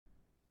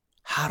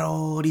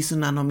Haro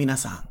listener no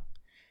minasan.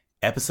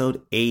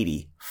 Episode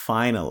 80,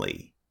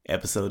 finally.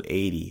 Episode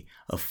 80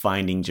 of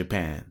Finding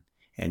Japan.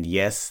 And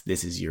yes,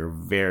 this is your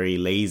very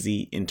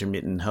lazy,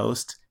 intermittent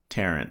host,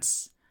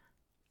 Terrence.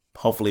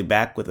 Hopefully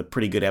back with a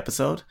pretty good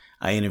episode.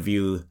 I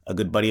interview a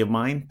good buddy of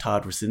mine,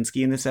 Todd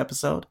Rosinski, in this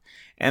episode.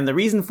 And the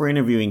reason for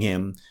interviewing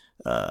him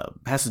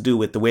has to do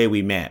with the way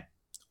we met.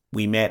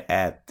 We met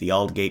at the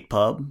Aldgate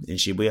Pub in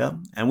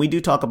Shibuya, and we do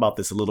talk about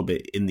this a little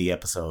bit in the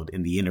episode,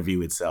 in the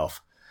interview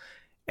itself.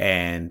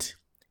 And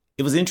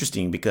it was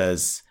interesting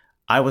because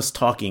I was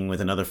talking with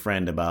another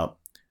friend about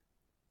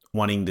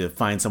wanting to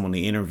find someone to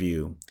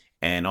interview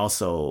and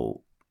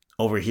also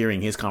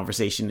overhearing his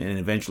conversation and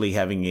eventually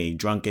having a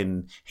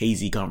drunken,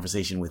 hazy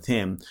conversation with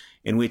him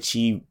in which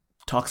he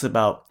talks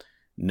about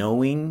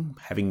knowing,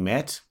 having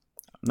met.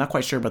 I'm not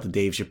quite sure about the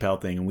Dave Chappelle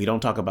thing, and we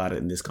don't talk about it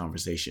in this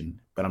conversation,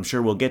 but I'm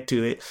sure we'll get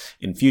to it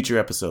in future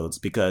episodes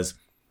because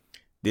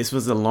this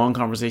was a long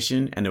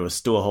conversation and there was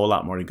still a whole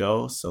lot more to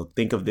go. So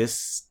think of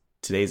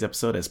today's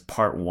episode as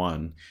part 1,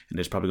 and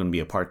there's probably going to be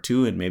a part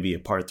 2 and maybe a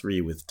part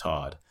 3 with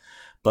Todd.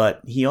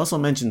 But he also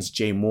mentions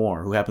Jay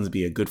Moore, who happens to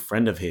be a good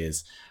friend of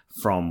his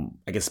from,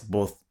 I guess,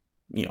 both,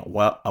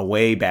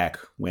 way back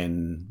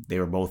when they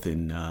were both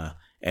in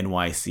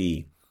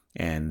NYC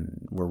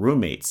and were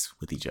roommates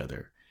with each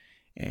other.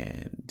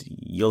 And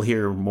you'll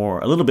hear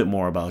a little bit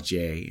more about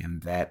Jay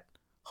and that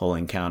whole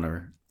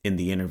encounter in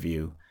the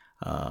interview.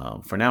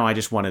 For now, I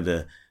just wanted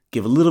to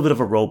give a little bit of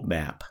a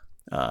roadmap.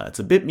 It's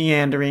a bit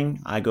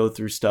meandering. I go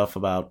through stuff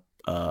about,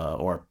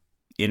 or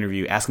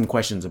ask him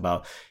questions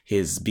about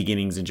his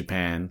beginnings in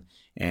Japan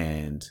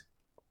and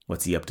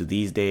what's he up to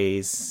these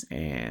days.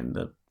 And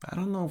I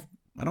don't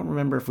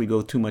remember if we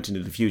go too much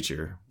into the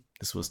future.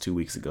 This was 2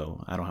 weeks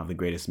ago. I don't have the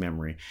greatest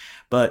memory,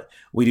 but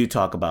we do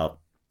talk about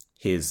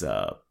his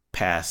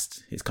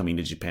past, his coming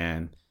to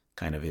Japan,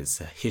 kind of his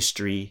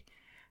history.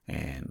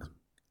 And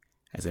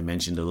as I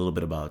mentioned, a little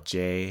bit about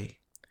Jay.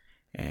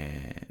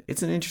 And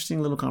it's an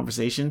interesting little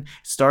conversation.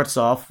 It starts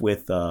off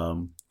with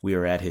we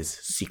are at his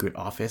secret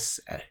office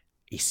at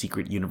a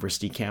secret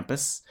university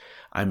campus.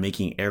 I'm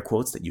making air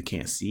quotes that you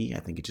can't see. I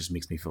think it just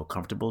makes me feel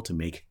comfortable to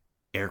make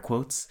air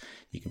quotes.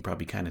 You can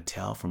probably kind of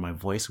tell from my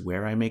voice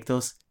where I make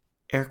those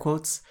air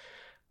quotes.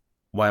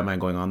 Why am I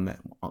going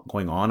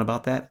on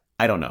about that?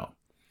 I don't know.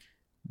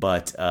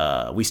 But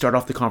we start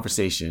off the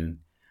conversation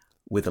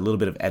with a little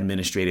bit of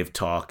administrative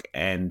talk,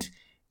 and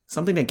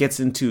something that gets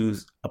into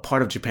a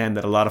part of Japan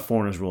that a lot of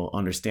foreigners will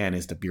understand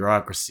is the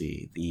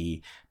bureaucracy,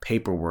 the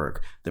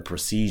paperwork, the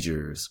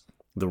procedures,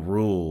 the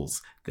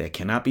rules that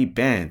cannot be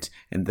bent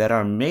and that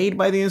are made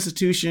by the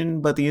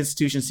institution, but the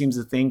institution seems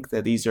to think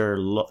that these are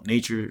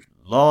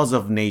laws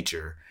of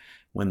nature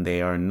when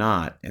they are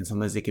not. And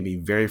sometimes they can be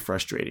very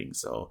frustrating.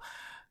 So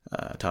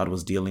Todd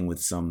was dealing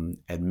with some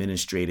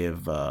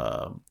administrative,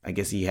 I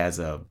guess he has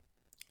a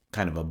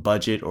kind of a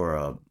budget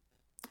or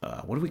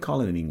what do we call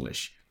it in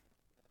English?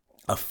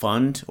 A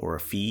fund or a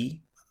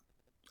fee?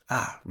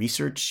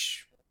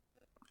 Research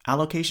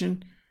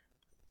allocation?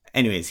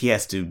 Anyways, he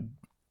has to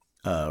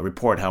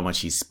report how much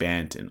he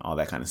spent and all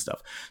that kind of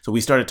stuff. So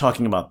we started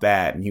talking about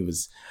that, and he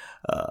was,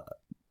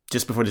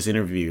 just before this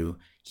interview,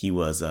 he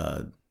was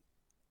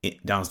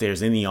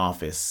downstairs in the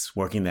office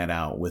working that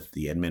out with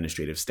the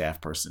administrative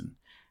staff person.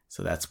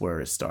 So that's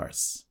where it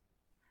starts.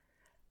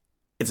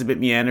 It's a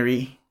bit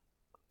meandery,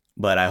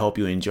 but I hope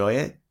you enjoy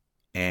it.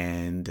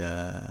 And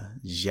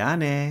ja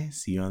ne,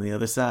 see you on the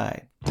other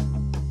side.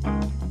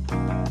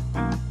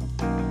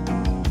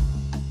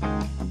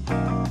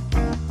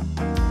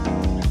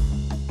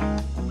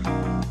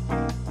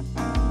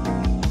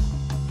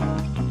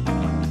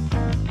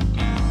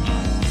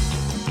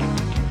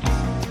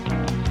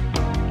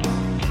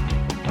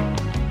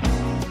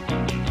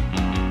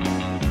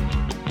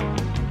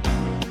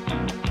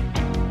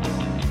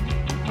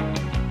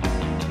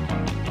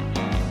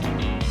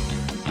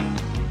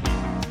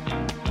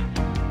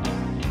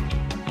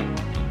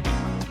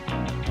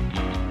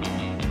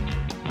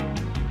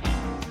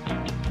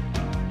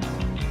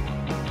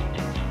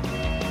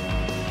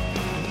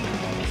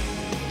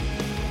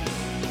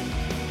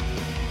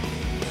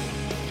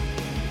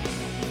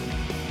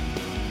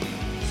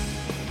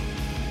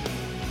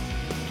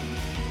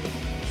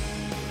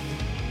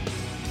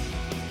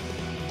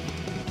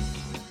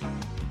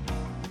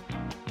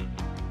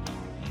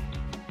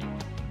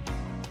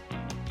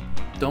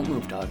 Don't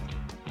move, Todd.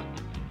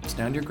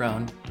 Stand your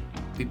ground.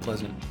 Be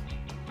pleasant.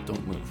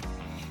 Don't move.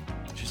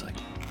 She's like,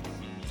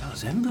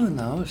 全部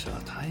直しは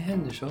大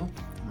変でしょ?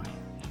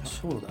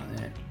そうだ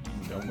ね.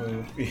 Don't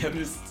move. You have to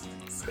just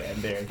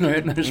stand there.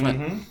 Right? And I just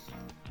went,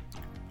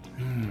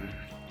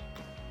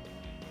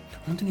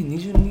 本当に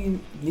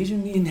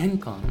22年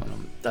間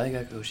大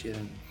学教え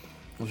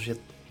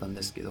たん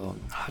ですけど、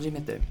初め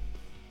て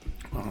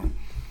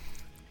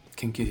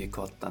研究費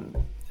変わったんで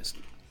す。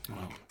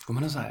ご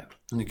めんなさい。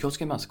気をつ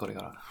けます、これ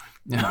から。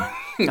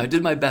I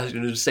did my best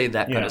to say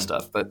that kind of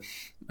stuff, but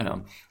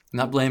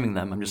not blaming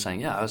them. I'm just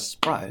saying, yeah, I was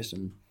surprised.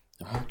 And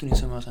本当に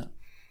すみません。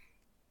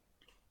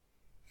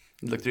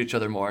We looked at each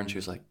other more and she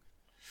was like,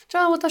 じ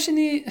ゃあ私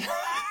に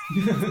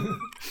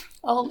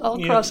I'll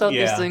Yeah, cross out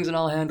these yeah. things and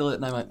I'll handle it.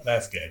 And I went,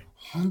 That's good.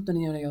 本当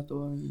にありがと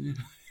う.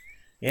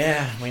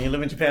 Yeah, when you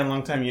live in Japan a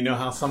long time, you know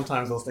how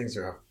sometimes those things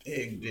are a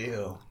big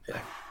deal.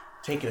 Like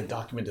taking a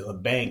document to the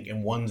bank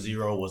and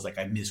 10 was like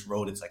I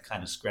miswrote. It's like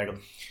kind of scraggled.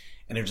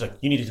 And they're just like,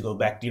 you need to go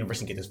back to the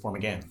university and get this form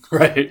again.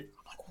 Right.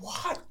 I'm like,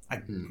 what?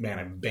 Man,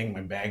 I banged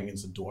my bag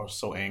against the door. I was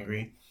so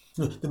angry.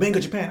 The Bank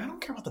of Japan. I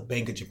don't care about the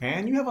Bank of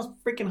Japan. You have a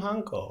freaking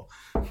Hanko.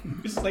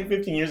 This is like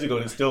 15 years ago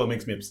and it still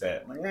makes me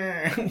upset. I'm like,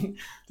 nah. To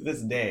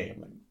this day.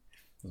 I'm like,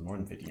 it was more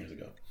than 15 years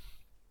ago.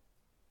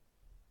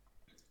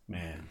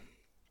 Man.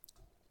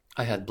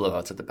 I had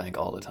blowouts at the bank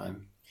all the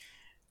time.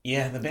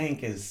 Yeah, the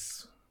bank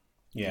is...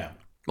 Yeah.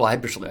 Well, I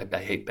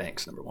hate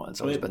banks, number one. It's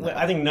always been that.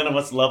 I think none of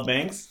us love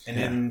banks. And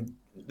then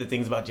the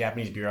things about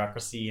Japanese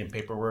bureaucracy and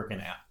paperwork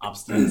and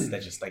obstinacy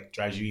that just like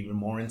drives you even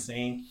more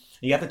insane.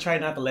 You have to try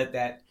not to let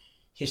that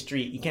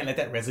history, you can't let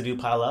that residue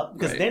pile up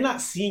because they're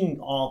not seeing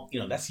all,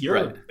 that's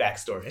your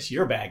backstory. That's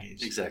your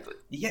baggage. Exactly.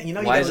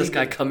 Yeah, why does this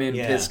guy come in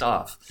pissed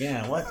off?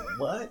 Yeah, what?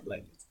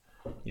 Like,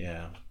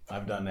 yeah,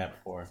 I've done that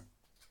before.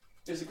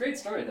 There's a great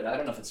story that I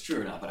don't know if it's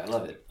true or not, but I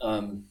love it.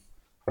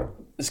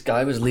 This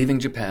guy was leaving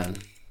Japan.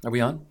 Are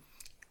we on?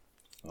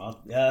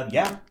 Well,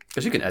 yeah.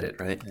 Because you can edit,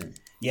 right?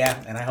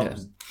 Yeah, and I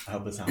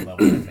hope the sound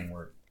level and everything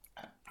work.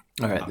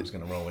 All right. I'm just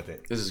going to roll with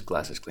it. This is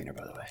glasses cleaner,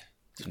 by the way,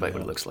 despite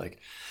what it looks like.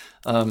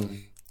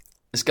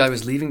 This guy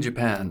was leaving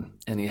Japan,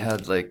 and he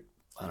had, like,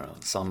 I don't know,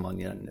 some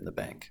money in the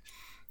bank.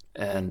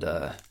 And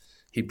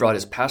he brought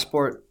his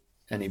passport,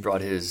 and he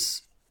brought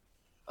his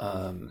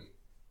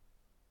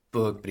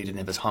book, but he didn't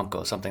have his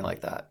Hanko, something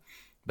like that.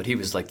 But he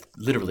was, like,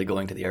 literally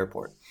going to the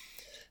airport.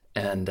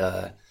 And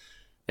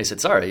they said,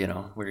 sorry,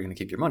 we're going to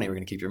keep your money. We're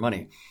going to keep your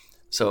money.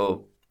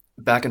 So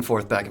back and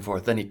forth.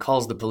 Then he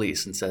calls the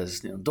police and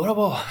says,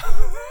 Dorabo.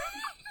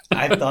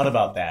 I've thought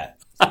about that.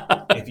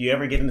 If you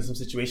ever get into some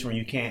situation where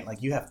you can't,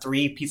 like, you have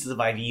 3 pieces of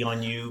ID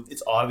on you,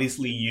 it's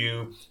obviously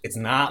you. It's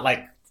not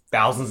like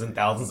thousands and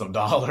thousands of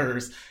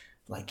dollars.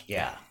 Like,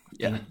 yeah.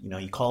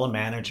 You call a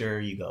manager.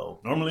 You go,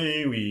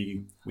 normally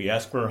we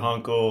ask for a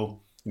Hanko.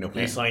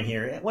 Please sign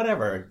here.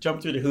 Whatever.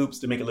 Jump through the hoops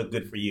to make it look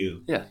good for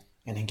you. Yeah.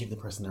 And then give the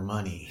person their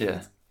money.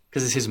 Yeah.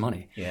 Because it's his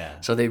money. Yeah.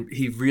 So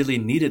he really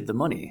needed the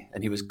money,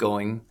 and he was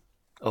going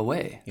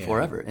away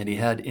forever, and he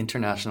had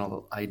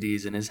international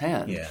IDs in his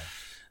hand. Yeah.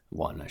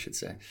 One, I should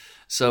say.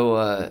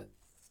 So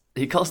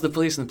he calls the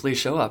police, and the police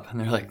show up, and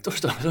they're like,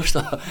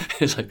 "Dorsta."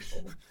 He's like,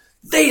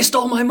 "They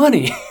stole my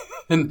money,"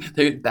 and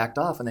they backed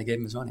off, and they gave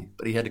him his money,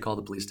 but he had to call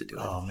the police to do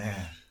it. Oh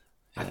man,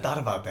 I thought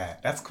about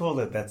that. That's cool.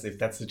 If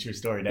that's the true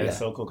story, that is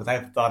so cool because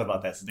I've thought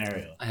about that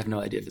scenario. I have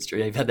no idea if it's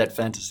true. I've had that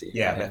fantasy.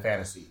 Yeah, that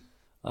fantasy.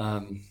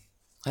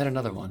 I had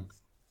another one.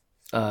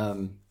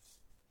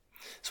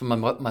 So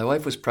my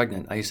wife was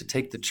pregnant. I used to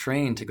take the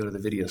train to go to the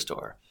video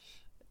store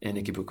in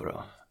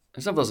Ikebukuro.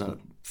 And it wasn't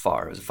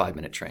far. It was a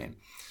 5-minute train.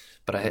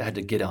 But I had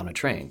to get on a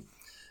train.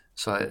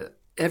 So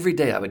every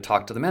day I would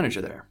talk to the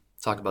manager there,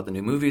 talk about the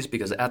new movies,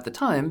 because at the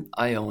time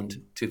I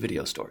owned 2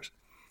 video stores,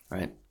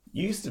 right?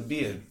 You used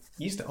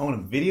to own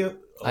a video...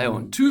 I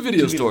owned 2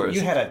 video stores.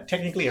 You had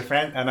technically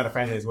not a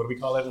franchise. What do we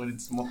call it when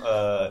it's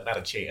not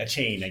a chain? A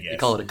chain, I guess. We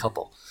call it a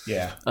couple.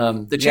 Yeah.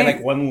 The chain,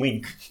 like one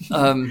link.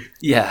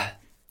 Yeah.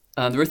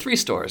 There were 3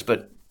 stores,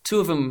 but 2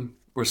 of them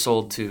were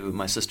sold to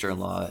my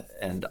sister-in-law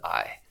and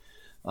I.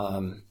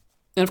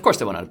 And of course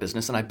they went out of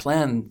business, and I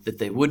planned that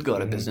they would go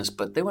out of business,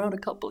 but they went out a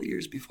couple of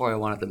years before I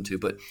wanted them to.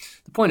 But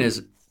the point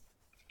is,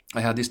 I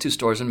had these 2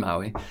 stores in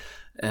Maui,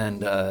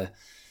 and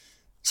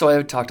so I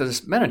would talk to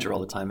this manager all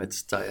the time.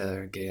 It's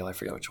Gail, I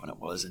forget which one it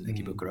was, in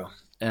Ikebukuro.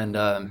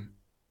 And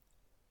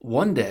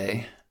one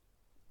day,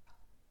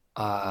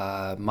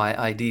 my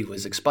ID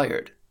was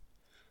expired,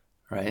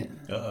 right?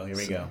 Uh-oh, here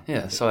we go.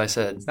 Yeah, so I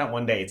said... It's not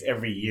one day, it's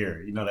every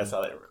year. That's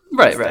how it...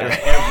 Right.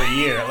 Every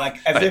year. Like,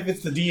 as if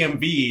it's the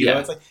DMV.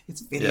 It's like,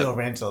 it's video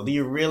rental. Do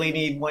you really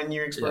need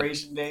 1-year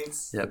expiration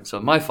dates? Yep,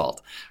 so my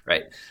fault.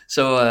 Right.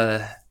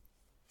 So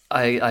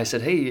I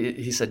said, hey,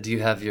 he said, do you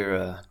have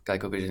your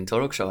Gaikoku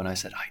Torokusho? And I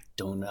said, I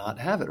do not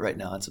have it right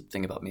now. It's a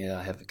thing about me.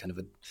 I have kind of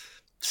a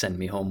send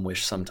me home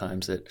wish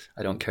sometimes that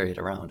I don't carry it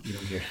around. You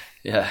don't care.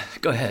 Yeah,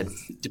 go ahead.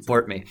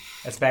 Deport me.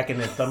 That's back in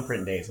the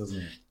thumbprint days,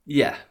 wasn't it?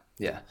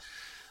 Yeah.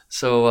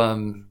 So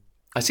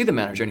I see the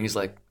manager, and he's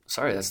like,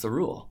 sorry, that's the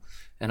rule.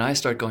 And I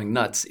start going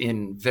nuts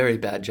in very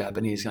bad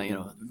Japanese,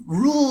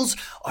 rules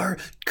are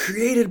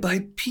created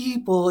by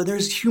people, and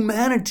there's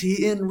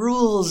humanity in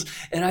rules.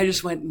 And I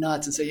just went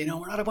nuts and said,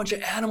 we're not a bunch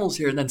of animals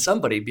here. And then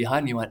somebody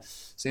behind me went,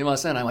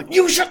 "Sumimasen." I'm like,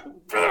 you shut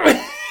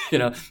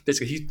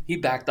basically he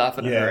backed off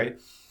in a hurry.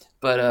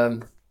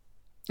 But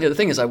the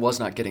thing is, I was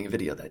not getting a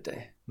video that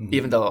day,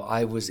 even though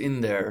I was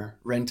in there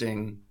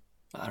renting,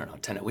 I don't know,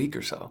 10 a week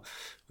or so,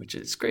 which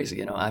is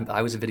crazy.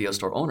 I was a video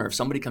store owner. If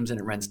somebody comes in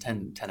and rents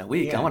 10 a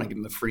week, I want to give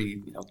them a free,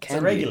 candy. It's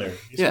a regular.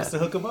 You're supposed to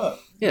hook them up.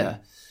 Yeah.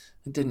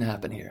 It didn't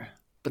happen here.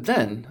 But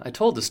then I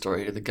told the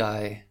story to the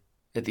guy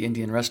at the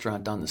Indian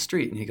restaurant down the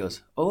street, and he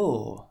goes,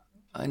 oh,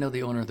 I know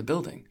the owner of the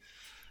building.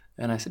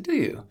 And I said, do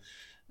you?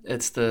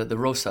 It's the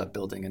Rosa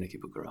building in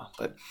Ikebukuro.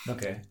 But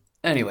okay.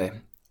 Anyway.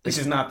 Which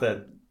is not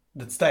the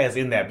the Tsudaya's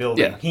in that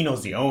building. Yeah. He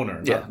knows the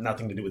owner. Yeah.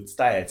 Nothing to do with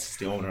Tsutaya. It's just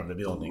the owner of the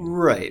building.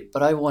 Right,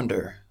 but I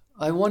wonder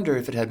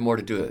if it had more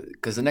to do with it.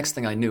 Because the next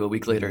thing I knew, a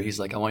week later, he's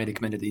like, I want you to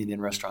come into the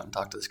Indian restaurant and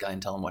talk to this guy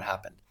and tell him what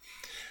happened.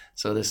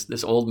 So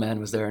this old man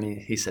was there, and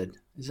he said,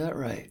 "Is that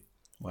right?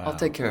 Wow. I'll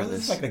take care of This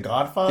this." is like The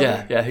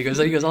Godfather. Yeah. He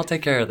goes, I'll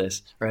take care of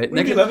this. Right.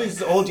 Wouldn't you love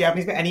this old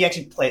Japanese man? And he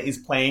actually is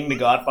playing the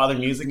Godfather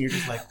music, and you're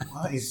just like,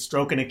 what? He's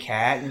stroking a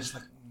cat, and you're just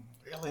like,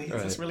 really?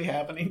 Is this really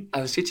happening? I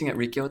was teaching at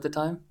Rikyo at the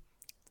time.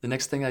 The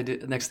next thing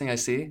I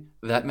see,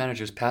 that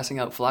manager's passing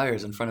out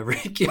flyers in front of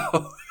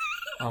Rikyo.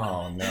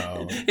 Oh,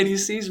 no. And he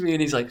sees me,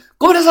 and he's like,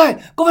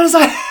 "Gomennasai!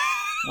 Gomennasai!"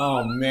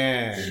 Oh,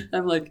 man.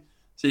 I'm like,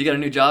 "So you got a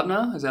new job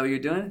now? Is that what you're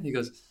doing?" He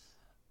goes,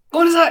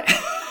 "Gomennasai!"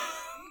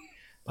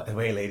 By the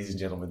way, ladies and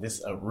gentlemen,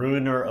 this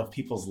ruiner of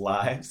people's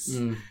lives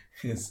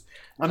is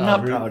I'm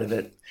not proud of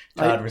it.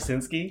 Todd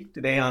Rosinski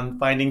today on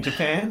Finding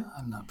Japan.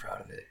 I'm not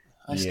proud of it.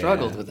 I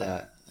struggled with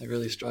that. I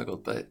really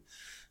struggled, but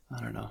I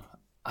don't know.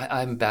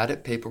 I'm bad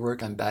at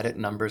paperwork. I'm bad at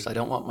numbers. I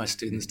don't want my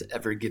students to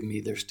ever give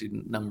me their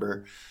student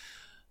number.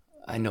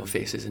 I know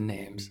faces and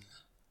names.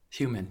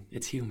 Human.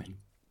 It's human.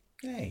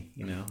 Hey,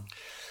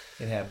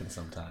 it happens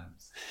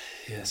sometimes.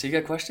 Yeah, so you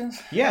got questions?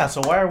 Yeah,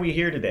 so why are we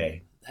here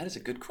today? That is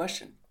a good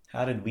question.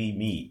 How did we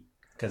meet?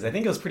 Because I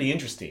think it was pretty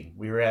interesting.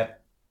 We were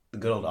at the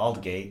good old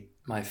Aldgate.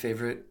 My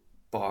favorite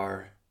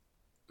bar,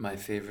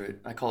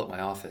 I call it my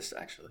office,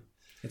 actually.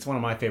 It's one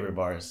of my favorite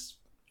bars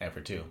ever,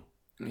 too.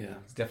 Yeah.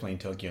 It's definitely in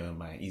Tokyo,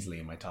 easily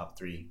in my top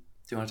 3. Do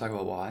you want to talk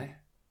about why?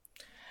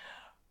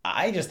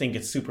 I just think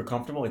it's super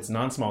comfortable. It's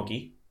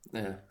non-smoky.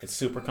 Yeah. It's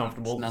super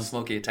comfortable. Is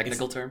non-smoky a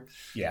technical term?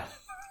 Yeah.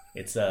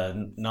 It's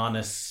a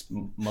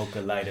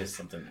non-smokalitis,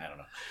 something. I don't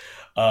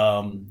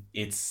know.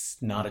 It's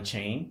not a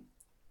chain,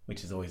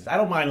 which is always... I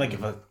don't mind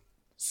if a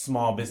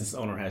small business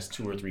owner has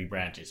 2 or 3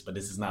 branches, but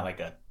this is not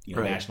like a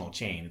national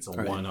chain. It's a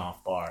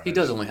one-off bar. He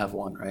does only have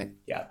one, right?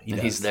 Yeah,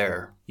 he's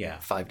there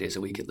 5 days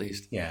a week at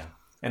least. Yeah.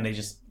 And they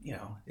just,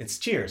 it's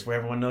Cheers, where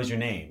everyone knows your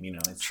name.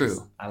 It's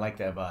true. I like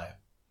that vibe.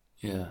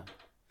 Yeah.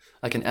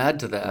 I can add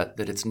to that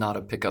it's not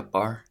a pickup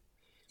bar.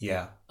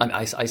 Yeah.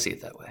 I see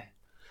it that way.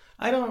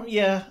 I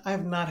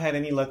have not had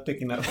any luck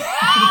picking up.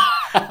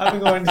 I've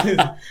been going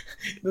to,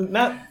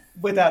 not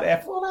without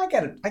F. Well, I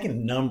get a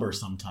number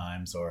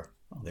sometimes, or,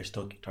 there's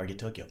Target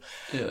Tokyo.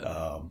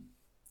 Yeah.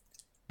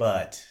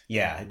 But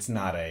yeah, it's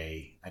not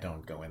I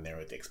don't go in there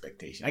with the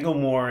expectation. I go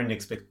more in the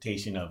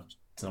expectation of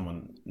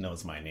someone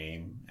knows my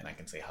name and I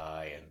can say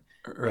hi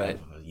and right.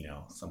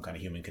 have, some kind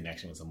of human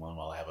connection with someone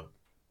while I have a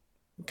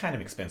kind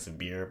of expensive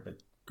beer,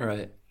 but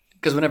right.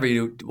 Because whenever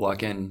you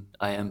walk in,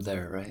 I am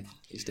there, right?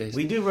 These days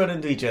we do run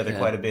into each other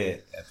quite a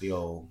bit at the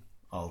old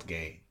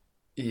Aldgate.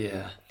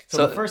 Yeah.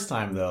 So the first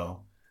time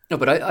though. No,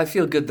 but I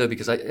feel good though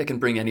because I can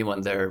bring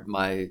anyone there.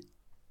 My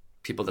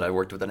people that I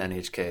worked with at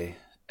NHK,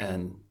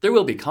 and there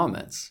will be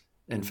comments.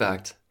 In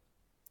fact,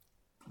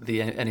 the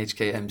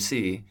NHK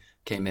MC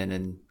came in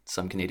and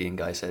some Canadian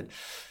guy said,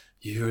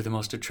 "You're the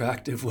most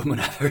attractive woman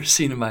I've ever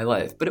seen in my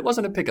life." But it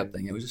wasn't a pickup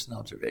thing. It was just an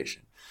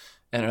observation.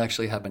 And it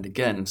actually happened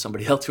again.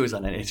 Somebody else who was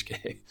on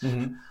NHK,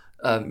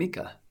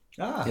 Mika.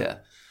 Ah. Yeah.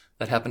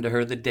 That happened to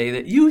her the day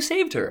that you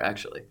saved her,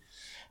 actually.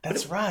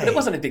 That's right. But it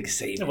wasn't a big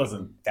saving. It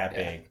wasn't that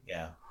big.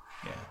 Yeah.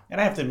 Yeah. And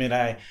I have to admit,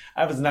 I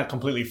was not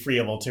completely free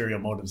of ulterior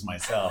motives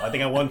myself. I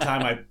think at one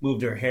time I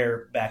moved her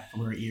hair back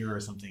from her ear or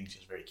something. She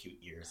has very cute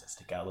ears that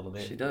stick out a little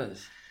bit. She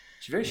does.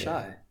 She's very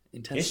shy.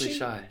 Intensely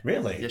shy.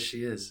 Really? Yes,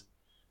 she is.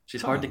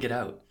 She's hard to get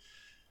out.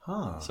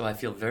 Huh. So I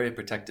feel very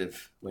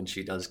protective when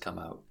she does come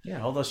out.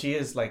 Yeah, although she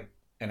is like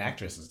an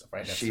actress and stuff,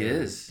 right? She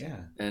is. Yeah.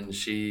 And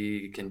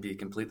she can be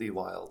completely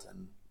wild.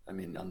 And I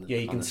mean, on the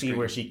you can see screen.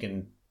 where she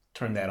can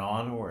turn that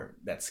on, or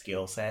that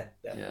skill set.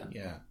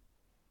 Yeah.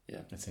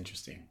 That's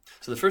interesting.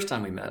 So the first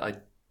time we met, I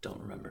don't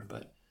remember,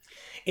 but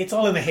it's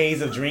all in the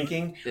haze of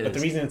drinking. But is. The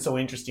reason it's so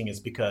interesting is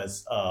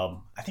because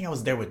I think I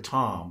was there with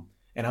Tom,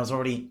 and that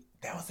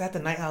was at the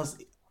night I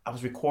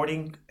was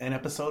recording an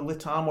episode with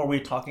Tom where we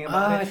were talking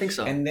about it. I think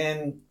so. And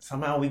then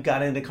somehow we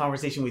got into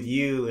conversation with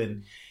you,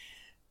 and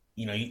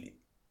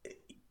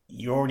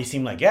you already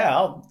seemed like,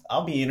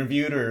 I'll be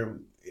interviewed. Or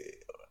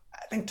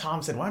I think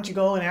Tom said, why don't you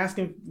go and ask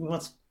him who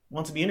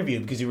wants to be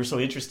interviewed, because you were so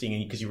interesting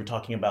and because you were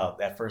talking about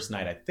that first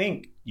night. I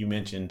think you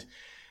mentioned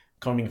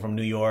coming from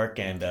New York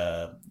and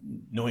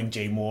knowing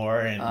Jay Moore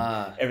and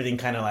everything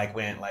kind of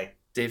went like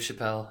Dave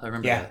Chappelle. I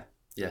remember that.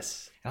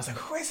 Yes. And I was like,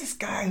 who is this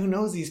guy who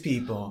knows these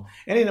people?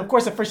 And then of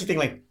course at first you think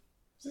like,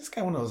 is this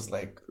guy one of those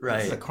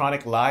is a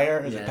chronic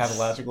liar? Is a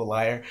pathological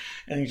liar?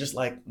 And you're just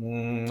like,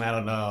 I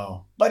don't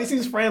know. But he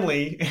seems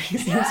friendly. He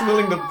seems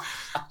willing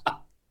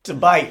to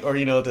bite or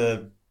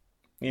to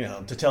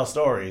tell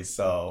stories.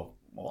 So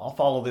I'll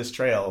follow this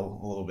trail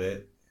a little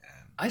bit.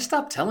 I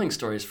stopped telling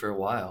stories for a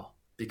while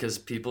because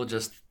people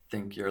just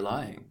think you're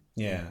lying.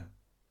 Yeah.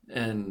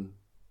 And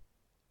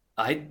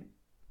I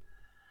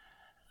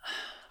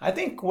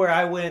think where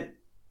I went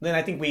then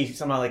I think we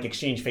somehow like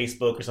exchanged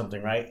Facebook or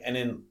something, right? And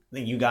then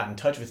you got in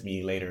touch with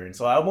me later. And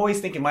so I'm always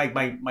thinking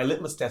my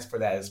litmus test for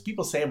that is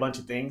people say a bunch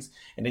of things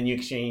and then you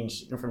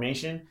exchange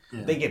information.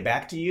 Yeah. They get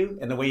back to you.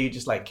 And the way you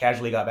just like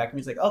casually got back to me,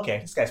 it's like, okay,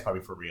 this guy's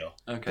probably for real.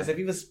 Okay. Because if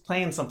he was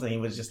playing something, he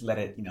would just let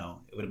it, you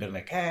know, it would have been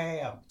like,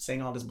 hey, I'm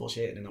saying all this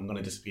bullshit and I'm going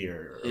to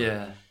disappear. Or,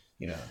 Yeah.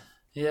 You know.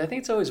 Yeah, I think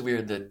it's always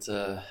weird that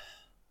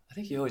I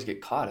think you always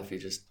get caught if you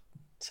just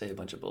say a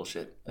bunch of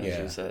bullshit, as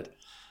you said.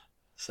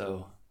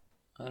 So,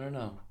 I don't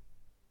know.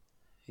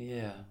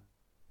 Yeah.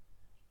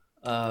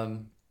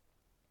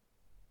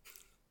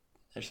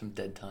 There's some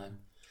dead time.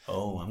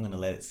 Oh, I'm going to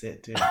let it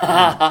sit too.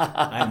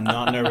 I'm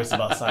not nervous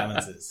about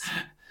silences.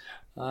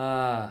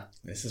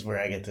 This is where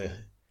I get to,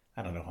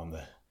 I don't know if I'm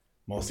the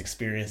most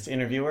experienced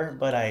interviewer,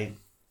 but I'm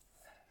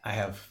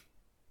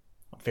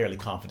fairly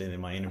confident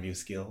in my interview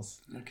skills.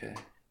 Okay.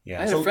 Yeah.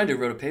 I had a friend who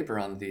wrote a paper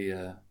on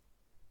the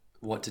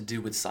what to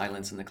do with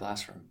silence in the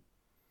classroom,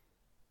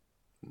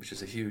 which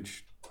is a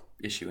huge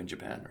issue in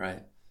Japan,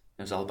 right?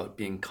 It was all about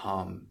being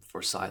calm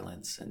for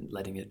silence and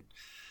letting it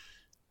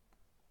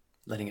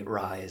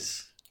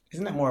rise.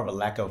 Isn't that more of a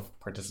lack of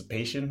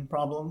participation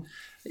problem?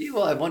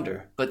 Well, I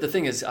wonder. But the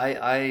thing is,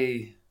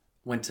 I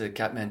went to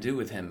Kathmandu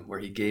with him where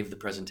he gave the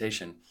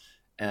presentation,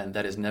 and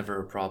that is never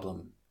a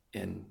problem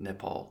in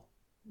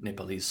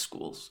Nepalese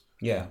schools.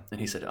 Yeah.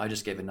 And he said, I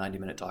just gave a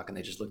 90-minute talk and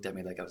they just looked at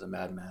me like I was a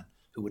madman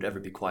who would ever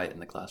be quiet in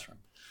the classroom.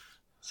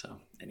 So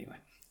anyway,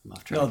 I'm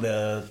off track. No,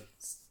 the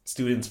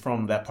students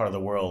from that part of the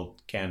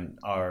world when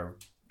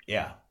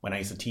I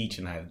used to teach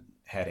and I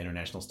had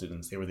international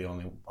students, they were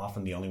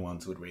often the only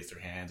ones who would raise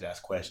their hands,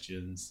 ask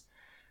questions,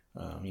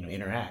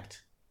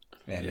 interact.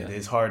 And it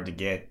is hard to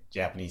get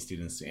Japanese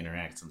students to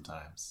interact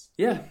sometimes.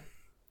 Yeah.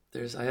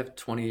 I have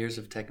 20 years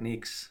of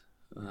techniques,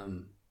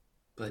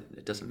 but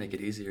it doesn't make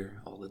it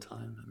easier all the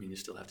time. I mean, you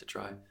still have to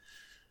try.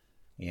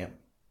 Yeah.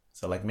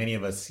 So like many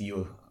of us,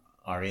 you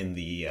are in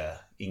the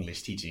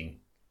English teaching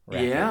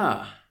racket.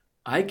 Yeah.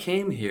 I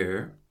came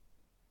here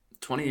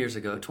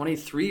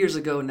 23 years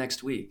ago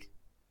next week.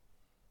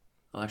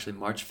 Well, actually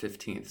March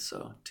 15th,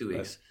 so 2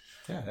 weeks.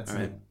 That's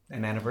an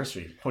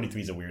anniversary.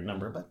 23 is a weird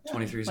number, but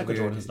 23 is Michael a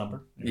weird Jordan's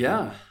number.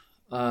 Yeah.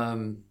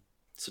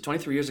 So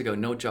 23 years ago,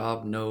 no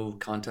job, no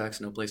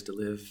contacts, no place to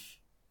live,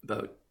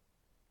 about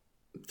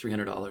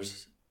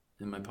 $300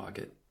 in my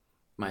pocket.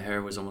 My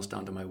hair was almost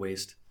down to my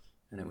waist,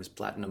 and it was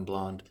platinum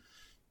blonde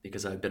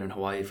because I'd been in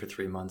Hawaii for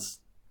 3 months,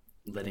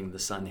 letting the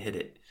sun hit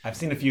it. I've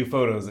seen a few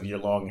photos of your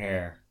long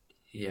hair.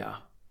 Yeah.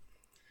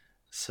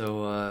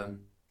 So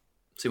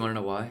you want to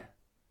know why?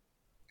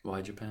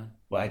 Why Japan?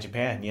 Why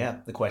Japan? Yeah.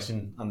 The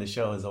question on the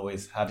show is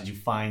always, how did you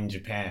find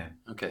Japan?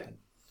 Okay.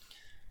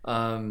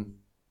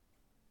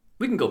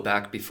 We can go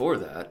back before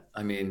that.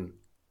 I mean,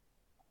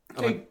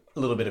 take a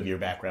little bit of your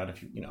background,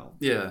 if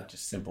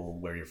just simple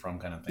where you're from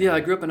kind of thing. Yeah,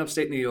 I grew up in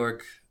upstate New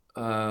York,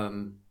 about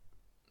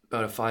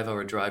a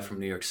 5-hour drive from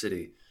New York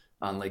City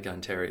on Lake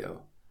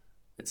Ontario.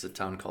 It's a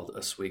town called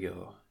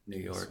Oswego, New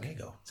York.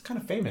 Oswego. It's kind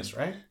of famous,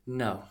 right?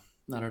 No,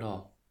 not at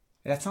all.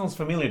 That sounds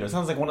familiar, though. It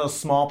sounds like one of those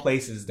small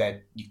places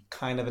that you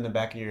kind of in the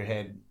back of your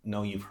head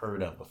know you've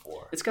heard of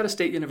before. It's got a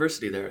state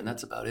university there, and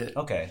that's about it.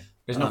 Okay.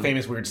 There's no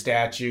famous weird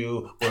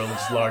statue,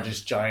 world's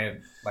largest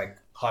giant, like,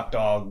 hot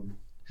dog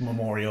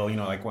memorial,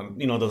 like one,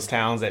 those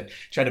towns that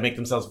try to make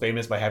themselves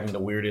famous by having the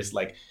weirdest,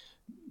 like,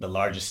 the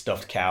largest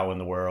stuffed cow in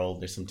the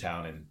world. There's some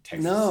town in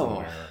Texas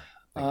somewhere.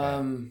 Like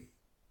that.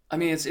 I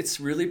mean, it's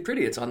really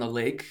pretty. It's on the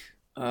lake,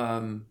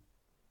 and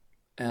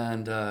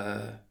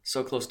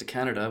so close to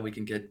Canada, we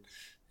can get...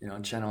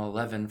 on Channel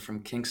 11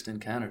 from Kingston,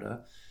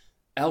 Canada.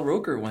 Al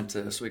Roker went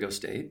to Oswego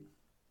State.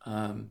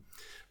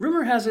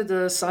 Rumor has it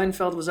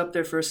Seinfeld was up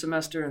there for a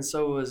semester, and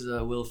so was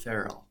Will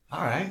Ferrell.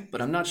 All right.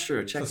 But I'm not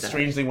sure. Check that.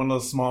 Strangely, one of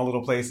those small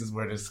little places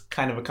where there's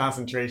kind of a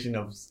concentration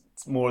of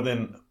more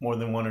than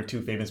one or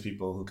two famous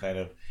people who kind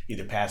of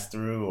either pass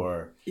through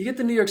or... You get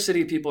the New York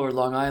City people or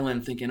Long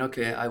Island thinking,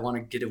 okay, I want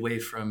to get away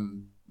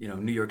from,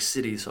 New York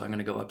City, so I'm going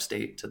to go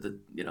upstate to the,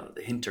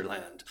 the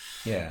hinterland.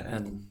 Yeah.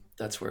 And...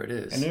 that's where it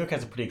is. And New York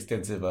has a pretty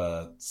extensive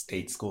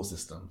state school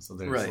system, so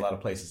there's a lot of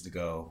places to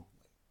go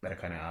that are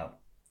kind of out,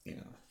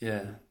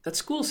 Yeah, that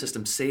school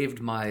system saved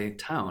my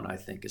town, I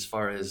think, as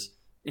far as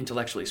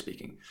intellectually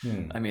speaking.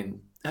 I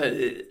mean,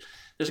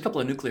 there's a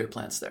couple of nuclear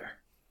plants there.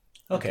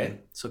 Okay.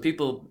 So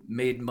people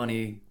made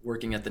money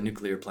working at the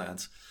nuclear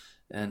plants.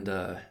 And,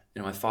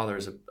 my father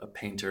is a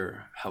painter,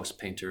 house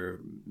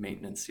painter,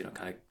 maintenance,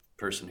 kind of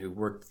person who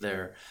worked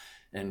there.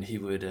 And he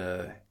would...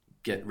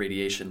 get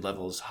radiation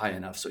levels high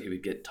enough so he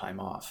would get time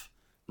off.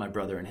 My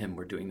brother and him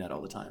were doing that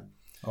all the time.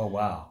 Oh,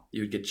 wow.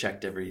 You would get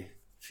checked every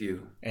few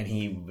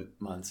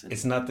months.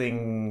 It's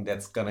nothing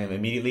that's going to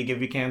immediately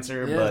give you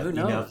cancer, but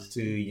enough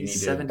to you need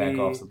to back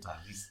off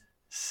sometimes.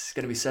 He's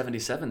going to be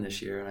 77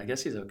 this year, and I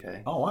guess he's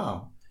okay. Oh,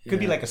 wow. Could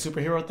be like a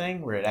superhero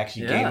thing where it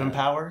actually gave him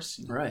powers.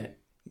 Right.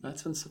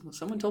 That's when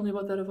someone told me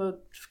about that about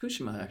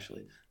Fukushima,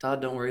 actually.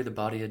 Todd, don't worry, the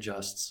body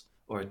adjusts,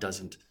 or it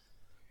doesn't.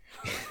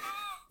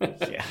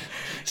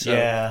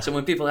 So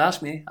when people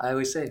ask me, I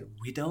always say,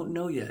 we don't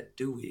know yet,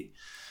 do we?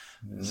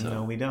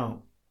 No, we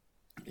don't.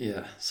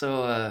 Yeah.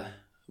 So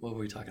what were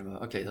we talking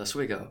about? Okay, so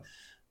we go.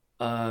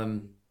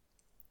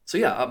 So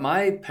yeah,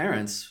 my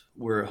parents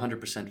were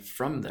 100%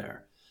 from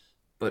there,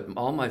 but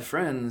all my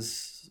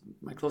friends,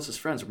 my closest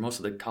friends, were most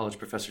of the college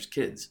professors'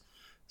 kids.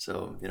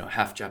 So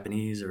half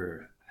Japanese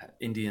or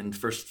Indian,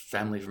 first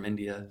family from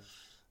India.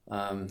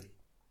 Um,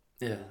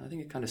 yeah, I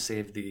think it kind of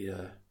saved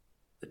the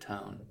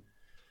town.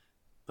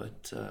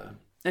 But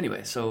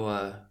anyway,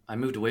 so I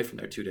moved away from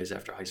there 2 days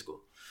after high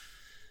school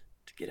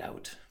to get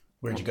out.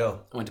 Where'd you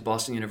go? I went to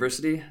Boston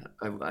University.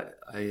 I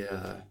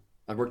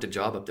worked a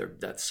job up there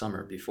that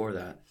summer before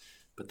that,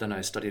 but then I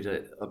studied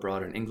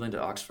abroad in England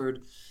at Oxford,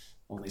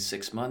 only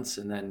 6 months,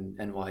 and then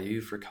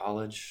NYU for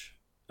college,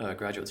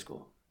 graduate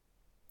school.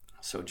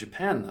 So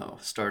Japan though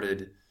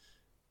started.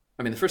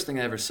 I mean, the first thing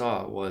I ever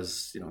saw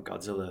was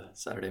Godzilla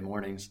Saturday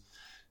mornings,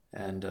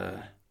 and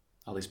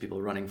all these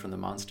people running from the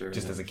monster.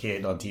 Just as a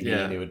kid on TV,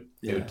 Yeah. they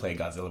would play a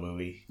Godzilla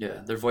movie.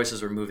 Yeah, their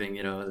voices were moving,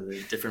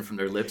 they're different from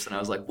their lips, and I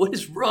was like, "What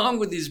is wrong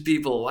with these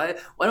people? Why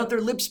don't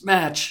their lips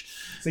match?"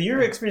 So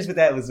your experience with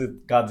that was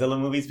with Godzilla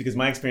movies, because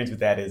my experience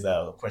with that is,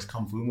 of course,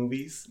 kung fu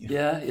movies.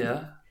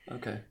 Yeah,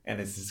 okay. And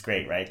it's just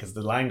great, right? Because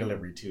the line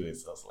delivery too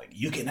is also like,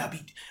 "You cannot be.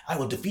 I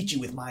will defeat you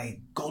with my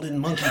golden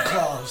monkey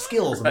claw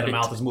skills," and Right. the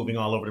mouth is moving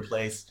all over the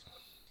place.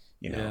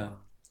 Yeah.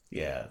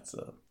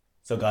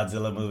 So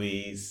Godzilla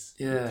movies.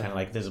 Yeah. Kind of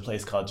like there's a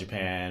place called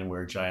Japan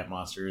where giant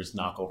monsters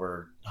knock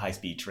over high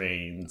speed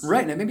trains.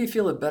 Right, and it made me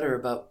feel better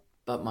about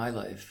my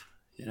life.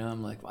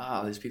 I'm like,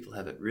 wow, these people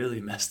have it really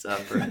messed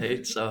up,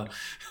 right? So,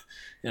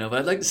 but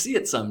I'd like to see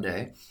it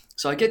someday.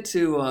 So I get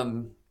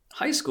to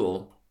high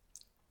school,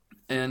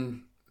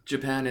 and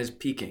Japan is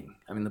peaking.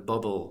 I mean, the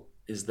bubble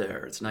is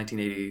there. It's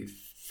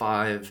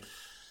 1985,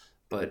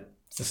 but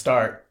It's the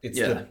start. It's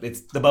Yeah.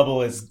 the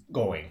bubble is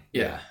going.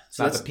 yeah. It's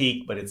So not the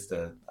peak, but it's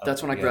the.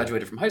 that's when I yeah.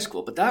 graduated from high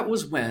school. But that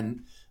was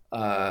when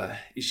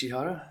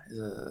Ishihara,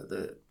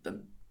 the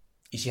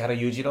Ishihara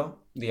Yujiro,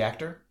 the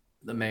actor.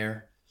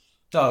 mayor,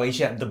 Oh,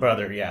 Ishihara, the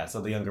brother. Yeah,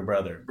 so the younger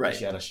brother. Right.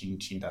 Ishihara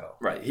Shintaro.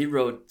 right? He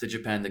wrote the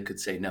Japan that could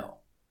say no.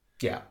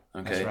 Yeah.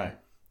 Okay. That's right.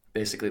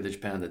 Basically, the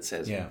Japan that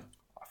says Yeah.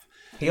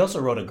 He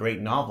also wrote a great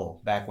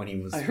novel back when he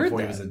was I heard before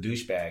he that. was a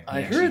douchebag.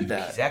 I heard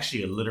that. He's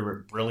actually a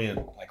literate, brilliant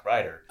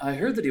writer. I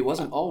heard that he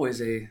wasn't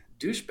always a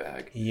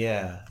douchebag.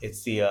 Yeah,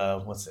 it's the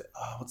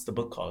what's the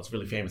book called? It's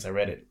really famous. I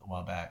read it a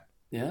while back.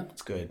 Yeah.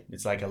 It's good.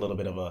 It's like a little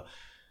bit of a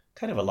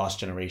kind of a lost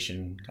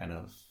generation kind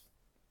of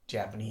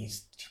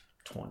Japanese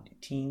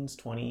teens,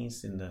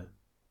 20s in the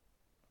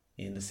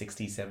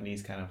 60s,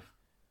 70s, kind of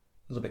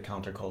a little bit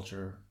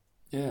counterculture.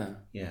 Yeah.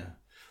 Yeah.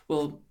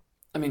 Well,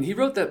 I mean, he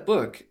wrote that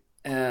book,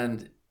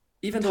 and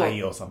even though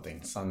Taiyo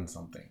something, Sun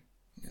something.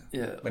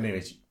 yeah, But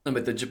anyways, no,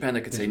 but the Japan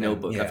that could The say no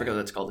Japan- book. I yeah. forgot what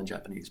that's called in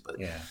Japanese, but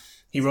yeah.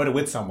 He wrote it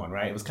with someone,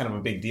 right? It was kind of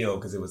a big deal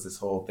because it was this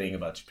whole thing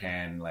about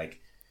Japan, like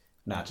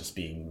not just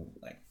being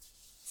like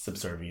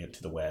subservient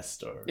to the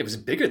West or it was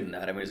bigger than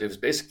that. I mean, it was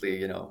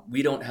basically,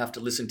 we don't have to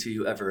listen to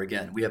you ever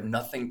again. We have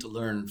nothing to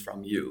learn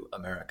from you,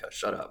 America.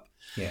 Shut up.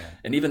 yeah.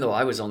 And even though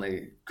I was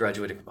only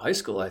graduating from high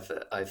school,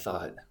 I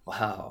thought,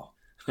 wow,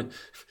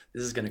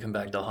 this is going to come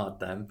back to haunt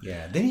them.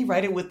 Yeah. Didn't he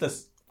write it with the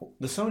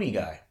Sony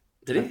guy?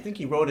 Did I he? think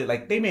he wrote it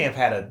like they may have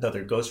had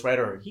another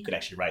ghostwriter, or he could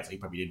actually write, so he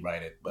probably did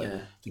write it. But Yeah.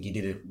 I think he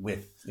did it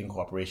in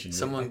cooperation.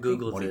 Someone with, I think,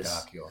 Google this.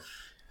 Morikakyo.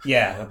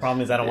 Yeah, the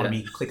problem is I don't want to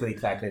Yeah. be clickety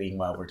clacketing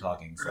while we're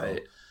talking, so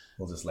Right.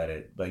 we'll just let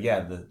it. But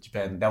yeah, the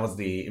Japan, that was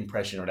the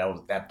impression, or that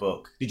was that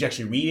book. Did you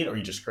actually read it, or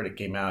you just heard it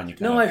came out and you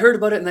kind No, of I heard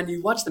about it, and then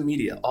you watch the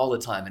media all the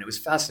time, and it was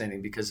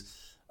fascinating because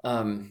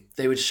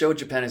they would show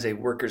Japan as a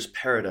worker's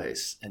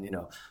paradise, and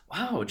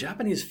wow,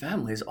 Japanese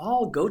families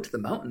all go to the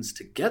mountains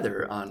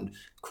together on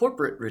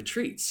corporate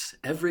retreats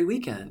every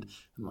weekend.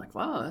 I'm like,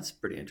 wow, that's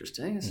pretty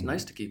interesting. It's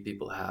nice to keep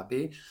people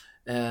happy.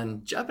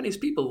 And Japanese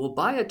people will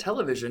buy a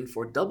television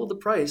for double the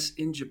price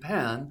in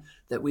Japan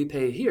that we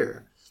pay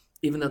here,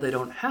 even though they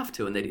don't have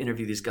to. And they'd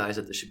interview these guys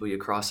at the Shibuya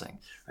crossing.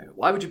 Right?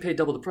 Why would you pay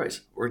double the price?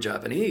 We're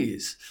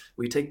Japanese.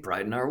 We take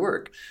pride in our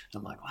work. And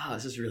I'm like, wow,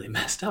 this is really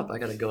messed up. I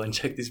got to go and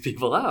check these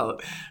people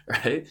out,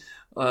 right?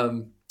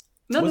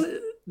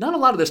 Not a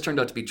lot of this turned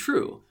out to be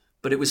true,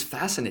 but it was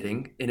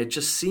fascinating, and it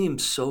just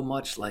seemed so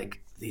much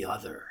like the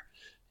other.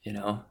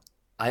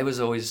 I was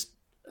always,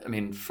 I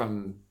mean,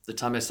 from the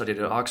time I studied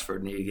at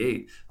Oxford in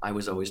 '88, I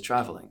was always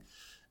traveling.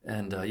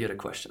 And you had a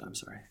question. I'm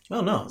sorry.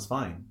 Oh no, it's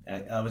fine.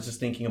 I was just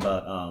thinking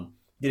about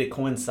did it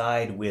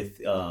coincide with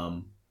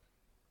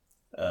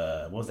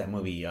what was that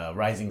movie,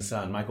 Rising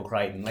Sun, Michael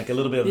Crichton, like a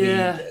little bit of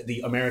Yeah.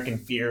 the American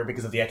fear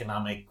because of the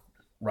economic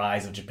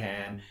rise of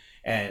Japan,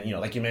 and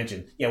like you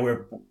mentioned, yeah,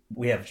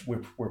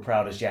 we're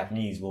proud as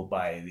Japanese. We'll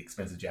buy the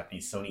expensive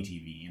Japanese Sony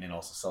TV and then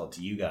also sell it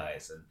to you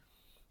guys, and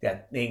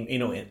that thing,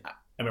 I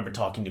remember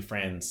talking to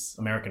friends,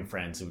 American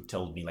friends, who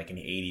told me like in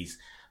the 80s,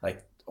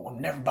 like, oh,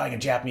 I'm never buying a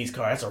Japanese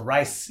car. That's a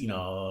rice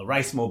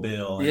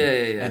mobile. And,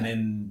 Yeah. And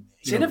then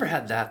See, I never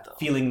had that though.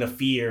 feeling the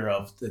fear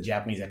of the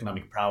Japanese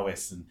economic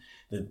prowess and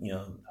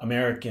the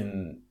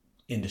American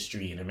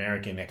industry and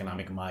American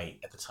economic might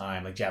at the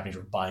time. Like Japanese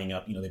were buying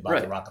up. They bought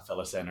the Right.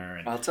 Rockefeller Center.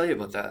 And I'll tell you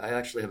about that. I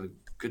actually have a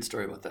good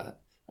story about that.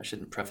 I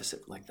shouldn't preface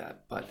it like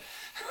that, but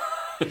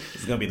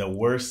It's gonna be the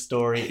worst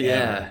story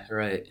yeah, ever.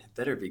 right. It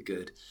better be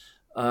good.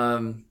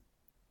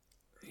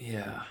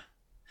 Yeah.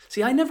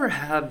 See, I never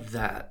have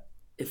that.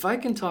 If I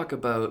can talk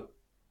about,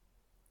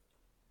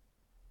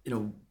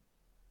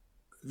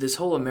 this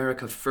whole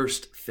America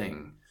first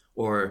thing,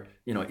 or,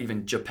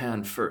 even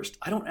Japan first,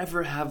 I don't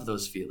ever have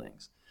those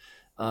feelings.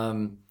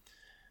 When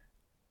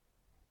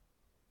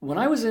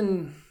I was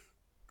in,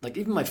 like,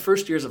 even my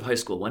first years of high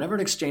school, whenever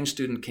an exchange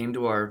student came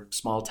to our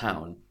small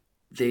town,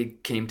 they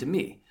came to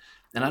me.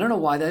 And I don't know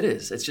why that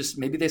is. It's just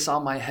maybe they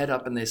saw my head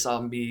up and they saw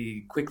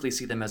me quickly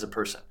see them as a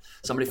person.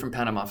 Somebody from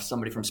Panama,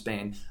 somebody from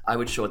Spain, I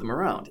would show them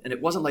around. And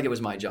it wasn't like it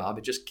was my job.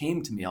 It just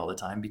came to me all the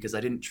time because I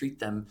didn't treat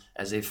them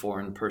as a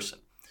foreign person.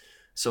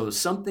 So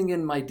something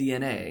in my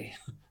DNA,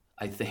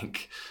 I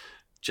think,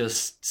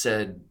 just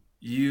said,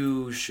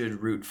 you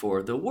should root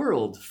for the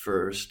world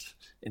first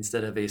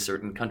instead of a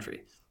certain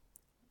country.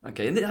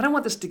 Okay, and I don't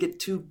want this to get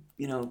too,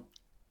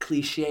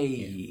 cliche.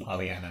 Yeah,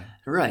 Pollyanna.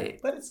 Right.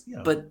 But it's,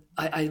 But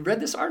I read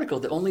this article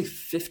that only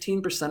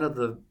 15% of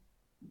the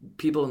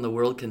people in the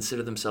world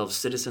consider themselves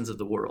citizens of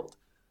the world.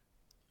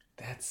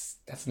 That's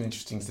an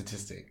interesting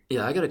statistic.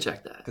 Yeah, I got to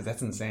check that. Because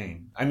that's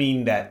insane. I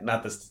mean, that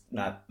not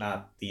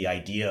the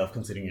idea of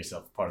considering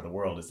yourself part of the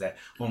world is that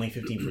only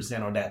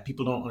 15%, or that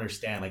people don't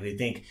understand. Like, they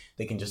think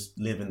they can just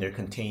live in their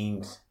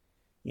contained,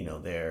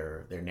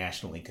 their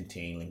nationally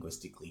contained,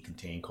 linguistically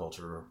contained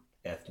culture,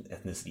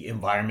 ethnicity,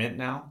 environment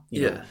now.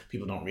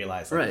 People don't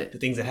realize that the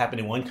things that happen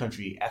in one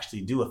country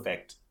actually do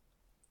affect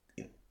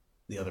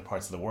the other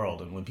parts of the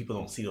world. And when people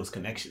don't see those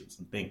connections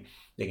and think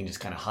they can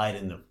just kind of hide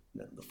in the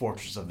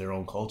fortress of their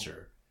own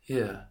culture.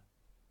 Yeah.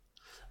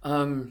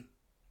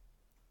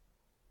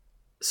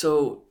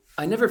 So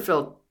I never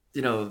felt,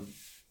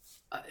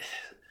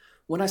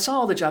 when I saw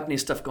all the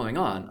Japanese stuff going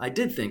on, I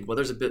did think, well,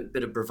 there's a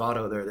bit of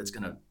bravado there that's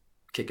going to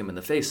kick him in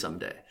the face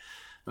someday.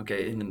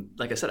 Okay. And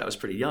like I said, I was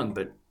pretty young,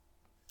 but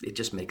it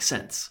just makes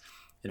sense.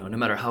 No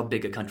matter how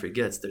big a country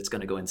gets, it's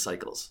going to go in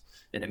cycles,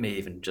 and it may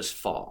even just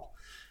fall.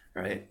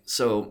 Right.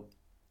 So,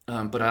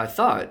 but I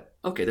thought,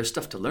 okay, there's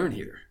stuff to learn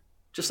here.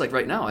 Just like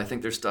right now, I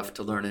think there's stuff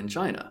to learn in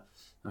China.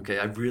 Okay,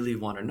 I really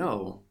want to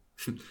know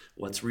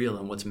what's real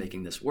and what's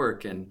making this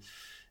work. And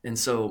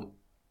so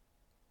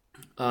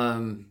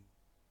the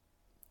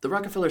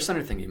Rockefeller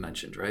Center thing you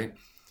mentioned, right?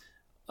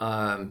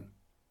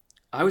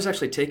 I was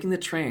actually taking the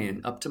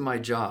train up to my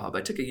job.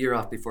 I took a year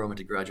off before I went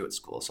to graduate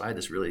school, so I had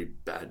this really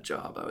bad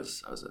job. It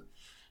was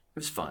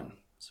fun. I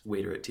was a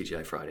waiter at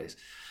TGI Fridays,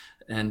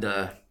 and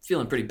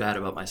feeling pretty bad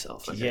about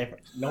myself. TGI,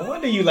 no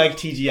wonder you like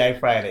TGI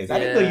Fridays. I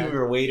didn't know you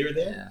were a waiter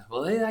there. Yeah.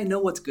 Well, I know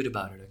what's good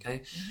about it.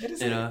 Okay,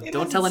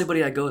 don't tell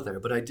anybody I go there,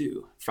 but I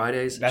do.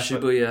 Fridays,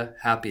 Shibuya,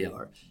 happy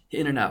hour,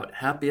 in and out,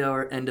 happy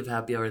hour, end of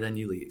happy hour, then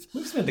you leave.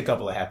 We've spent a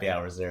couple of happy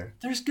hours there.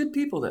 There's good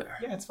people there.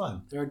 Yeah, it's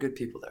fun. There are good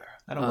people there.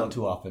 I don't go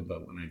too often,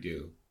 but when I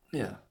do,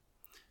 yeah,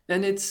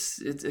 and it's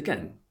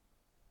again,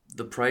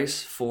 the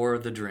price for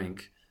the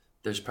drink.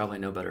 There's probably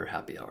no better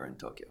happy hour in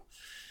Tokyo.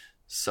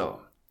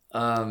 So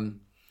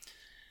I'm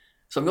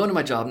going to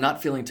my job,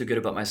 not feeling too good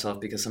about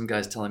myself because some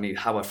guy's telling me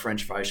how a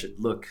French fry should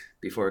look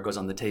before it goes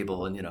on the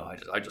table, and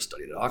I just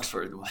studied at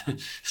Oxford,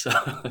 so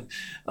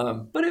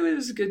but it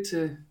was good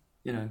to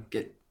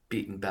get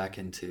beaten back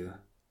into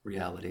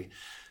reality.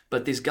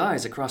 But these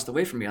guys across the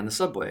way from me on the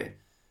subway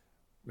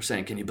were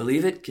saying, "Can you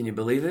believe it? Can you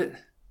believe it?"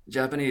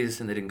 Japanese,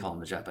 and they didn't call them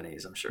the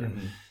Japanese, I'm sure.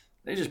 Mm-hmm.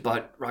 They just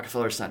bought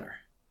Rockefeller Center.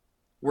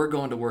 We're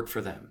going to work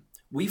for them.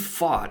 We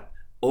fought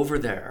over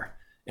there,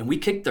 and we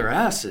kicked their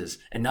asses,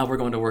 and now we're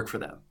going to work for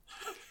them.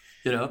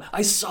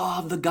 I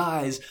saw the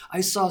guys.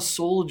 I saw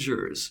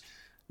soldiers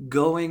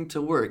going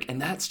to work,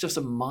 and that's just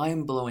a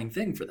mind-blowing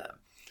thing for them,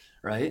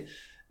 right?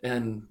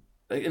 And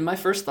my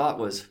first thought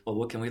was, well,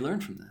 what can we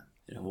learn from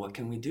them? What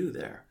can we do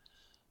there?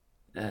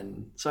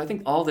 And so I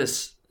think all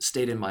this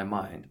stayed in my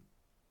mind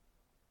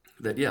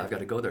that, yeah, I've got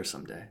to go there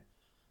someday.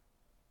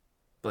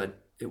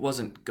 But it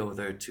wasn't go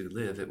there to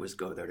live. It was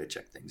go there to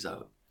check things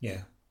out.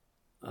 Yeah.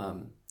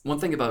 One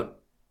thing about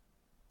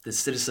the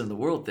citizen of the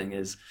world thing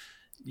is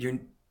you're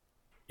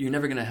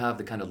never going to have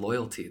the kind of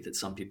loyalty that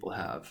some people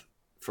have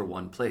for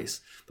one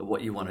place. But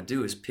what you want to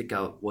do is pick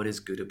out what is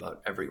good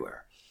about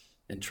everywhere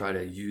and try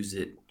to use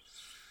it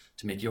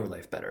to make your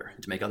life better,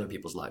 to make other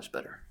people's lives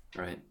better,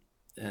 right?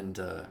 And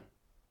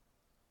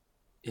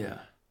yeah.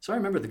 So I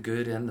remember the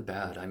good and the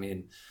bad. I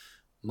mean,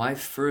 my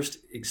first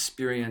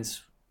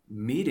experience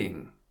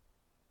meeting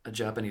a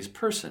Japanese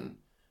person,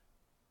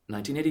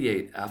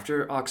 1988,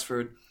 after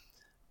Oxford,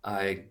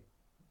 I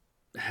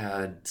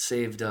had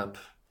saved up,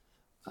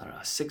 I don't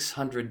know,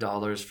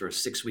 $600 for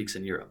 6 weeks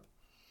in Europe.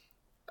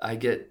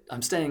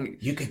 I'm staying.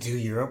 You could do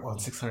Europe on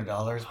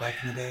 $600 back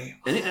in the day.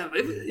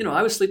 And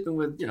I was sleeping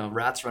with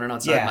rats running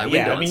outside my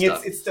window. I mean,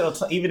 it's still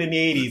even in the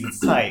 80s, it's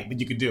tight, but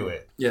you could do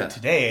it. Yeah.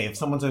 Today, if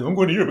someone says, "I'm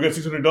going to Europe, I got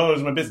 $600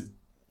 in my business,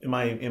 in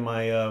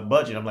my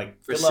budget," I'm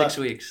like, for 6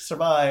 weeks,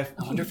 survive.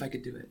 I wonder if I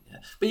could do it. Yeah.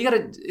 But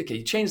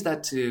you change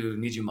that to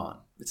Nijuman.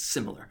 It's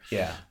similar.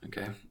 Yeah.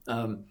 Okay.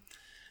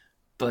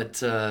 But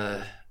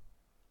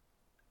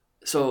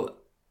so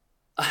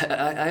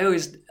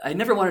I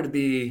never wanted to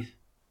be.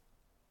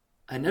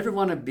 I never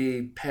want to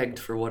be pegged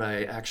for what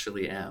I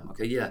actually am.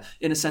 Okay, yeah.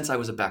 In a sense, I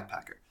was a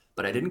backpacker,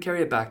 but I didn't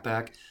carry a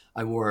backpack.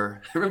 I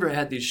remember I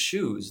had these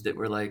shoes that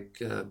were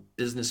like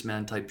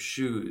businessman type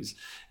shoes,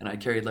 and I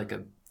carried like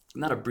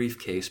not a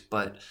briefcase,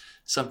 but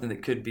something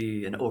that could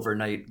be an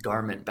overnight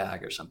garment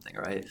bag or something,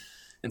 right?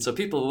 And so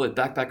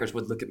backpackers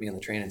would look at me on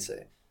the train and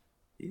say,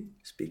 "You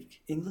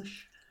speak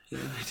English? You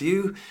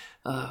know,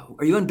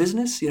 are you in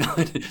business?"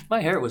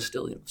 My hair was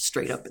still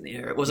straight up in the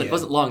air. It wasn't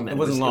long then. It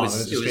wasn't long. It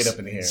was just straight up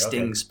in the hair.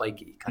 Sting,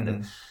 spiky kind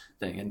of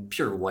thing, and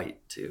pure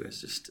white too. It's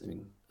just,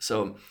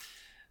 so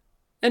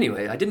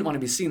anyway, I didn't want to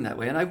be seen that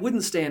way, and I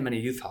wouldn't stay in many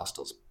youth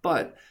hostels.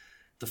 But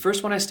the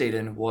first one I stayed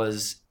in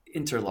was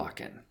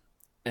Interlaken,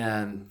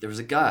 and there was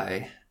a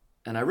guy,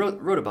 and I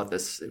wrote about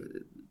this.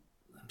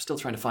 I'm still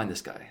trying to find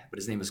this guy, but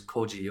his name is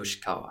Koji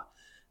Yoshikawa.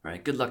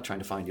 Right? Good luck trying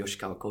to find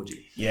Yoshikawa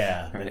Koji.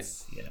 Yeah. Right?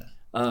 Yeah.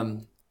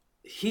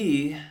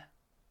 He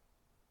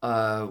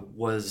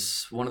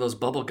was one of those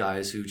bubble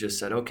guys who just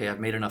said, "Okay, I've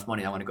made enough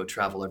money. I want to go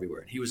travel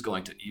everywhere." And he was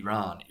going to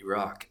Iran,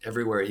 Iraq,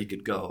 everywhere he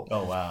could go.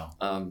 Oh, wow.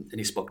 And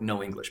he spoke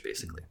no English,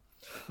 basically.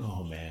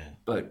 Oh, man.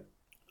 But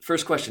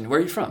first question, where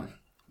are you from?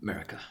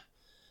 America.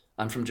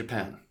 I'm from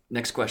Japan.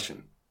 Next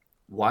question,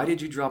 why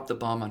did you drop the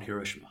bomb on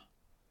Hiroshima?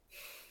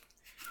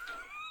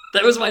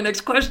 That was my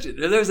next question.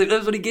 That was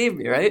what he gave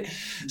me, right?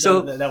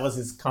 So that was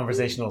his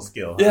conversational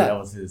skill. Yeah. That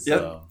was his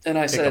and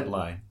I pickup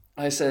line.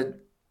 I said,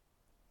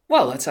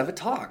 well, let's have a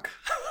talk.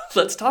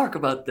 Let's talk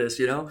about this,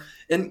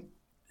 And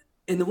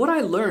what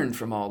I learned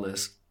from all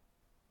this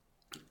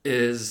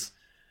is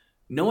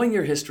knowing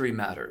your history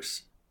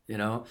matters,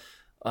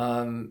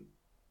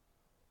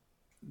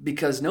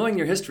 because knowing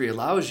your history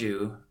allows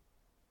you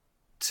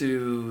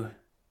to,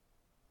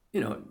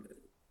 you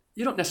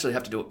don't necessarily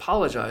have to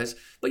apologize,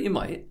 but you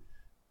might.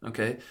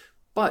 Okay.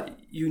 But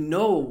you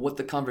know what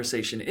the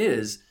conversation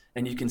is,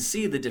 and you can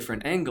see the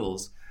different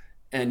angles,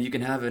 and you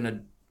can have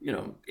a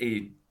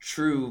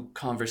true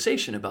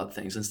conversation about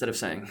things instead of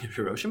saying,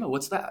 Hiroshima,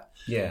 what's that?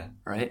 Yeah.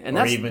 Right. And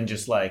or even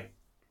just like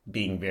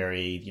being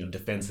very,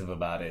 defensive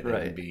about it.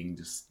 Right. And being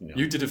just,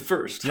 You did it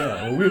first.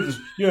 Yeah.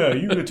 Well,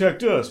 you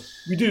attacked us.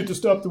 We did it to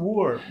stop the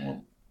war.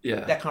 Well,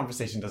 yeah. That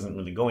conversation doesn't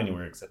really go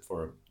anywhere except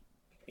for,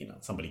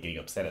 somebody getting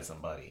upset at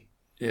somebody.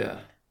 Yeah.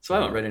 So I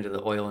went right into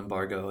the oil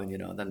embargo and,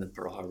 then the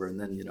Pearl Harbor and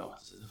then,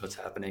 what's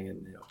happening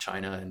in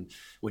China, and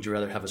would you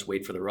rather have us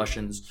wait for the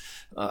Russians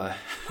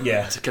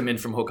to come in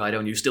from Hokkaido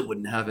and you still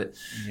wouldn't have it?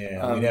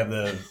 Yeah,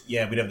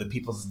 we'd have the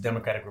People's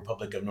Democratic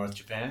Republic of North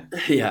Japan.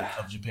 Yeah.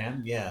 Of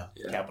Japan, yeah.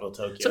 Capital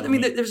Tokyo. So,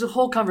 there's a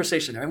whole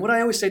conversation there. And what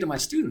I always say to my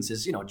students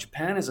is,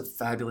 Japan is a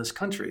fabulous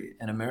country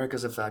and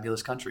America's a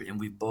fabulous country.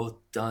 And we've both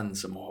done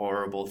some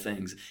horrible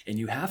things. And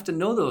you have to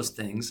know those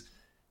things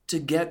to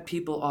get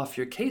people off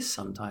your case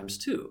sometimes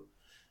too.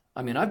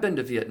 I've been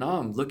to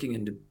Vietnam looking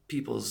into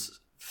people's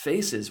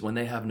faces when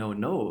they have no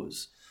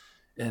nose,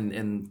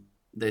 and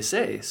they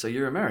say, "So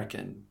you're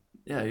American?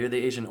 Yeah, you're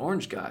the Agent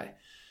Orange guy,"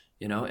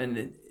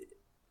 and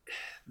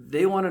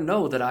they want to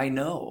know that I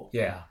know.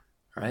 Yeah.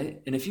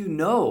 Right. And if you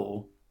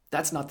know,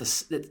 that's not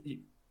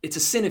it's a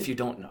sin if you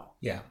don't know.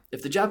 Yeah.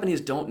 If the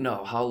Japanese don't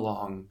know how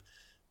long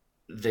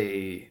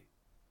they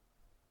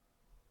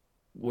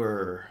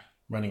were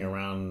running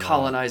around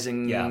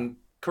colonizing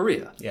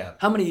Korea. Yeah.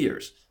 How many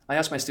years? I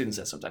ask my students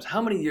that sometimes.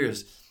 How many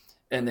years?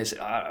 And they say,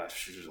 I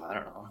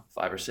don't know,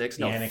 5 or 6.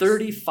 No,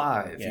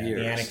 35 years.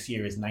 The annex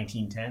year is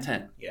 1910.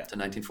 To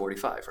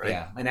 1945, right?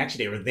 Yeah, and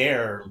actually they were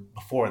there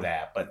before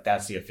that, but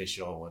that's the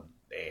official when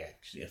they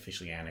actually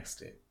officially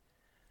annexed it.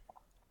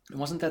 And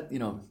wasn't that,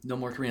 no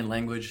more Korean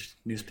language,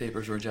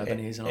 newspapers were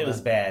Japanese and all that? It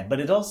was bad, but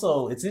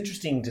it's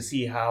interesting to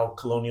see how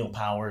colonial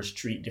powers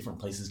treat different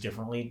places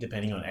differently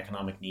depending on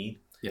economic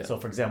need. Yeah. So,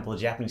 for example, the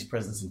Japanese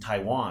presence in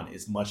Taiwan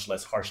is much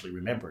less harshly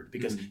remembered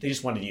because they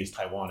just wanted to use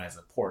Taiwan as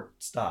a port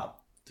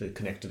stop to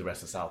connect to the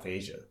rest of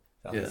Southeast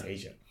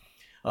Asia.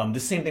 The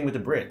same thing with the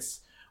Brits.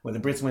 When the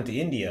Brits went to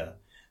India,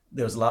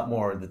 there was a lot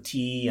more of the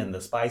tea and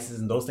the spices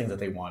and those things that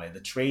they wanted,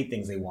 the trade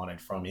things they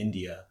wanted from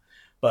India.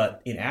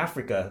 But in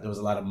Africa, there was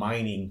a lot of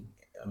mining,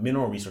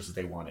 mineral resources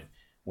they wanted.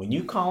 When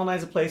you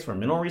colonize a place for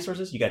mineral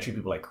resources, you got to treat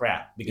people like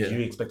crap because you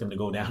expect them to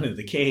go down into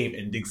the cave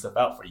and dig stuff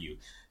out for you.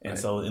 And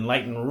so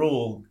enlightened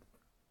rule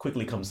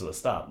quickly comes to a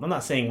stop. I'm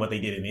not saying what they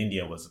did in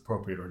India was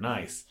appropriate or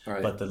nice,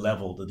 but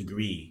the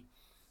degree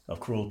of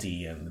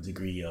cruelty and the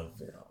degree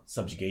of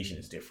subjugation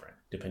is different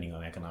depending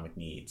on economic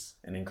needs.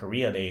 And in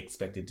Korea, they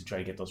expected to try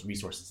to get those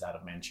resources out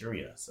of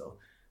Manchuria. So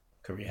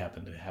Korea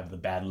happened to have the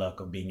bad luck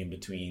of being in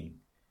between,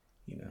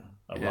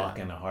 a rock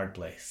and a hard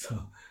place.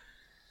 So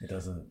it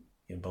doesn't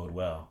bode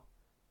well.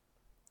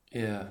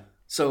 Yeah.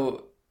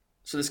 So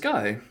this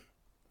guy,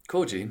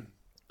 Koji,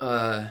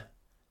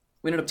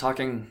 we ended up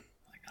talking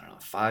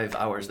 5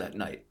 hours that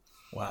night.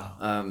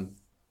 Wow.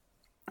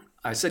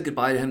 I said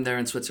goodbye to him there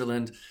in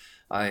Switzerland.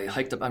 I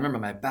hiked up. I remember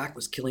my back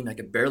was killing me. I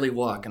could barely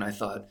walk. And I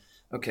thought,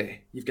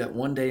 okay, you've got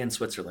 1 day in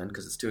Switzerland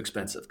because it's too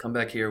expensive. Come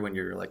back here when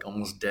you're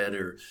almost dead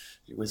or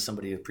with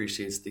somebody who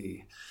appreciates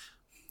the,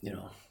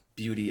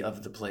 beauty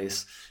of the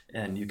place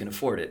and you can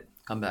afford it.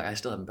 come back. I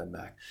still haven't been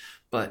back,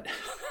 but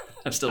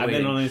I'm still I've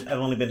waiting. I've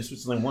only been to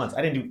Switzerland once.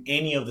 I didn't do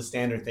any of the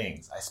standard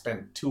things. I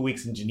spent 2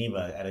 weeks in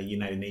Geneva at a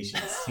United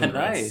Nations Human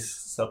Rights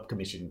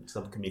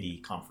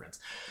subcommittee conference.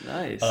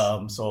 Nice.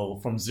 So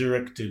from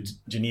Zurich to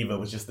Geneva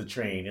was just the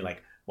train. You're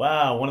like,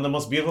 wow, one of the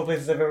most beautiful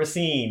places I've ever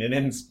seen. And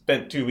then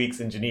spent 2 weeks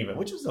in Geneva,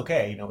 which was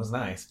okay. It was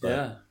nice. But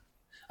yeah.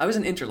 I was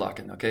in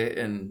Interlaken, okay?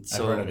 And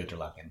so I've heard of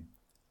Interlaken.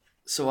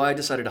 So I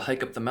decided to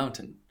hike up the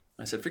mountain.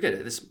 I said, forget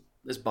it.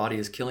 This body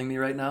is killing me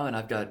right now, and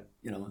I've got,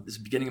 this is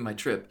the beginning of my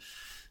trip.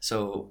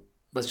 So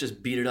let's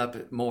just beat it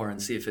up more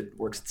and see if it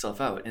works itself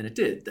out. And it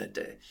did that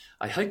day.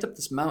 I hiked up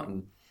this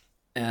mountain,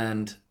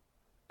 and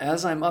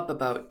as I'm up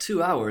about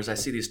 2 hours, I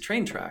see these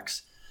train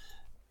tracks.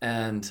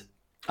 And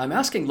I'm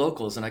asking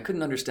locals, and I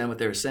couldn't understand what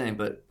they were saying,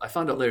 but I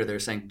found out later they were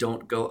saying,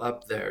 don't go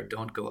up there,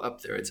 don't go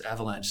up there. It's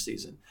avalanche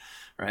season,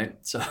 right?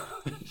 So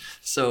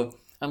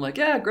I'm like,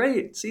 yeah,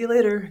 great, see you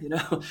later,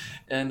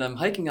 And I'm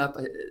hiking up.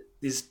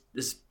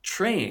 This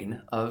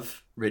train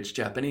of rich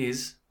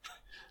Japanese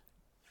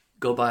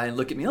go by and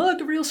look at me. Oh,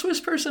 look, a real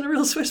Swiss person.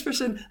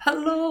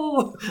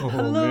 Hello,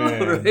 hello,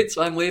 man. right?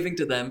 So I'm waving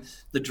to them.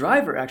 The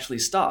driver actually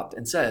stopped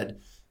and said,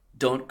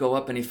 "Don't go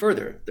up any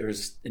further."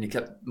 And he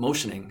kept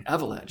motioning,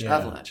 avalanche.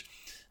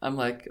 I'm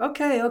like,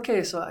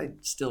 okay. So I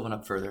still went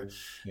up further.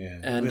 Yeah.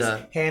 And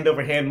this hand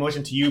over hand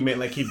motion to you meant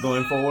like keep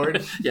going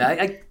forward. Yeah,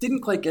 I didn't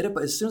quite get it,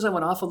 but as soon as I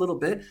went off a little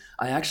bit,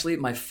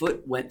 my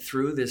foot went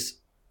through this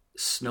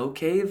snow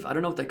cave. I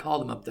don't know what they call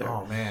them up there.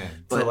 Oh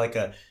man. But, so like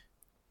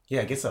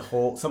I guess a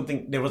hole,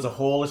 there was a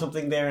hole or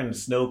something there and the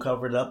snow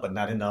covered up, but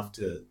not enough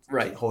to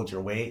hold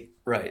your weight.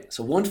 Right.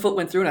 So one foot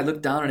went through and I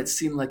looked down and it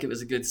seemed like it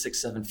was a good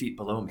 6-7 feet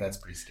below me. That's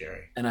pretty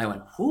scary. And I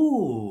went,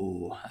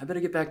 ooh, I better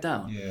get back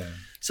down. Yeah.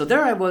 So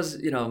there I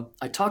was,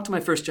 I talked to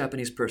my first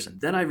Japanese person.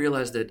 Then I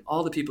realized that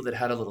all the people that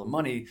had a little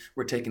money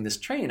were taking this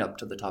train up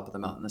to the top of the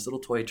mountain, this little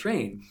toy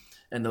train.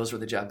 And those were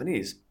the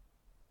Japanese.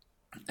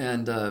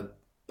 And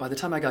by the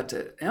time I got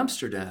to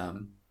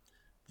Amsterdam,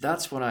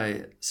 that's when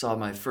I saw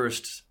my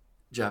first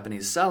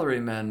Japanese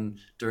salarymen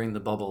during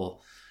the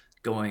bubble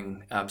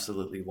going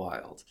absolutely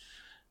wild,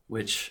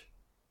 which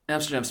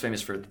Amsterdam's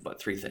famous for,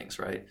 three things,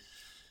 right?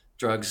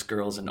 Drugs,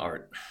 girls, and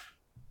art.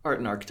 Art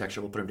and architecture,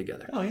 we'll put them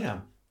together. Oh, yeah.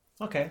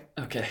 Okay.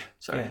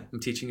 Sorry, Yeah. I'm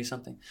teaching you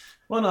something.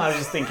 Well, no, I was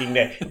just thinking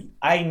that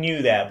I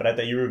knew that, but I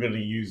thought you were going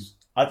to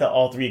I thought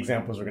all three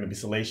examples were going to be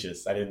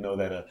salacious. I didn't know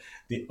that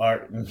the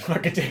art and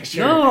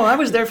architecture. No, I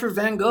was there for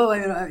Van Gogh.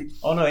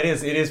 Oh, no, it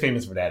is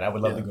famous for that. I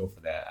would love to go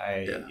for that.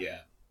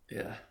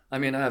 Yeah. I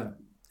mean,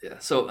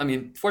 So, I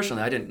mean,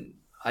 fortunately,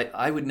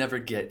 I would never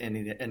get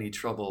any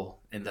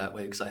trouble in that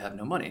way because I have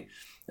no money.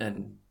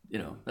 And,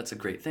 that's a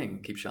great thing.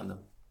 It keeps you on the...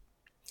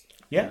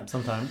 Yeah,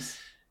 sometimes.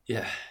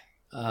 Yeah.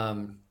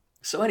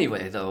 So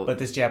anyway, though... But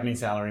this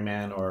Japanese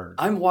salaryman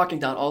I'm walking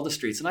down all the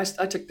streets, and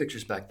I took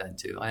pictures back then,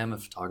 too. I am a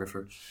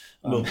photographer.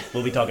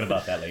 We'll be talking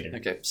about that later.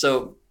 Okay.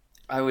 So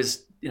I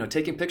was,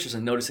 taking pictures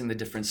and noticing the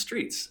different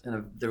streets.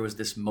 And there was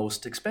this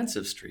most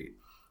expensive street.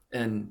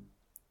 And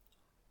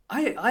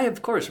I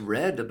of course,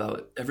 read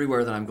about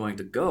everywhere that I'm going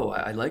to go.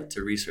 I like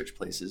to research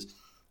places.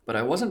 But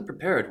I wasn't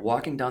prepared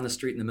walking down the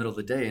street in the middle of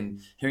the day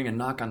and hearing a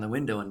knock on the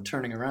window and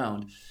turning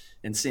around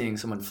and seeing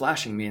someone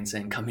flashing me and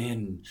saying, come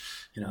in.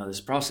 This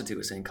prostitute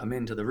was saying, come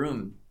into the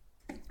room.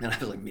 And I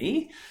was like,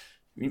 me?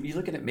 You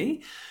looking at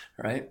me?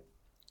 Right?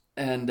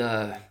 And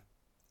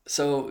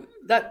so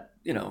that,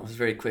 was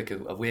very quick.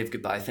 A wave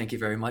goodbye. Thank you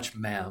very much,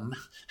 ma'am.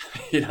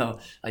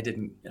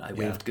 I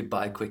waved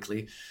goodbye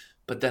quickly.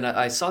 But then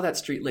I saw that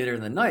street later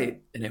in the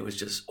night, and it was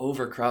just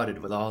overcrowded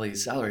with all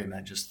these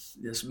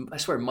salarymen. I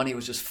swear money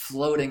was just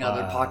floating out of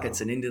their pockets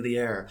and into the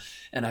air.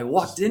 And I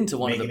walked into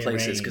one of the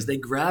places because they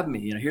grabbed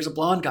me. Here's a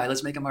blonde guy.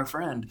 Let's make him our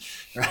friend.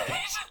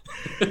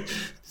 Right?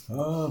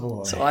 Oh,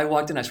 boy. So I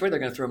walked in. I swear they're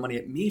going to throw money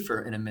at me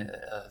for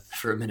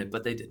a minute,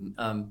 but they didn't.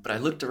 But I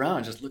looked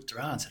around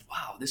and said,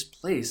 wow, this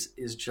place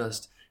is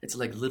it's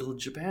like little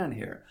Japan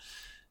here.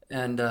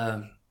 And...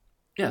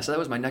 so that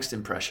was my next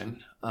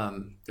impression.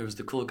 There was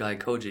the cool guy,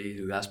 Koji,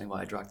 who asked me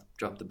why I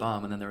dropped the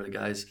bomb. And then there were the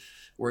guys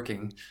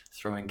working,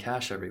 throwing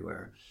cash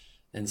everywhere.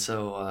 And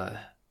so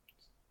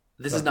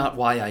this is not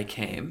why I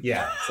came.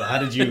 Yeah. So how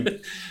did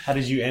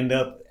you end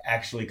up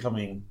actually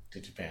coming to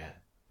Japan?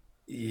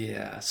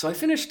 Yeah. So I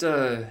finished...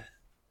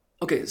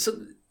 Okay,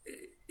 so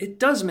it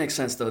does make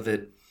sense, though,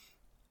 that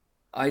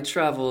I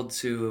traveled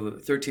to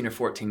 13 or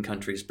 14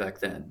 countries back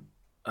then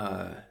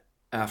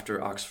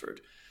after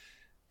Oxford.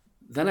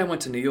 Then I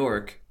went to New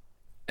York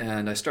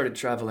and I started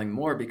traveling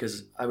more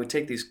because I would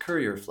take these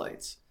courier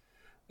flights.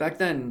 Back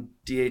then,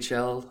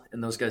 DHL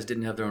and those guys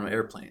didn't have their own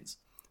airplanes.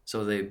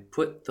 So they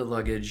put the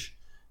luggage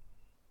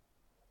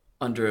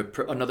under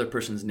another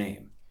person's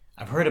name.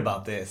 I've heard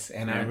about this.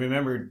 And I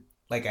remember,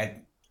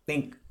 I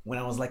think when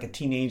I was like a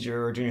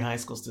teenager or junior high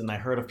school student, I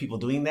heard of people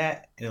doing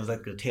that. And it was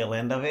like the tail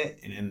end of it.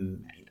 And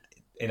then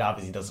it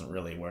obviously doesn't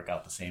really work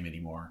out the same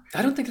anymore.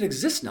 I don't think it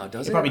exists now,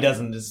 does it? It probably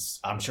doesn't.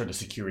 I'm sure the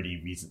security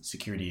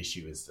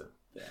issue is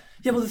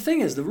Yeah, well, the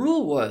thing is, the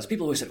rule was,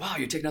 people always said, wow,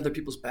 you're taking other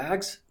people's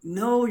bags?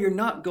 No, you're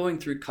not going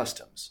through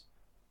customs.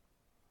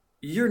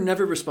 you're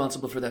never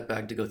responsible for that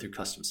bag to go through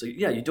customs. So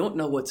yeah, you don't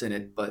know what's in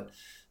it, but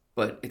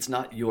it's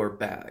not your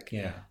bag.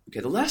 Yeah. Okay,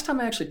 the last time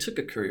I actually took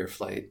a courier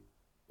flight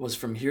was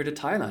from here to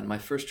Thailand, my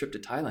first trip to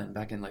Thailand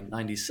back in like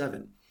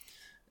 97.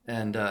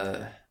 And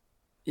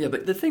yeah,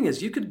 but the thing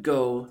is, you could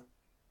go,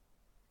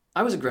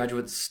 I was a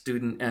graduate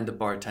student and a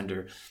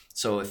bartender.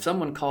 So if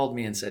someone called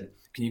me and said,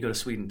 can you go to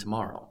Sweden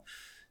tomorrow?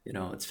 You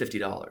know, it's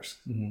 $50.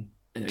 Mm-hmm.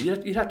 You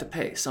know, you'd have to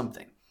pay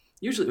something.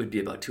 Usually it would be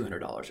about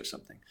 $200 or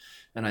something.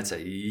 And I'd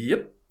say,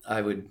 yep.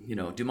 I would, you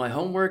know, do my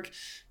homework,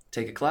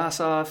 take a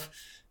class off,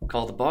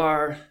 call the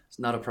bar. It's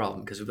not a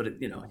problem because,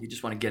 you know, you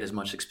just want to get as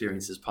much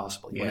experience as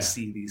possible. You want to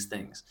see these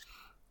things.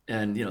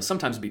 And, you know,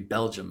 sometimes it'd be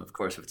Belgium, of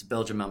course. If it's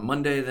Belgium on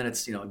Monday, then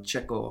it's, you know,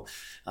 Czechia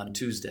on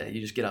Tuesday.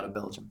 You just get out of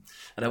Belgium.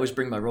 And I always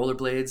bring my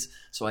rollerblades,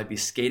 so I'd be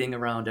skating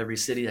around every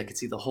city. I could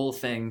see the whole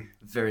thing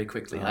very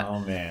quickly. Oh,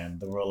 man,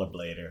 the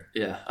rollerblader.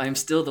 Yeah, I am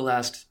still the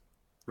last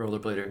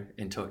rollerblader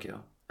in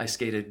Tokyo. I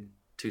skated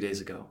 2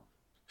 days ago.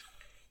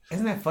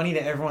 Isn't that funny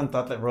that everyone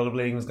thought that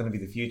rollerblading was going to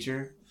be the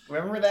future?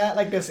 Remember that?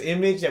 Like this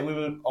image that we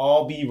would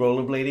all be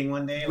rollerblading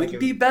one day? We'd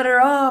be better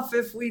off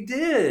if we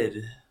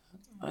did.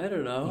 I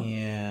don't know.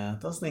 Yeah,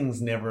 those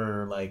things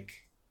never like...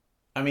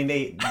 I mean,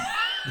 they...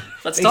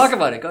 Let's talk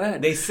about it. Go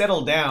ahead. They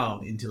settle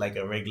down into like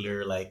a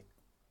regular, like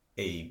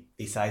a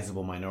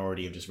sizable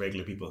minority of just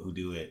regular people who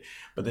do it.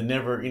 But they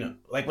never, you know,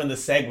 like when the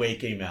Segway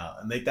came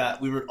out and they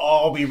thought we would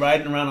all be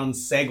riding around on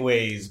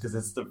Segways because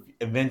it's the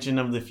invention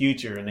of the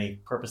future and they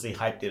purposely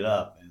hyped it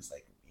up. And it's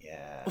like,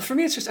 yeah. Well, for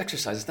me, it's just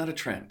exercise. It's not a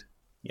trend.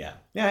 Yeah.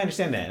 Yeah, I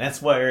understand that. And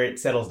that's where it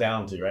settles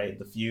down to, right?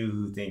 The few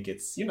who think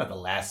it's, you're not the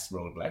last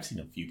rollerblader. I've seen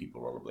a few people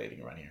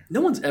rollerblading around here.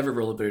 No one's ever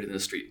rollerbladed in the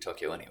street in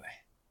Tokyo anyway.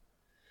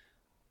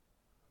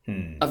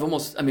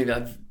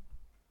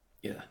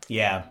 Yeah.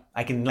 Yeah.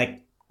 I can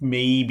like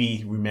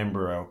maybe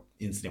remember an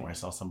incident where I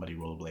saw somebody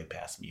rollerblade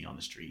past me on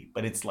the street.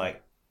 But it's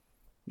like,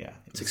 yeah.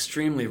 It's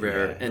extremely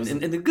rare. Yeah,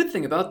 and the good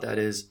thing about that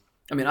is,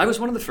 I mean, I was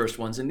one of the first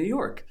ones in New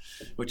York,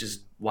 which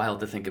is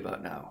wild to think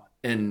about now.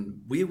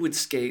 And we would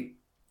skate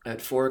at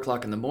 4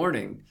 o'clock in the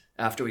morning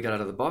after we got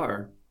out of the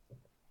bar,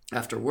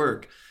 after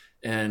work.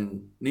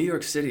 And New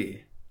York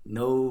City,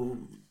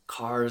 no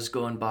cars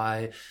going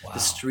by. Wow. The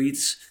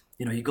streets,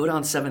 you know, you go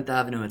down 7th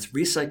Avenue, it's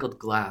recycled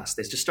glass.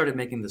 They just started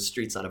making the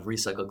streets out of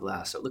recycled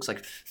glass. So it looks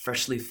like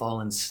freshly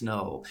fallen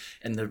snow.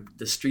 And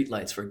the street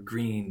lights were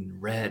green,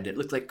 red. It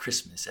looked like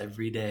Christmas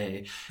every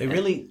day. They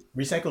really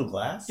recycled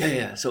glass?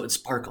 Yeah. So it'd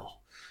sparkle.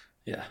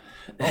 Yeah.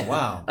 Oh,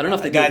 wow. I don't know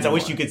if they guys, I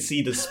wish you could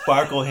see the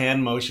sparkle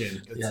hand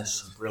motion.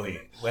 Yes.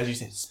 Brilliant. As you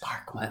said,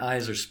 sparkle. My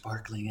eyes are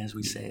sparkling as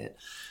we say it.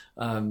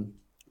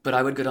 But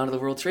I would go down to the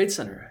World Trade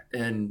Center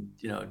and,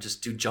 you know,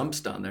 just do jumps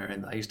down there.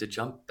 And I used to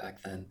jump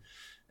back then.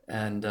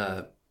 And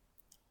I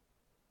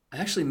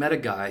actually met a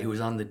guy who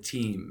was on the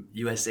team,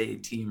 USA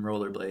Team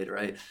Rollerblade,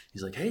 right?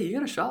 He's like, hey, you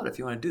got a shot if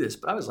you want to do this.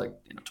 But I was like,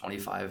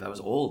 25. I was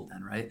old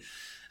then, right?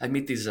 I'd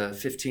meet these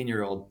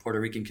 15-year-old Puerto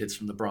Rican kids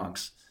from the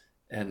Bronx.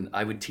 And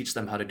I would teach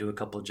them how to do a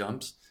couple of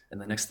jumps.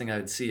 And the next thing I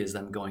would see is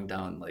them going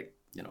down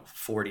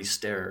 40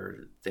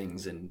 stair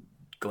things and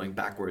going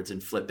backwards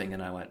and flipping.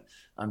 And I went,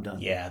 I'm done.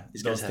 Yeah,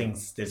 those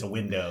things, there's a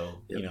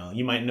window. Yep. You know,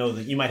 you might know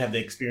that you might have the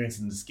experience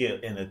and the skill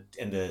and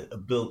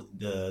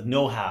the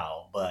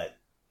know-how, but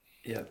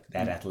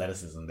that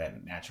athleticism,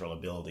 that natural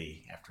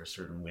ability after a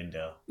certain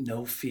window.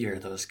 No fear,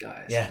 those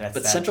guys. Yeah,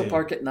 but Central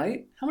Park at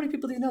night, how many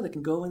people do you know that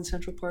can go in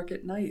Central Park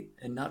at night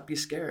and not be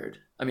scared?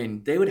 I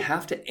mean, they would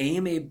have to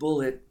aim a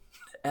bullet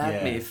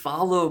at me,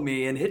 follow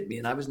me, and hit me,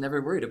 and I was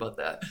never worried about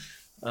that.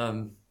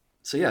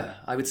 So yeah,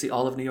 I would see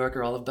all of New York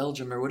or all of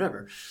Belgium or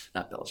whatever.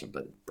 Not Belgium,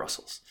 but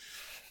Brussels.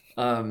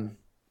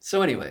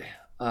 So anyway.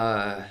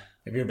 Have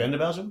you ever been to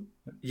Belgium?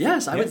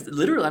 Yes, I would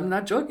literally, I'm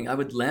not joking. I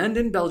would land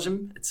in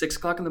Belgium at 6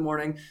 o'clock in the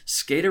morning,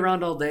 skate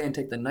around all day, and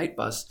take the night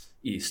bus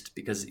east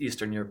because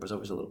Eastern Europe was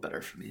always a little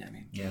better for me. I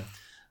mean,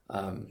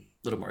 a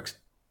little more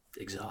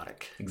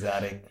exotic.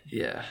 Exotic.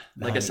 Yeah.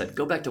 Like I said,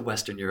 go back to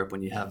Western Europe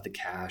when you have the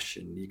cash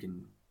and you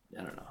can,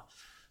 I don't know,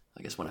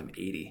 I guess when I'm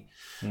 80.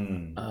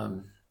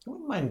 I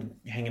wouldn't mind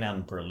hanging out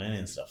in Berlin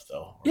and stuff,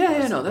 though.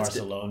 That's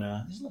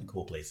Barcelona. There's a lot of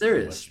cool places.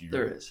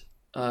 There is.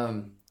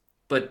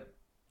 But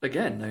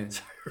again, I mean,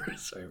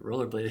 sorry,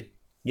 rollerblading.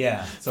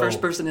 Yeah. So,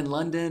 first person in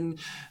London,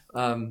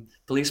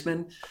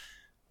 policeman,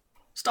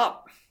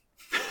 stop.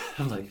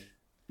 I'm like,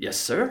 yes,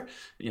 sir.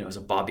 You know, it's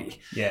a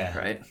Bobby. Yeah.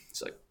 Right?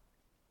 It's like,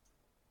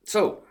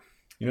 so.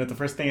 You know what the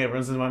first thing that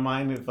runs into my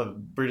mind if a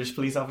British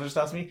police officer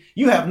stops me?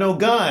 You have no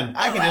gun.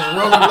 I can just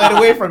rollerblade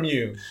away from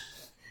you.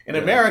 In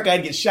America,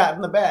 I'd get shot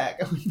in the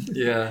back.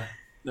 Yeah.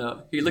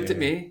 No, he looked at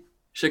me,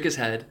 shook his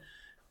head,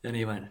 and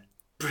he went,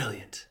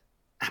 brilliant.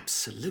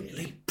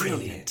 Absolutely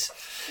brilliant.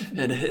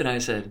 And I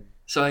said,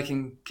 so I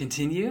can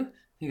continue?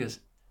 He goes,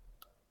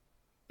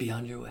 be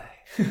on your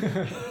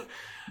way.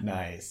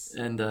 Nice.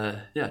 And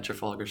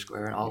Trafalgar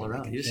Square and all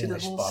around. You see the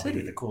whole city.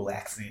 With a cool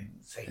accent.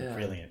 Saying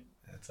brilliant.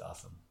 That's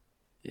awesome.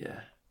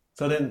 Yeah.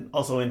 So then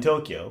also in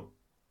Tokyo.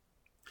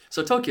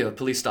 So Tokyo,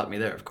 police stopped me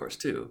there, of course,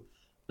 too.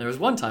 There was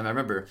one time I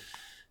remember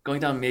going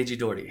down Meiji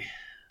Dori,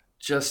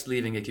 just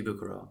leaving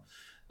Ikebukuro.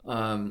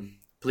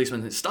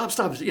 policeman said,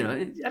 stop. You know,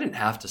 I didn't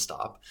have to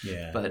stop,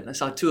 Yeah. but I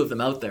saw two of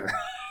them out there.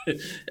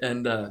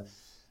 And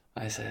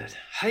I said,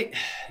 "Hi."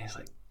 And he's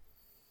like,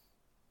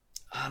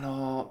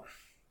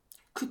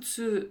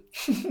 靴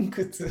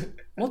Good.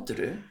 持って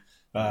る?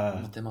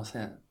 持ってませ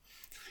ん.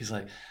 He's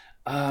like,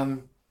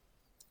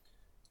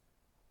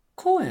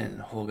 公園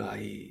の方が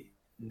いい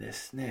で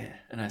す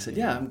ね. And I said,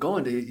 yeah, I'm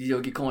going to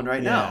Yogi Koen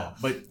right now.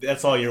 But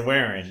that's all you're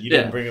wearing. You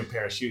didn't bring a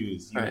pair of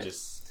shoes. You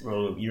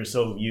you're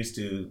so used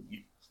to,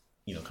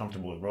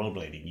 comfortable with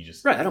rollerblading. You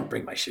just Right, I don't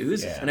bring my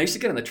shoes. Yeah. And I used to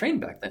get on the train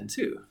back then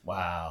too.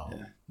 Wow.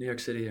 Yeah, New York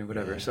City or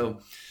whatever. Yeah.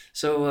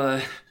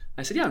 So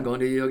I said, yeah, I'm going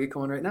to Yogi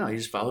Koen right now. You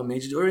just follow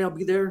me. I'll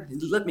be there.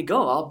 Let me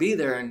go. I'll be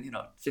there in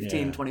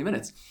 15, 20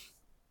 minutes.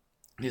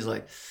 He's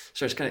like,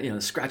 starts kind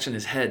of scratching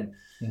his head.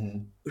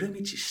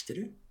 Uramichi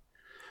shiteru?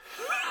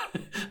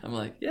 I'm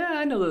like, yeah,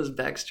 I know those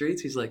back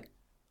streets. He's like,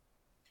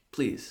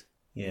 please,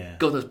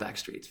 go those back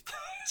streets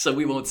so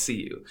we won't see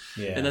you.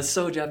 Yeah. And that's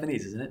so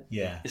Japanese, isn't it?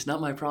 Yeah. It's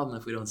not my problem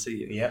if we don't see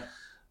you. Yep.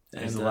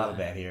 There's a lot of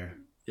that here.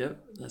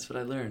 Yep, that's what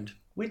I learned.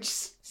 Which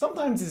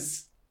sometimes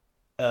is,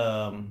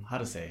 how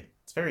to say?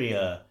 It's very,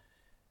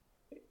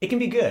 it can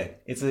be good.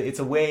 It's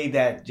a way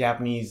that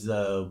Japanese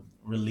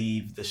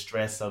relieve the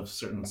stress of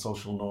certain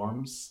social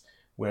norms,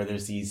 where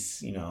there's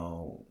these,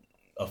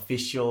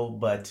 official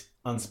but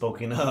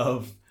unspoken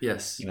of,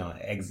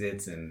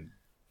 exits and,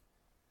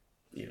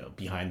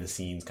 behind the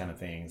scenes kind of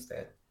things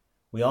that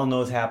we all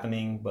know is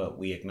happening, but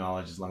we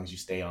acknowledge as long as you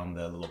stay on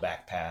the little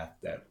back path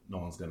that no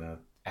one's going to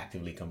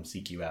actively come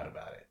seek you out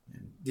about it.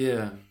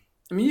 Yeah.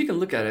 I mean, you can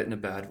look at it in a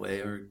bad way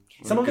or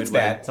some of it's way.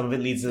 bad. Some of it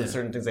leads to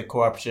certain things like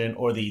corruption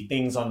or the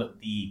things on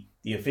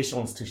the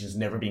official institutions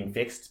never being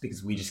fixed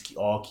because we just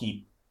all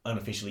keep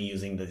unofficially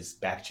using these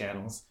back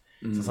channels.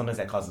 So sometimes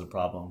that causes a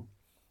problem.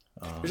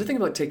 There's a thing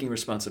about taking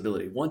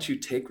responsibility. Once you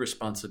take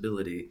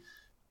responsibility,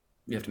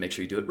 you have to make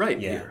sure you do it right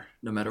here,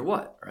 no matter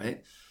what,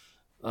 right?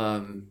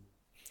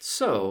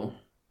 So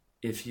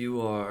if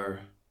you are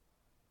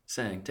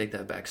saying, take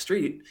that back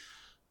street,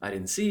 I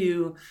didn't see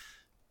you,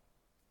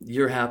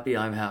 you're happy,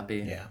 I'm happy,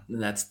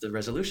 and that's the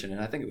resolution.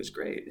 And I think it was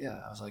great. Yeah,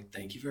 I was like,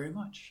 thank you very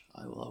much.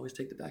 I will always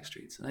take the back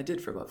streets. And I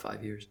did for about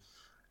 5 years.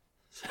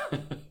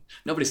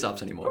 Nobody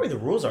stops anymore. Probably the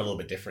rules are a little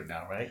bit different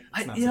now, right?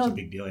 It's not such a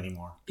big deal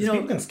anymore.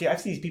 People can I've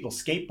seen people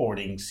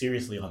skateboarding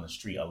seriously on the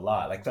street a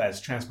lot, like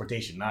as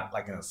transportation, not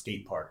like in a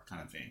skate park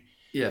kind of thing.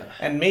 Yeah.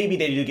 And maybe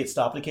they do get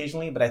stopped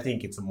occasionally, but I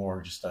think it's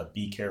more just a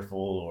be careful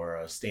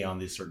or stay on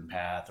this certain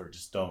path or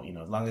just don't,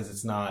 as long as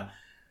it's not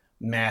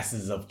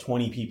masses of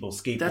 20 people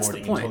skateboarding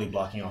and totally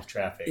blocking off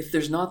traffic. If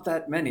there's not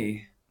that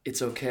many,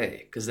 it's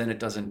okay, because then it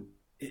doesn't...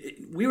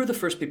 we were the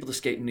first people to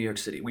skate in New York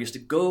City. We used to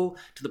go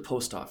to the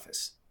post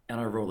office on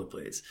our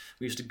rollerblades.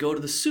 We used to go to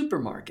the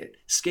supermarket,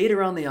 skate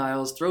around the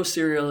aisles, throw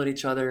cereal at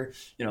each other,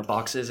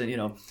 boxes,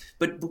 and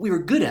but we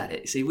were good at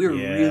it. See, we were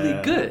really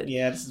good.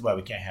 Yeah, this is why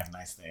we can't have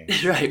nice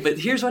things. Right, but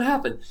here's what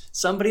happened.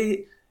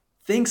 Somebody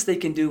thinks they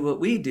can do what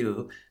we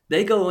do.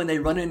 They go and they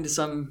run into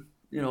some,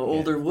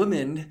 older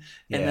woman,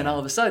 and then all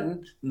of a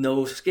sudden,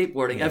 no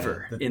skateboarding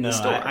ever in the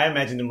store. I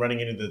imagine them running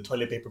into the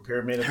toilet paper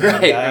pyramid.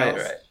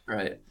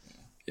 Right.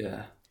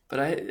 Yeah, but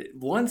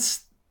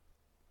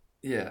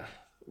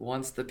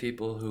once the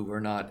people who were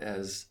not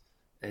as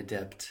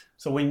adept.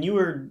 So when you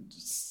were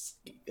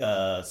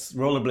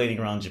rollerblading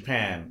around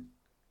Japan,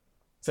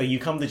 so you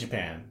come to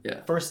Japan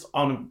first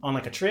on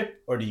like a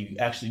trip, or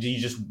did you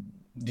just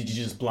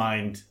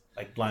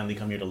blindly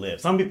come here to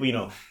live? Some people,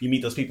 you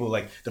meet those people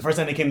like the first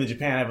time they came to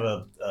Japan. I have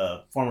a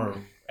former,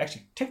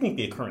 actually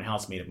technically a current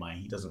housemate of mine.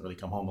 He doesn't really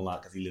come home a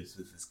lot because he lives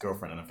with his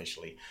girlfriend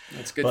unofficially.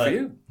 That's good for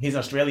you. He's an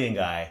Australian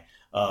guy,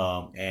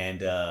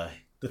 and the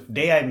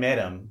day I met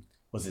him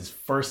was his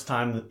first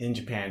time in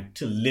Japan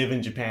to live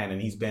in Japan,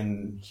 and he's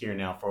been here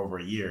now for over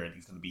a year, and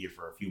he's going to be here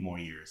for a few more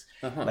years.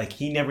 Like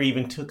he never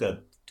even took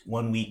a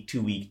 1 week,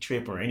 2 week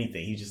trip or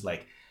anything. He's just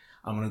like,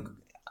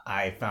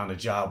 I found a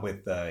job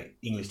with the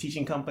English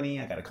teaching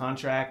company. I got a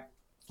contract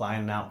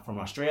flying out from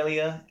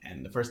Australia,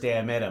 and the first day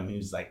I met him, he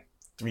was like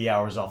 3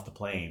 hours off the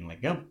plane.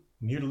 Like, yep,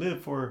 I'm here to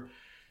live for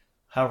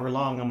however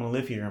long I'm going to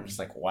live here. I'm just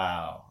like,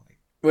 wow.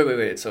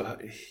 Wait. So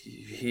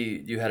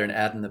you had an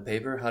ad in the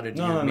paper? How did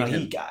you meet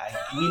him?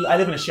 I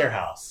live in a share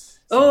house.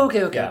 So,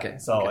 okay.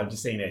 So I'm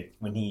just saying that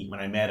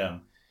when I met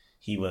him,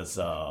 he was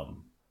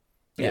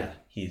he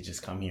had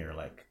just come here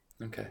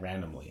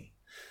randomly.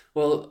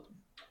 Well,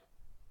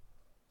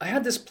 I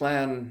had this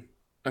plan.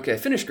 Okay, I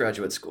finished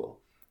graduate school.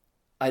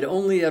 I'd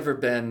only ever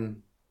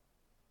been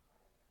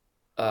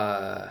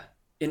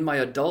in my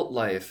adult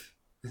life.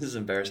 This is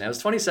embarrassing. I was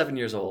 27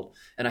 years old,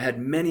 and I had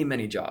many,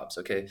 many jobs,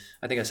 okay?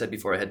 I think I said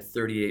before I had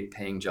 38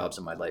 paying jobs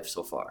in my life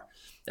so far.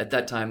 At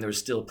that time, there was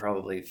still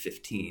probably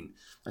 15.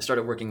 I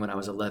started working when I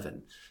was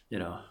 11.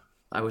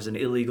 I was an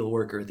illegal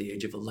worker at the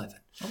age of 11.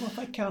 Well, if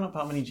I count up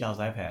how many jobs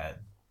I've had.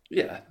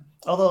 Yeah.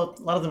 Although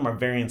a lot of them are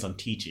variants on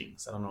teaching,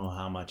 so I don't know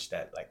how much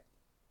that,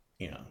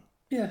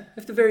 Yeah,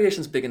 if the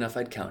variation's big enough,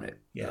 I'd count it.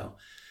 Yeah.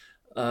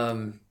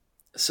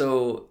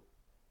 So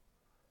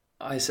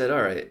I said,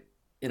 all right,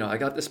 I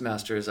got this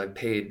master's. I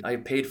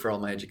paid for all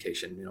my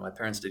education. My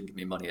parents didn't give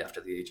me money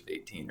after the age of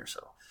 18 or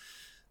so.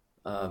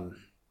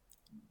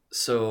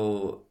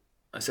 So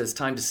I said, it's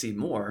time to see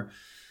more.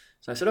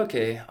 So I said,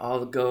 okay,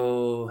 I'll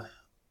go.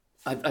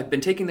 I've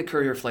been taking the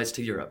courier flights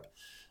to Europe.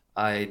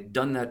 I'd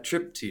done that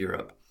trip to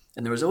Europe.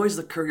 And there was always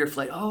the courier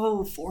flight,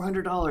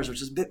 $400,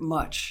 which is a bit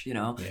much, Yeah.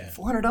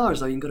 $400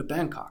 though, you can go to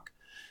Bangkok,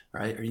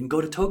 right? Or you can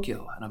go to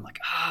Tokyo. And I'm like,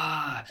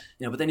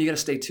 but then you got to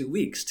stay 2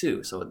 weeks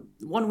too. So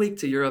 1 week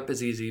to Europe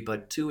is easy,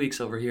 but 2 weeks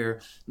over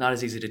here, not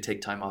as easy to take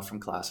time off from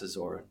classes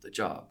or the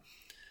job.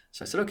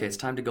 So I said, okay, it's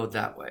time to go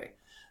that way.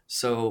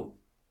 So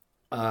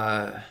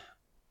I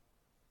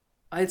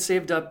had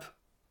saved up,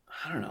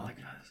 I don't know, like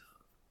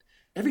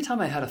every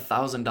time I had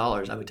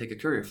 $1,000, I would take a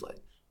courier flight.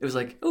 It was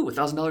like,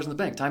 $1,000 in the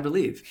bank, time to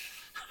leave.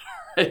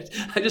 Right?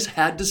 I just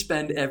had to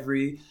spend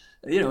every,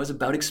 it was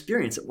about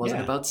experience. It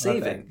wasn't about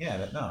saving.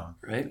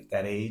 Right?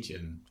 That age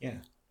and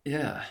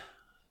Yeah.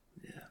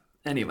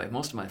 Anyway,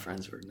 most of my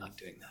friends were not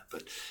doing that.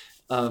 But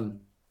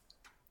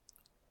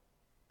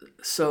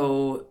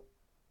so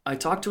I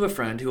talked to a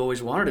friend who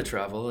always wanted to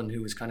travel and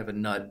who was kind of a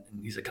nut.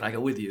 And he said, can I go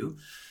with you?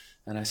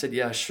 And I said,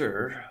 yeah,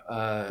 sure.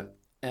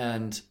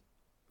 And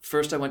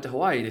first I went to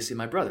Hawaii to see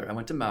my brother. I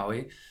went to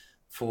Maui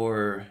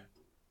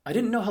I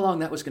didn't know how long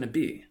that was going to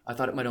be. I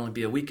thought it might only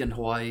be a week in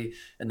Hawaii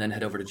and then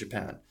head over to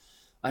Japan.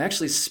 I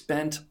actually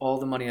spent all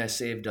the money I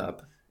saved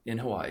up in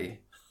Hawaii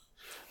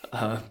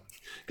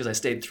because I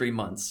stayed 3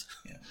 months.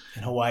 Yeah.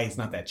 And Hawaii is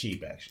not that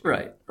cheap, actually.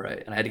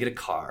 Right. And I had to get a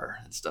car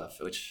and stuff,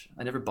 which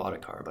I never bought a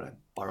car, but I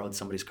borrowed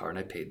somebody's car and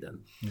I paid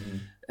them. Mm-hmm.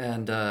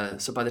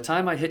 And so by the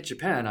time I hit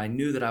Japan, I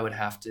knew that I would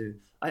have to,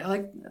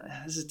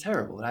 this is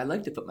terrible, but I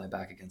like to put my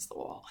back against the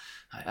wall.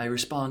 I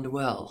respond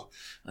well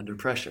under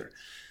pressure.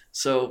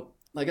 So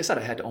like I said,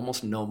 I had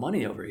almost no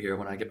money over here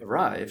when I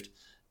arrived.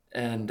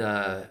 And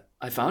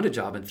I found a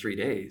job in 3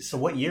 days. So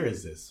what year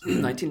is this?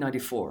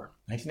 1994.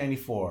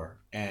 1994.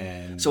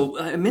 And so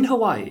I'm in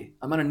Hawaii.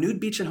 I'm on a nude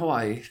beach in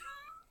Hawaii.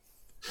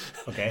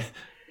 Okay.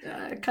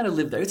 I kind of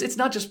live there. It's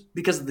not just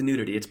because of the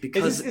nudity. It's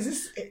because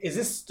is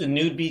this the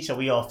nude beach that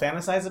we all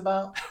fantasize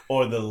about,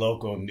 or the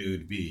local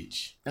nude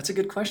beach? That's a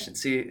good question.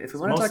 See, if we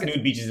want to talk, talk,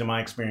 nude beaches in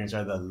my experience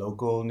are the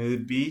local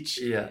nude beach.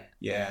 Yeah.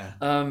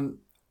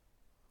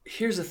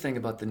 Here's the thing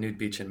about the nude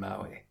beach in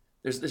Maui.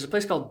 There's a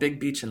place called Big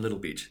Beach and Little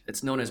Beach.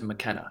 It's known as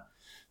Makena.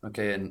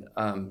 Okay, and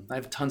I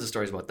have tons of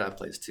stories about that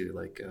place too,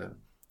 like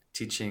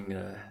teaching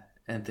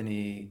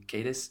Anthony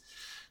Kiedis,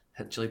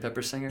 Chili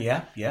Peppers singer.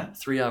 Yeah.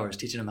 3 hours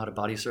teaching him how to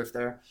body surf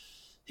there.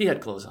 He had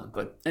clothes on,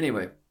 but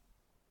anyway.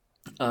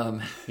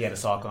 He had a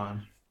sock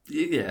on.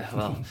 Yeah,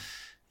 well,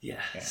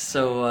 yeah.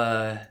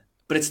 So,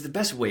 but it's the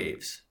best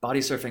waves.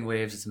 Body surfing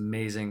waves, it's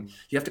amazing.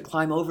 You have to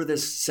climb over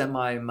this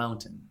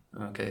semi-mountain.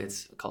 Okay,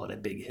 call it a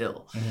big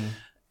hill. Mm-hmm.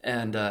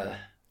 And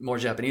more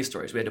Japanese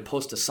stories. We had to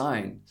post a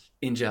sign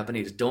in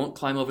Japanese. Don't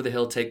climb over the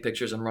hill, take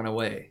pictures, and run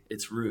away.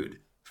 It's rude.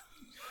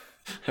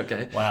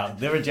 Okay. Wow.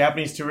 There were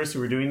Japanese tourists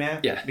who were doing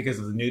that? Yeah. Because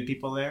of the nude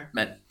people there?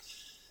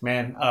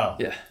 Men. Oh.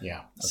 Yeah. Yeah.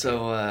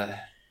 Okay.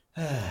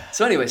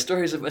 So anyway,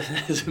 stories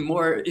of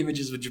more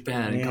images of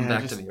Japan and come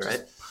back to me,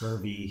 right?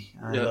 Pervy.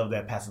 I love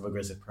that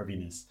passive-aggressive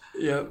perviness.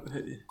 Yep.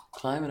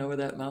 Climbing over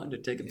that mountain to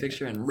take a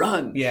picture and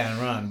run. Yeah,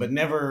 and run. But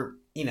never,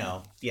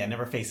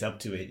 never face up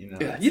to it,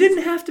 Yeah, you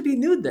didn't have to be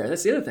nude there.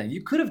 That's the other thing.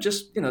 You could have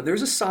just,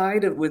 there's a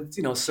side with,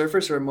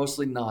 surfers who are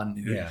mostly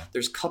non-nude. Yeah.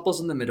 There's couples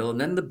in the middle, and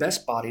then the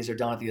best bodies are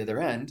down at the other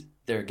end.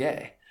 They're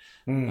gay.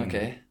 Mm.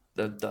 Okay?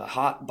 The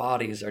hot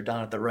bodies are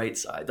down at the right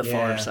side, the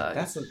far side.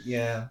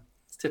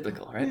 It's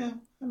typical, right? Yeah.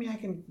 I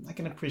mean, I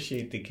can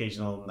appreciate the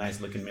occasional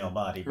nice looking male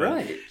body, but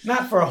right?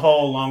 Not for a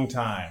whole long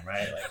time,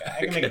 right? Like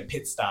I can make a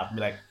pit stop and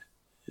be like,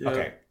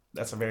 okay,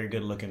 that's a very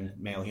good looking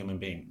male human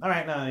being. All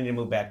right, now I need to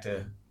move back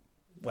to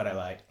what I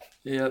like.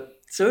 Yep.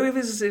 So it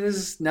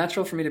was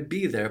natural for me to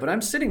be there, but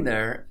I'm sitting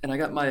there and I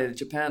got my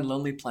Japan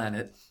Lonely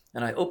Planet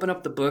and I open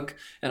up the book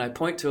and I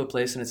point to a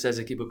place and it says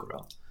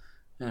Ikebukuro.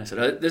 And I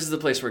said, this is the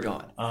place we're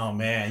going. Oh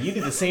man, you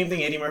did the same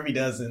thing Eddie Murphy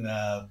does in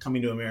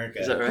Coming to America.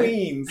 Is that right?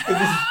 Queens.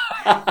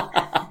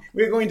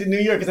 We're going to New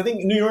York because I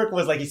think New York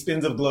was like he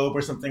spins a globe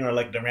or something or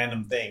like the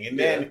random thing. And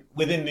then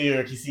within New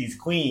York, he sees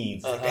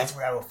Queens. Like, that's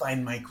where I will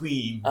find my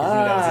queen.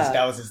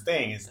 That was his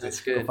thing, is to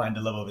go find the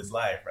love of his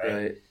life,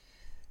 right?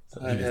 So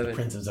he was the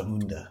Prince of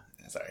Zamunda.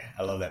 Sorry,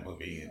 I love that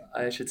movie.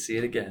 I should see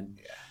it again.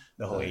 Yeah,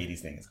 the whole 80s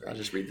thing is great. I'll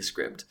just read the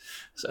script.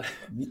 So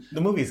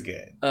the movie's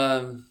good.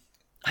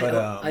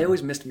 I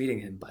always missed meeting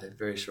him by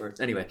very short.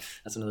 Anyway,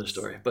 that's another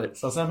story. But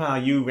so somehow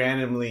you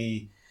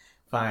randomly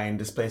find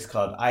this place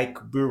called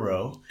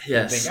Ikebukuro.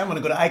 Yes. You think, I'm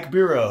going to go to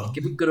Ikebukuro.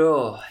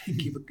 Ikebukuro.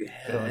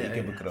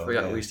 Ikebukuro. I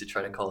forgot what we used to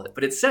try to call it.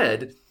 But it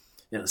said,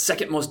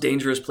 second most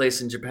dangerous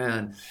place in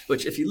Japan,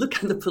 which if you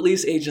look at the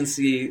police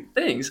agency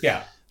things,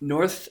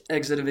 north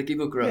exit of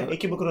Ikebukuro. Yeah,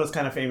 Ikebukuro is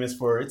kind of famous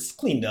for, it's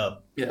cleaned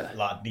up a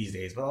lot these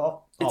days, but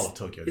all of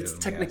Tokyo. It's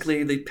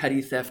technically the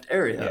petty theft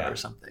area or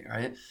something,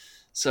 right?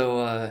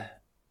 So...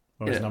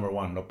 what was number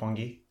one,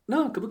 Roppongi?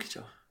 No,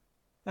 Kabukicho.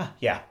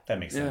 Yeah, that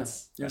makes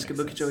sense. It was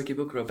Kabukicho,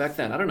 Ikebukuro. Back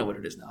then, I don't know what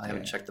it is now. I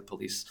haven't checked the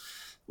police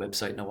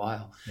website in a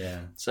while.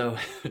 Yeah. So,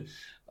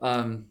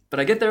 but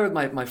I get there with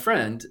my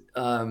friend.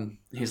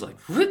 He's like,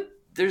 what?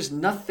 There's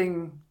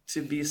nothing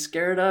to be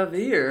scared of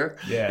here.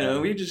 Yeah. You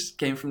know, we just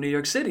came from New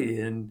York City,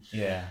 and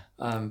Yeah.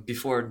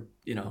 before,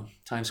 you know,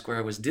 Times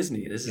Square was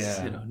Disney. This is,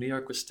 Yeah. you know, New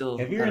York was still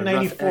If you're at in a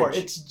rough '94, edge.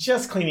 it's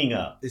just cleaning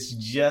up. It's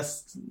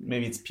just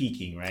maybe it's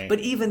peaking, right? But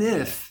even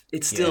if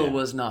it still Yeah.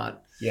 was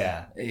not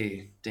yeah.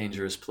 a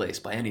dangerous place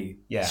by any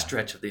Yeah.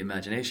 stretch of the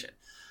imagination.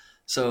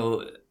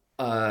 So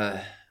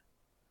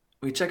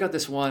we check out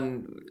this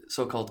one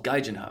so-called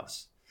Gaijin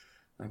house,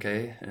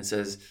 okay? And it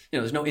says, you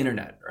know, there's no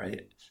internet,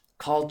 right?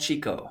 Call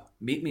Chico.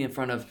 Meet me in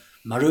front of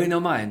Marui no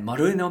Mai,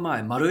 Marui no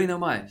Mai, Marui no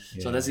Mai.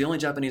 So Yeah. that's the only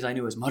Japanese I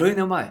knew was Marui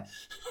no Mai.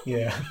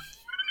 Yeah.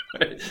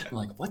 I'm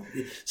like, what?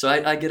 So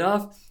I get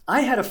off.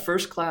 I had a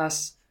first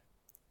class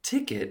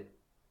ticket,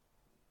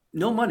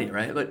 no money,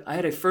 right? But I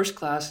had a first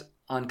class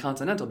on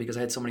Continental because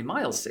I had so many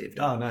miles saved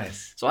up. Oh,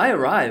 nice. So I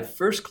arrived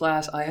first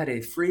class. I had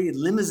a free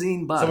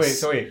limousine bus.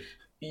 So wait.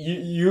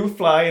 You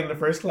fly in the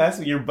first class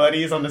with your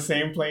buddies on the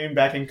same plane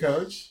back in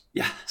coach?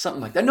 Yeah,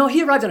 something like that. No,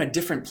 he arrived on a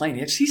different plane.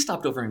 He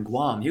stopped over in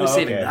Guam. He was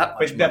saving that much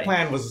But money. that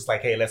plan was just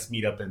like, hey, let's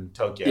meet up in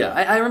Tokyo. Yeah,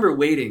 I remember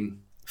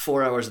waiting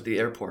 4 hours at the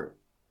airport.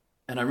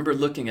 And I remember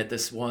looking at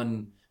this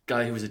one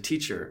guy who was a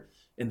teacher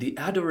and the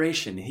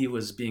adoration he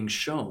was being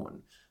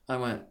shown. I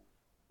went,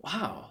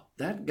 wow,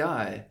 that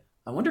guy,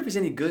 I wonder if he's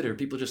any good or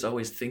people just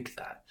always think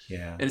that.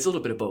 Yeah. And it's a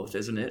little bit of both,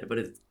 isn't it?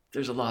 But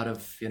there's a lot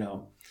of, you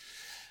know,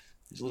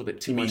 there's a little bit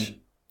too You mean- much.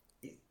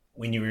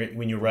 When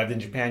you arrived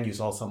in Japan, you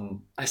saw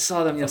some. I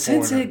saw them, you know, A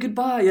Sensei, foreigner.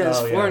 goodbye. Yeah, this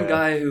Oh, yeah, foreign yeah.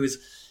 guy who was,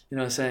 you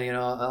know, saying, you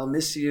know, I'll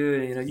miss you.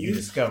 And, you know, You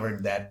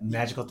discovered that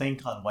magical thing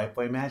called white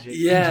boy magic.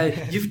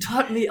 yeah, you've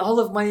taught me all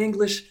of my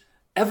English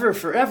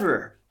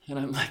forever. And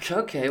I'm like,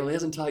 okay, well, he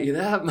hasn't taught you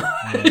that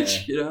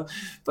much, you know.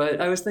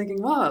 But I was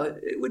thinking, wow,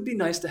 it would be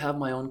nice to have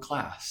my own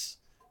class,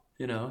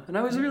 you know. And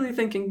I was really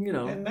thinking, you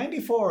know, In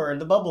 '94,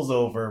 the bubble's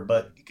over,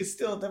 but you could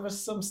still there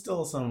was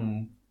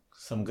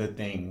some good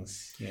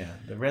things. Yeah,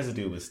 the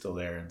residue was still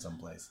there in some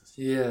places.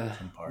 yeah,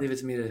 Some parts. leave it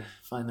to me to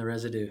find the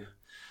residue.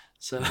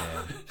 So,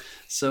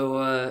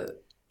 Yeah.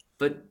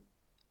 but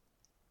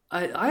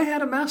I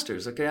had a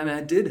master's, okay? I mean,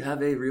 I did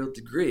have a real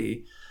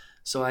degree,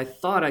 so I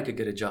thought I could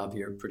get a job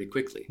here pretty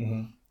quickly.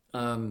 Mhm.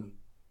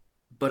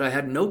 But I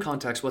had no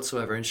contacts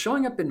whatsoever, and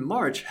showing up in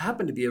March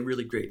happened to be a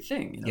really great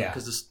thing, you know, Yeah.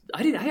 because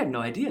I had no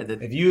idea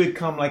that. If you had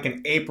come like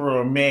in April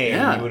or May,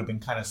 Yeah. you would have been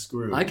kind of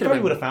screwed. I You could probably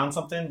have would have found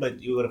something,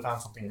 but you would have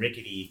found something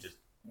rickety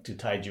to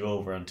tide you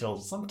over until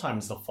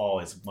sometimes the fall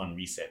is one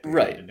reset period,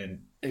 Right. and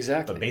then,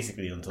 Exactly. but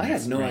basically until I the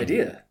had no spring.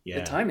 idea. Yeah.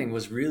 The timing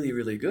was really,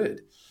 really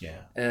good.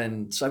 Yeah.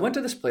 And so I went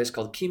to this place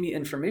called Kimi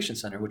Information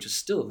Center, which is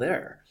still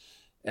there,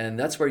 and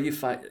that's where you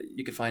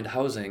could find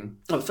housing.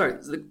 Oh, sorry.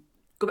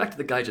 Go back to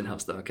the Gaijin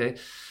house, though. Okay,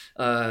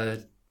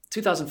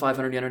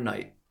 2,500 yen a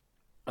night.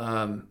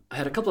 I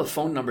had a couple of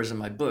phone numbers in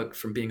my book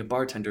from being a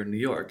bartender in New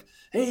York.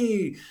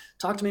 Hey,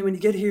 talk to me when you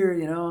get here.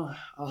 You know,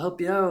 I'll help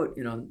you out.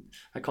 You know,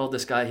 I called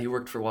this guy. He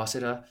worked for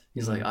Waseda.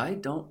 He's like, I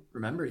don't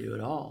remember you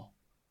at all.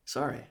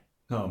 Sorry.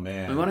 Oh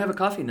man. We want to have a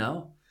coffee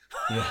now.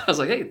 Yeah. I was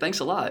like, hey, thanks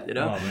a lot. You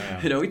know, Oh,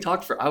 man. you know, we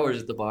talked for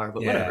hours at the bar,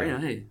 but Yeah. whatever. You know,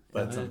 hey,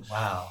 But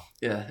wow.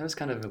 yeah, that was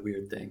kind of a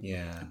weird thing.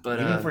 Yeah. But,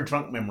 even uh, for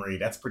drunk memory,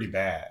 that's pretty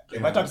bad.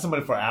 If I Yeah. talked to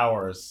somebody for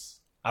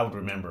hours, I would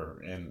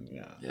remember. And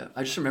yeah. Yeah,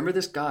 I just remember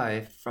this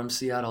guy from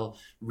Seattle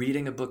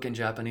reading a book in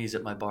Japanese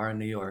at my bar in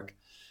New York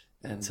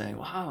and saying,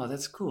 wow,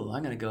 that's cool.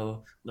 I'm going to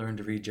go learn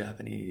to read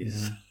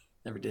Japanese. Mm-hmm.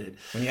 Never did.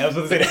 I was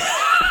going to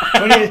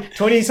say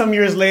 20 some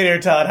years later,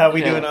 Todd, how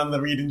we Yeah. doing on the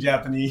reading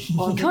Japanese?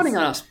 Well, I'm counting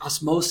on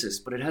osmosis,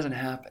 but it hasn't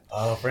happened.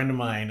 A friend of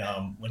mine,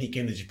 when he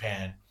came to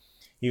Japan,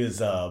 he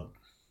was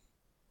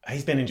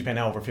he's been in Japan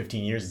now over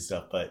 15 years and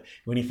stuff. But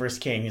when he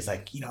first came, he's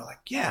like,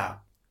 yeah,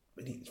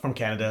 he's from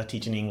Canada,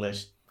 teaching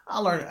English.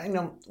 I'll learn. I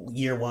know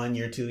year 1,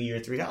 year 2, year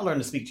 3. I'll learn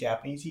to speak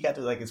Japanese. He got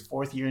to like his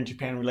 4th year in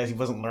Japan, realized he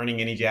wasn't learning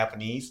any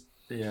Japanese.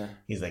 Yeah.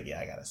 He's like, yeah,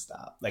 I gotta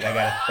stop. I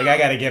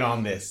gotta get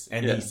on this.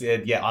 And Yeah. he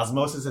said, yeah,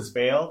 osmosis has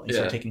failed. He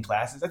started Yeah. taking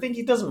classes. I think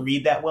he doesn't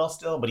read that well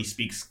still, but he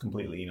speaks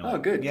completely. Oh,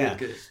 good, Yeah.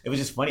 good. It was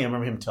just funny. I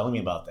remember him telling me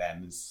about that,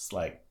 and it's just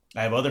like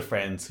I have other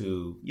friends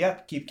who,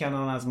 keep counting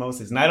on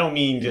osmosis, and I don't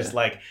mean just Yeah.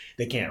 like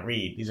they can't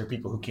read. These are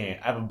people who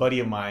can't. I have a buddy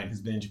of mine who's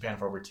been in Japan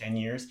for over 10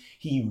 years.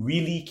 He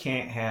really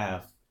can't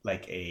have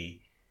like a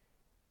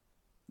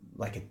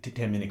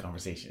 10-minute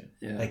conversation.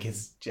 Yeah. Like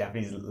his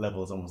Japanese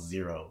level is almost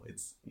 0.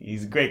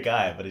 He's a great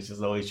guy, but it's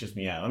just always trips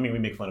me out. I mean, we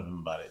make fun of him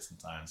about it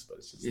sometimes, but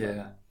it's just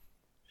Yeah.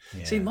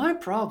 yeah. See, my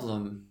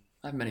problem,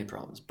 I have many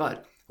problems,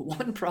 but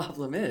one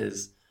problem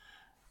is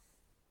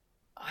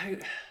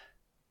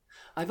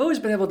I've always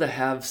been able to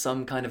have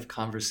some kind of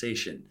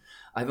conversation.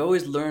 I've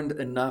always learned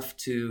enough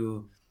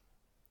to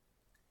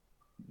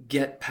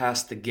get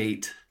past the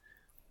gate.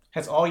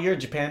 Has all your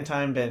Japan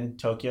time been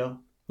Tokyo?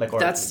 Like, or,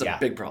 That's a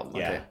big problem.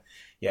 Yeah. Okay.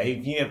 Yeah,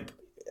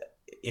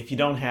 if you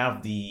don't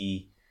have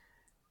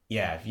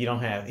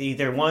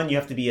either one, you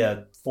have to be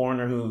a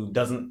foreigner who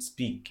doesn't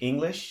speak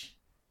English,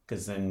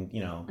 because then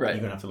Right.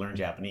 you're gonna have to learn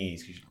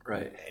Japanese.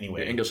 Right.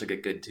 Anyway. Your English will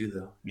get good too,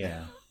 though.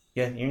 Yeah.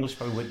 Yeah, your English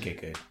probably would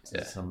get good to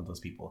Yeah. some of those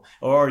people.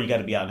 Or you got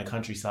to be out in the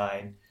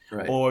countryside.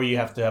 Right. Or you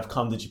have to have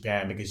come to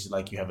Japan because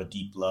like you have a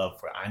deep love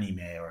for anime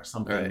or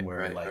something Right, where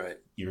right, like right.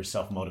 you're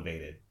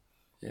self-motivated.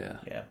 Yeah.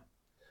 Yeah,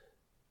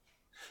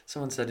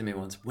 Someone said to me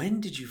once, "When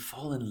did you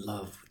fall in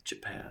love with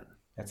Japan?"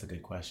 that's a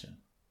good question.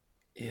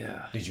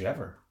 Yeah. Did you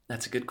ever?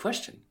 That's a good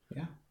question.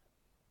 Yeah.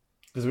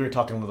 Because we were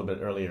talking a little bit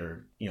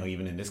earlier,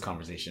 even in this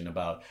conversation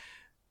about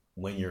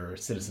when you're a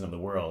citizen of the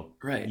world,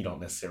 Right. you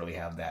don't necessarily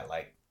have that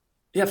like,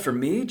 Yeah, for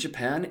me,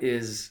 Japan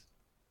is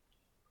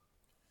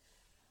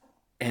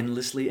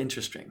endlessly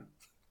interesting.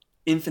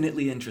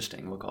 Infinitely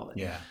interesting, we'll call it.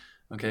 yeah.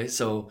 Okay,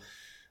 so,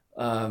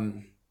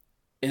 and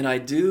I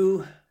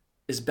do,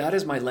 as bad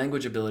as my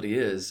language ability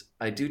is,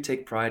 I do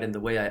take pride in the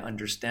way I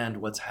understand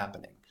what's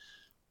happening.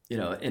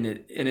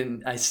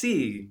 I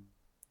see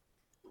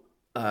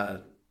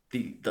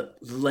the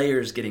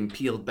layers getting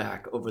peeled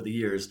back over the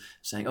years,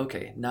 saying,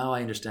 okay, now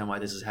I understand why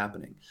this is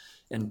happening.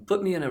 And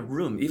put me in a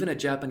room, even a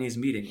Japanese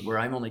meeting, where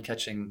I'm only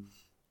catching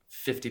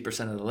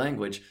 50% of the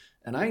language,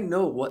 and I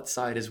know what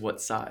side is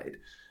what side.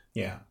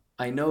 Yeah.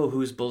 I know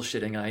who's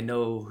bullshitting. I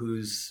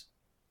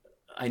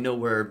know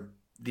where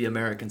the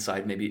American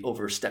side maybe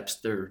oversteps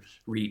their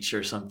reach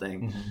or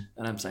something. Mm-hmm.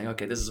 And I'm saying,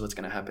 okay, this is what's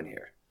going to happen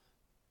here.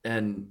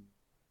 And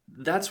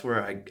that's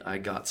where I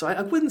got. So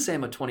I wouldn't say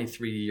I'm a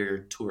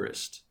 23-year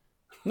tourist.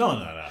 No.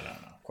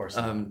 Of course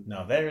not.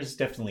 No, there's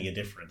definitely a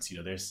difference. I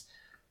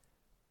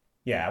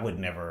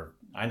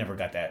never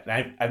got that.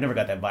 I've never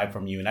got that vibe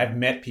from you. And I've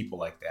met people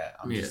like that.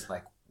 I'm just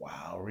like,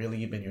 wow, really?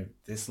 You've been here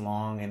this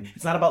long? And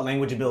it's not about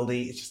language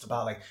ability. It's just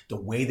about like the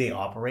way they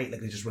operate.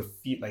 Like they just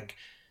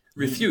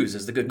refuse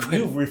is the good question.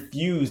 You've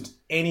refused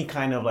any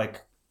kind of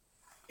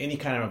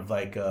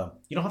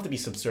you don't have to be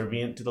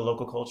subservient to the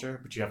local culture,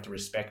 but you have to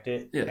respect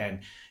it. Yeah. And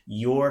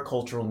your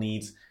cultural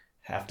needs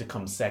have to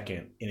come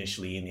second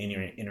initially in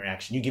your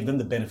interaction. You give them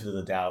the benefit of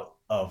the doubt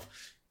of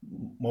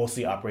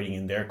mostly operating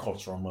in their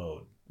cultural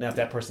mode. Now, if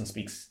that person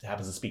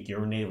happens to speak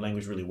your native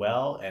language really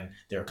well and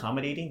they're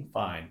accommodating,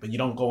 fine. But you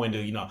don't go into,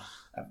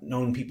 I've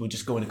known people who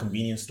just go into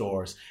convenience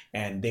stores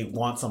and they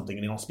want something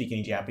and they don't speak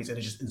any Japanese and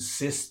they just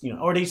insist,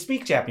 or they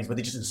speak Japanese, but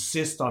they just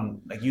insist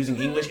on like using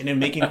English and then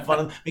making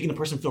the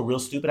person feel real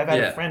stupid. I've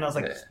had a friend, I was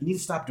like, you need to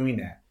stop doing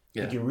that.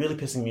 Yeah. Like, you're really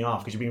pissing me off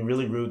because you're being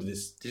really rude to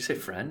this. Did you say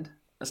friend?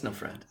 That's no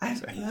friend.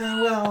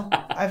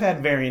 I've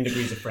had varying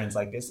degrees of friends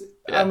like this.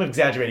 Yeah. I'm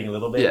exaggerating a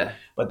little bit, Yeah.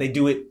 but they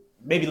do it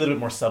maybe a little bit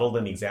more subtle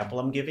than the example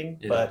I'm giving,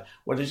 but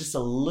where they're just a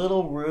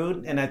little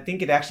rude. And I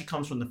think it actually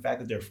comes from the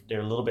fact that they're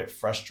a little bit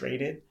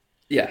frustrated.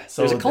 Yeah.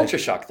 So there's a culture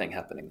shock thing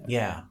happening there.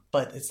 Yeah.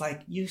 But it's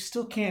like, you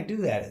still can't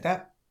do that.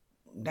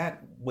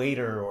 That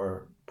waiter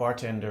or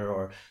bartender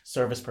or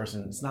service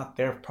person, it's not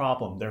their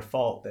problem, their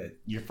fault that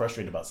you're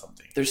frustrated about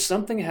something. There's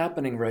something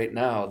happening right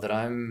now that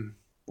I'm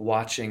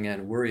watching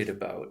and worried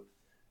about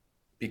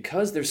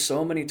because there's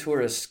so many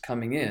tourists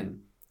coming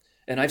in.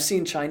 And I've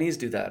seen Chinese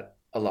do that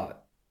a lot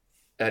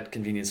at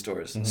convenience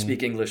stores,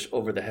 speak English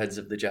over the heads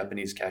of the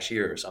Japanese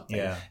cashier or something,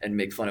 and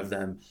make fun of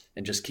them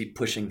and just keep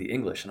pushing the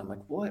English. And I'm like,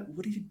 what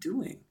are you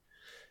doing?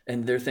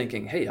 And they're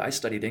thinking, hey, I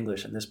studied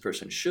English and this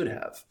person should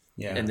have.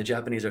 Yeah. And the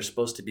Japanese are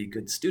supposed to be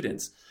good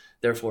students.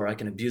 Therefore, I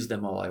can abuse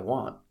them all I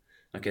want.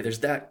 Okay, there's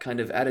that kind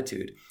of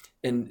attitude.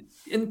 And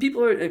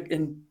people are,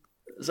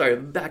 sorry,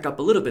 back up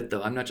a little bit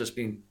though. I'm not just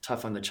being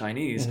tough on the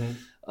Chinese,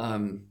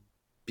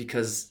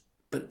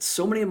 but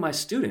so many of my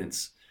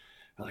students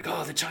are like,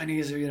 oh, the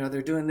Chinese are,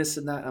 they're doing this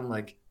and that. I'm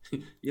like,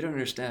 you don't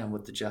understand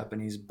what the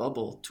Japanese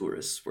bubble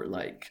tourists were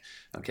like.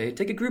 Okay,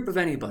 take a group of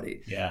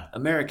anybody. Yeah.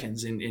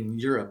 Americans in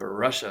Europe or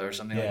Russia or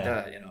something like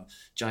that.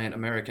 Giant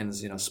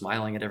Americans,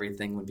 smiling at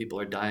everything when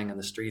people are dying on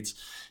the streets.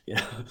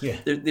 Yeah.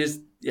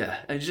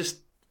 I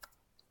just,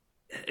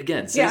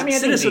 again,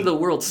 citizen of the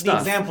world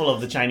stuff. The example of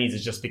the Chinese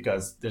is just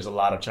because there's a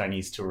lot of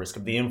Chinese tourists.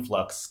 The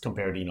influx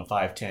compared to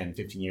 5, 10,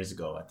 15 years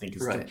ago, I think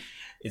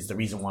is the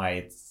reason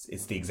why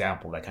it's the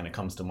example that kind of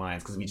comes to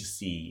mind, because we just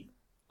see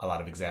a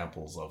lot of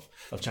examples of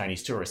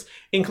Chinese tourists,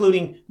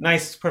 including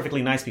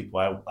perfectly nice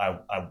people.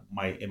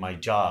 In my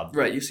job,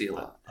 right? You see a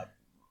lot.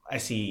 I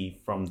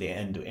see from the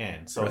end to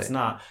end. So it's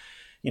not,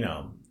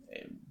 when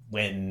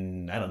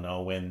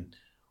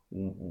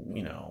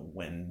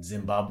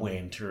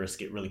Zimbabwean tourists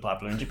get really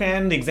popular in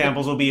Japan, the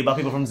examples will be about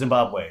people from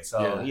Zimbabwe.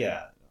 So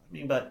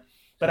but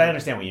I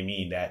understand what you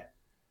mean.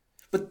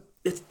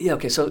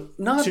 Okay. So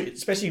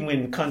especially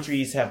when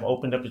countries have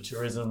opened up to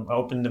tourism,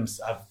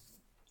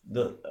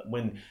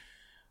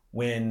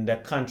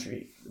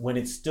 when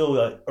it's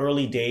still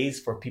early days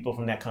for people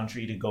from that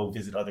country to go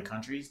visit other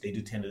countries, they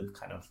do tend to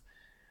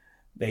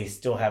they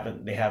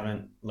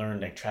haven't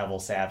learned like travel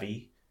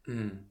savvy.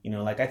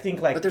 I think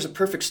but there's a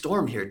perfect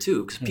storm here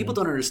too, because people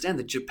don't understand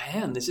that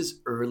Japan, this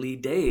is early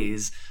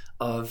days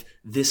of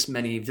this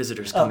many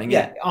visitors coming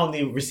in. On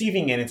the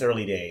receiving end, it's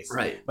early days.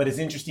 Right. But it's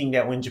interesting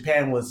that when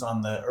Japan was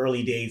on the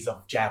early days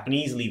of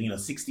Japanese leaving,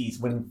 60s,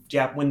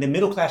 when the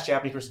middle class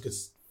Japanese person could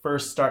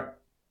first start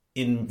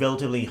in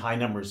relatively high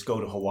numbers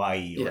go to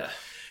Hawaii,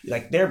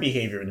 like their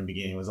behavior in the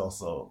beginning was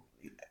also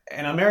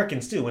and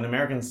Americans too.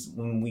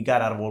 When we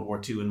got out of World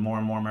War II and more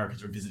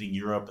Americans were visiting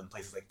Europe and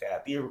places like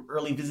that, the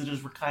early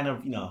visitors were kind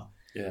of,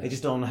 they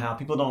just don't know how,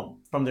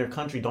 from their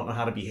country don't know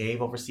how to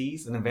behave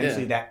overseas. And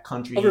eventually that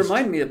country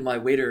remind me of my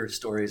waiter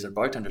stories or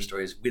bartender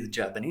stories with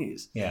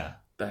Japanese. Yeah.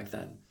 Back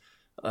then.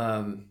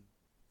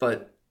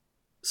 But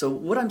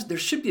so there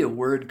should be a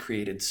word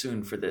created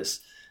soon for this,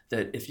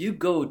 that if you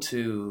go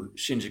to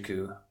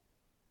Shinjuku,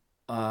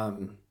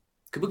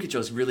 Kabukicho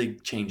is really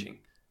changing.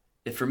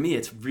 For me,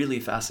 it's really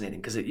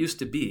fascinating because it used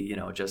to be,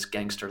 just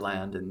gangster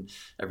land and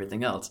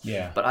everything else.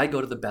 Yeah. But I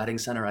go to the batting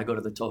center. I go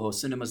to the Toho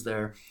cinemas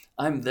there.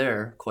 I'm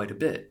there quite a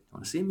bit. You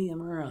want to see me?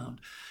 I'm around.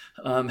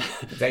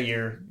 Is that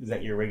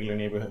your regular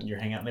neighborhood? Your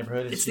hangout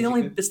neighborhood? It's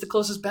the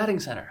closest batting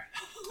center.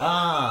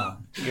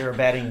 You're a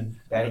batting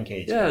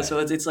cage. Yeah, guy. so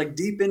it's like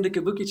deep into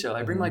Kabukicho.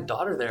 I bring my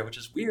daughter there, which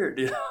is weird.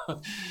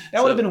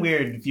 That would have been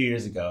weird a few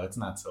years ago. It's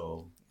not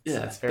so.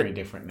 It's very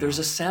different now. There's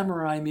a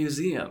samurai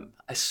museum.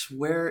 I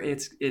swear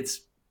it's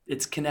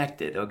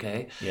connected,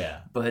 okay? Yeah.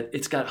 But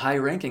it's got high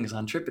rankings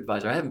on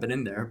TripAdvisor. I haven't been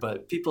in there,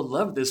 but people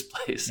love this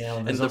place. Yeah,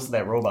 well, there's also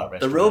that robot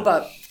restaurant. The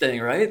robot thing,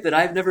 right? That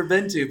I've never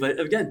been to. But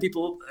again,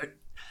 people...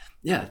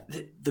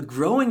 the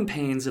growing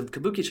pains of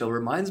Kabukicho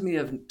reminds me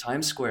of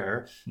Times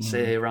Square,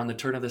 say around the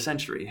turn of the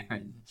century,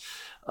 right?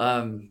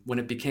 When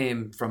it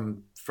became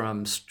from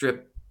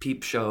strip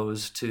peep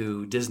shows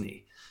to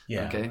Disney.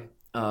 Yeah. Okay.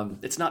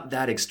 It's not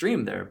that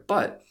extreme there,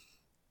 but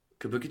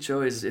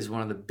Kabukicho is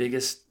one of the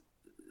biggest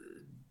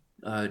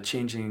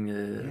changing.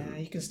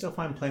 You can still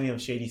find plenty of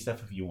shady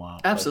stuff if you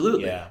want.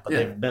 Absolutely. But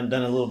they've done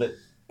a little bit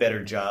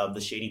better job.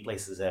 The shady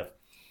places have.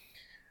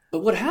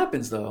 But what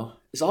happens though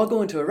is I'll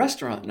go into a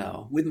restaurant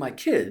now with my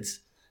kids,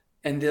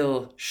 and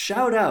they'll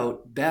shout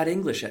out bad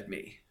English at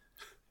me.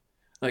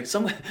 Like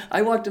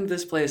I walked into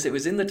this place. It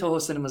was in the Toho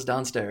cinemas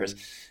downstairs,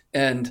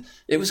 and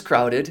it was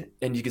crowded.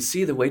 And you could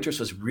see the waitress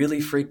was really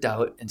freaked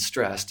out and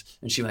stressed.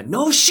 And she went,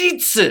 "No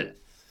sheets!"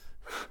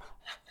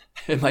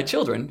 And my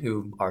children,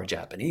 who are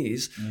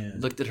Japanese,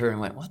 looked at her and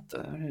went, "What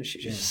did she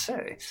just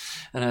say?"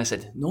 And I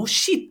said, "No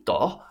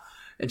shito,"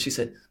 and she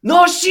said,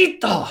 "No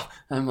shito."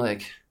 And I'm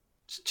like,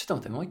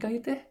 What's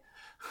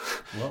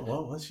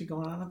she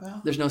going on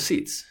about? There's no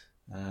seats.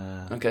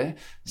 Okay,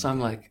 so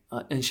I'm like,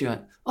 and she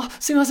went, "Oh,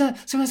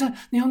 sumimasen,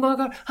 nihongo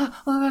wakaru,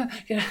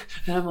 and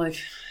I'm like,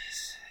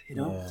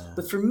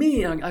 But for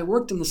me, I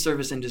worked in the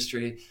service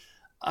industry.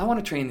 I want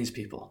to train these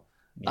people.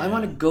 I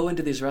want to go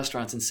into these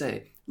restaurants and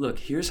say, "Look,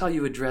 here's how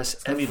you address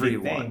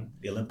everyone."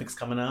 The Olympics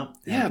coming up.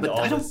 Yeah, but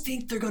I don't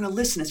think they're going to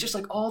listen. It's just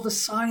like all the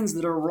signs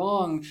that are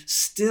wrong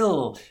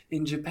still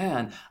in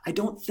Japan. I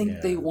don't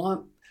think they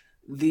want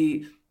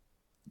the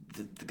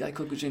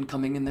Gaikokujin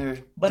coming in there.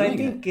 But I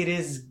think it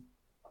is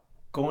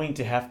going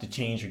to have to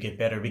change or get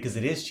better because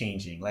it is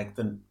changing. Like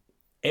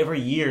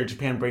every year,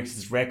 Japan breaks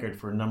its record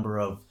for a number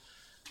of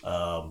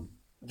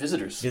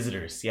visitors.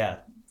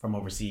 From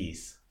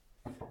overseas.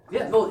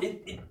 Yeah, well,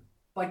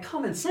 by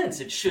common sense,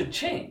 it should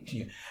change.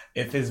 Yeah.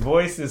 If his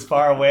voice is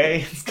far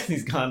away, it's because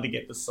he's gone to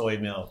get the soy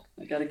milk.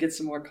 I got to get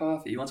some more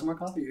coffee. You want some more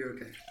coffee? You're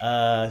okay.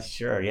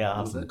 Sure. Yeah,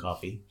 I'll have some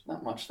coffee.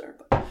 Not much there,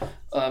 but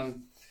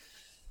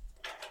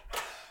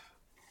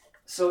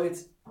so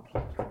it's.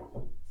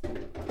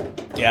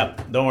 Yeah,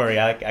 don't worry.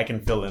 I can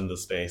fill in the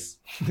space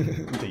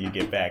until you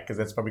get back because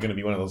that's probably going to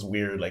be one of those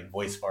weird like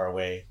voice far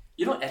away.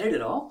 You don't edit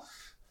at all?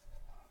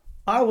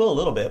 I will a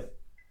little bit,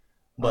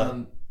 but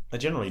I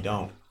generally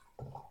don't.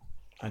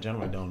 I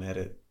generally don't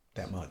edit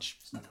that much.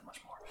 It's not that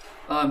much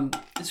more.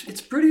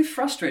 It's pretty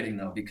frustrating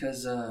though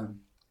because sorry.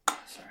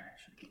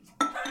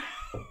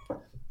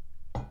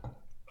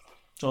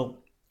 So,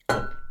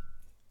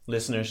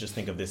 listeners, just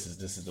think of this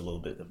is a little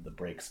bit of the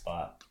break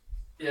spot.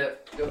 Yeah,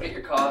 go get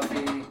your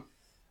coffee.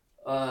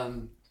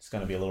 It's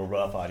gonna be a little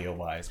rough audio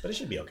wise, but it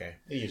should be okay.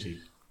 It usually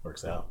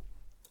works out.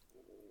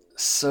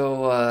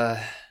 So,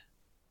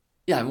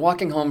 I'm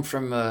walking home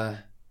from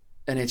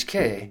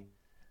NHK.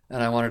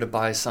 And I wanted to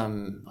buy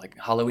some like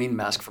Halloween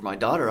mask for my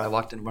daughter. I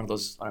walked into one of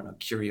those, I don't know,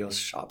 curios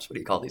shops. What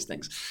do you call these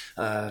things?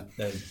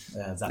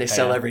 They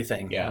sell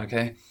everything. Yeah.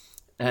 Okay.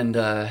 And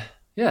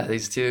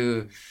these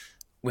two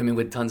women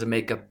with tons of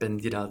makeup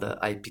and, the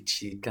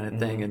aipichi kind of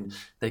thing. And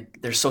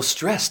they're so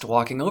stressed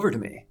walking over to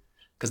me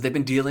because they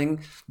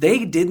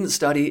didn't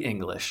study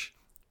English.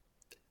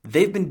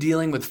 They've been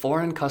dealing with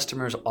foreign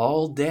customers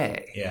all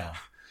day. Yeah.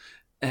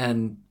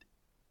 And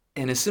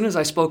as soon as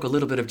I spoke a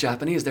little bit of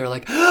Japanese, they were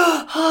like,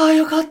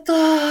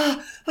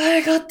 yokatta,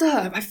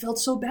 arigatta. I felt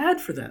so bad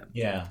for them.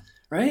 Yeah.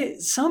 Right?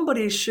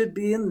 Somebody should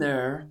be in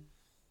there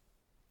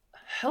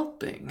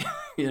helping,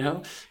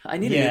 I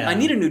need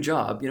a new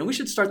job. We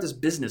should start this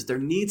business. There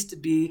needs to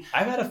be.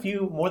 I've had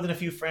more than a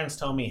few friends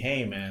tell me,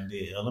 "Hey man,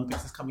 the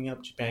Olympics is coming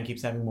up. Japan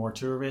keeps having more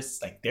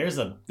tourists. Like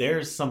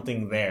there's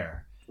something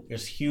there.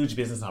 There's huge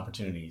business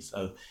opportunities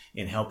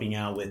in helping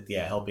out with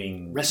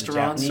helping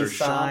restaurants the Japanese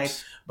or side,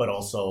 shops, but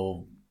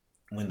also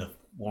when the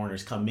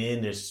foreigners come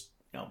in, there's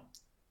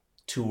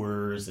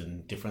tours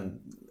and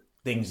different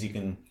things you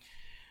can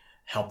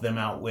help them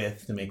out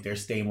with to make their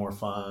stay more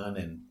fun.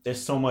 And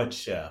there's so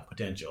much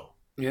potential.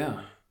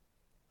 Yeah,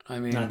 I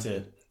mean, not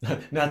to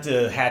not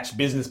to hatch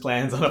business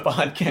plans on a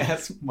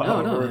podcast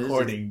while we're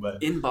recording,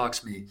 but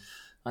inbox me.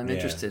 I'm Yeah.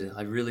 interested.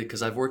 I really,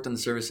 because I've worked in the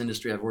service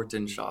industry. I've worked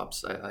in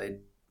shops.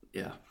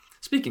 Yeah.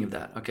 Speaking of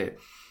that, okay.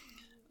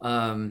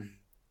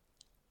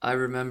 I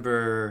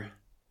remember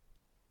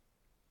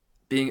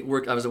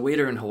I was a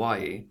waiter in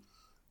Hawaii,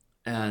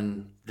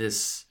 and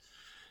this,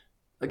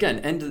 again,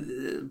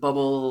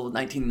 bubble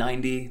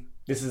 1990.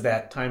 this is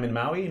that time in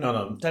Maui?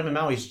 No, time in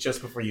Maui is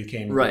just before you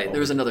came. Right. over. There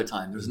was another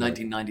time. There was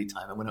 1990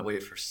 time. I went away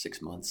for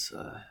 6 months.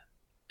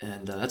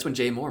 And that's when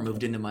Jay Moore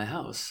moved into my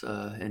house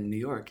in New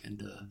York.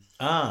 And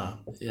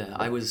yeah,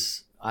 I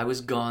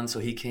was gone, so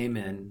he came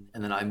in,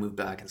 and then I moved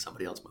back, and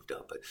somebody else moved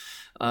up.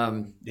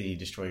 But Did he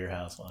destroy your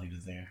house while he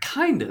was there?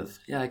 kind of,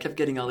 yeah. I kept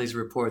getting all these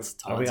reports.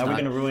 Are we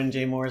going to ruin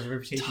Jay Moore's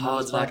reputation? on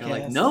Todd's this not gonna podcast?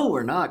 like. No,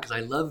 we're not, because I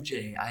love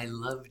Jay. I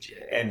love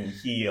Jay. And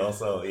he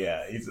also,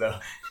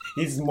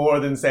 he's more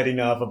than setting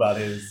up about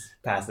his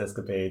past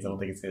escapades. I don't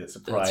think it's a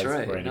surprise That's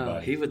right. for anybody. No,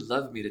 he would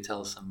love me to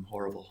tell some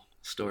horrible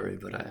story,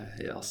 but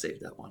I'll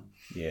save that one.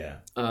 Yeah.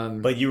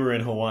 Um, But you were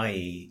in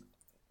Hawaii.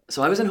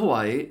 So I was in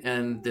Hawaii,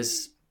 and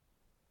this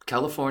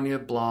California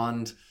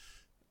blonde,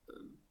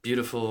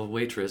 beautiful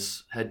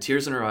waitress had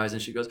tears in her eyes,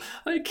 and she goes,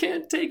 I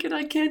can't take it.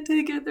 I can't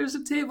take it. There's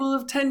a table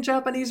of 10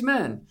 Japanese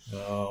men.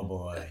 Oh,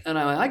 boy. And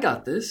I'm like, I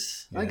got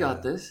this. I Yeah.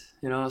 got this.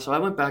 You know, so I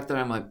went back there.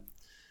 I'm like,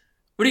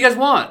 what do you guys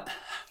want?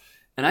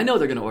 And I know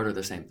they're going to order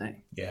the same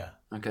thing. Yeah.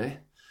 Okay.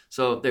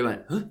 So they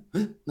went,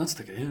 not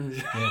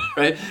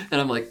right?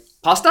 And I'm like,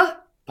 pasta?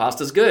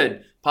 Pasta's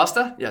good.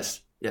 Pasta?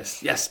 Yes.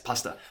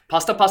 Pasta.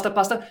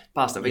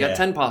 Pasta. We got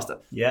 10 pasta.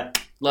 Yeah.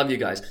 Love you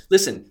guys.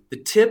 Listen, the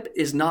tip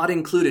is not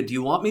included. Do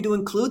you want me to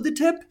include the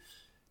tip? Do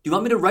you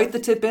want me to write the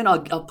tip in?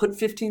 I'll put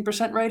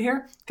 15% right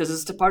here because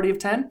it's a party of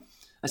 10.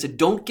 I said,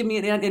 don't give me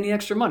any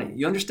extra money.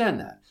 You understand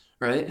that,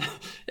 right?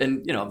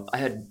 And, you know, I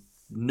had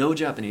no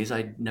Japanese.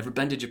 I'd never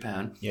been to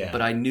Japan. Yeah.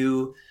 But I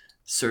knew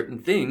certain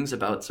things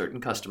about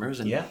certain customers.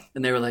 And, Yeah.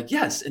 and they were like,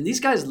 yes. And these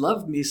guys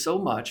loved me so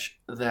much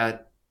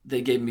that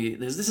they gave me,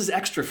 this is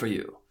extra for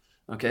you.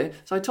 Okay.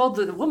 So I told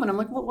the woman, I'm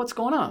like, what's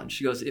going on?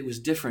 She goes, it was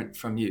different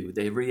from you.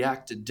 They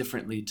reacted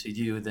differently to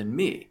you than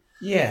me.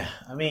 Yeah.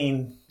 I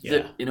mean,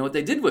 yeah. You know what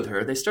they did with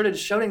her? They started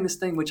shouting this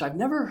thing, which I've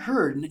never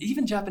heard. And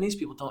even Japanese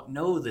people don't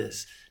know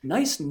this.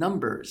 Nice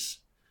numbers.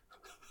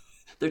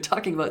 They're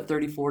talking about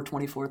 34,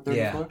 24,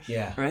 34.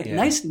 Yeah. Right? Yeah.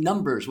 Nice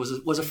numbers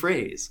was a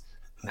phrase.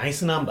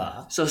 Nice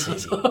number. So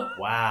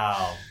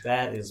Wow.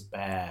 That is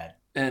bad.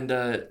 and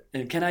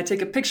can I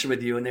take a picture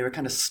with you? And they were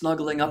kind of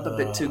snuggling up a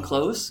bit too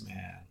close. Man.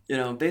 You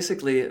know,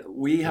 basically,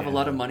 we have a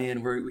lot of Yeah. money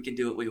and we can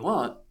do what we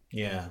want.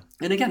 Yeah.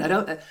 And again,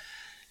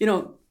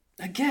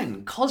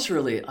 again,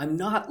 culturally, I'm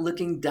not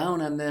looking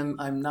down on them.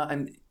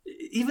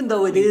 Even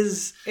though it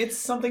is. It's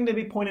something to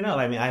be pointed out.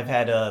 I mean, I've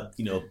had,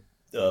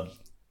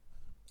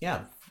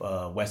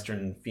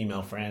 Western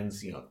female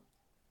friends,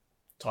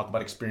 talk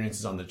about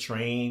experiences on the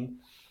train,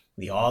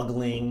 the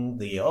ogling,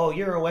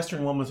 you're a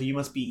Western woman, so you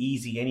must be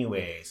easy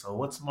anyway. So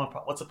what's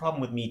the problem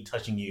with me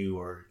touching you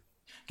or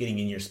getting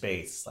in your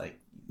space? Like,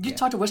 You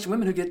talk to Western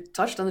women who get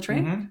touched on the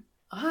train? Mhm.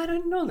 I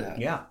didn't know that.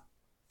 Yeah.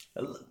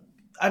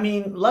 I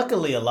mean,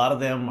 luckily, a lot of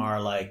them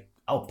are like,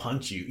 I'll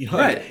punch you.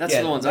 Right, that's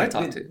the ones I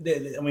talk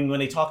to. I mean, when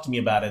they talk to me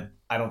about it,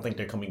 I don't think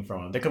they're coming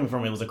from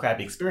it was a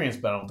crappy experience,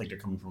 but I don't think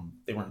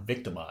they weren't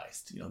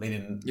victimized. They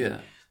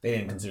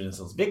didn't consider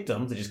themselves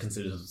victims. They just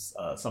considered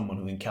someone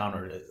who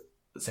encountered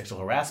sexual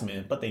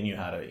harassment, but they knew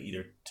how to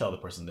either tell the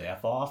person to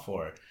F off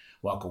or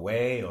walk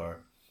away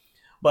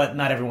but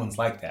not everyone's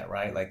like that,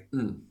 right? Like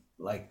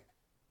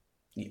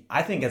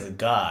I think as a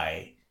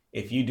guy,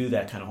 if you do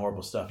that kind of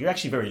horrible stuff, you're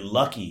actually very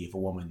lucky if a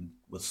woman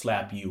would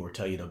slap you or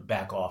tell you to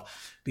back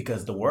off,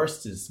 because the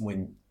worst is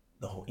when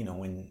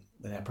when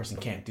that person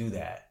can't do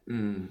that.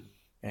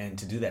 And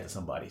to do that to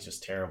somebody is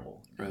just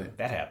terrible. Right. If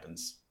that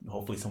happens,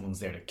 hopefully someone's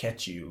there to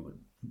catch you.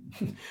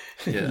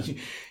 Yeah.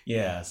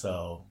 Yeah,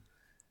 so.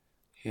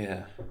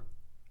 Yeah.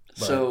 But-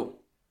 So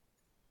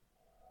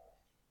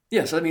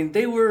I mean,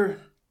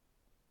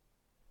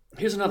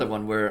 here's another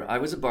one where I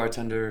was a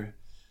bartender.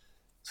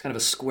 It's kind of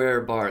a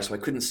square bar, so I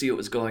couldn't see what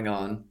was going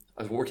on.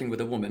 I was working with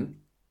a woman,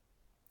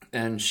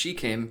 and she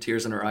came,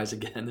 tears in her eyes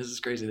again. This is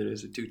crazy that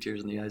there's 2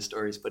 tears in the eyes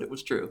stories, but it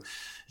was true.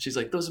 She's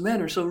like, those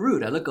men are so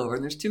rude. I look over,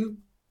 and there's 2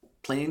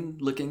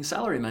 plain-looking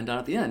salarymen down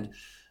at the end.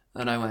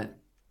 And I went,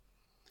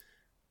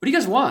 what do you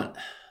guys want?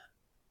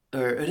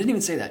 Or I didn't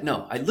even say that.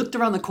 No, I looked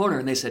around the corner,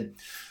 and they said,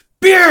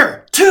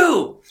 beer,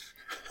 2!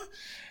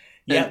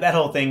 Yeah, that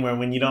whole thing where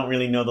when you don't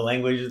really know the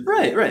language.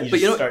 Right. You But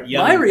just start my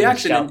yelling and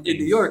reaction shout in things.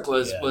 New York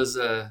was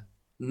Yeah.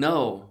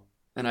 no.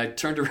 And I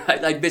turned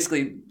around. I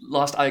basically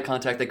lost eye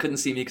contact. They couldn't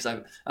see me because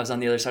I was on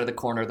the other side of the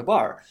corner of the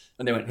bar.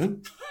 And they went, huh?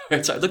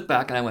 And so I looked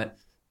back and I went,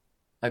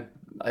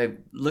 I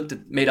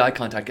made eye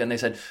contact, and they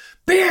said,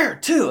 beer,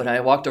 2. And I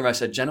walked over. I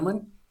said,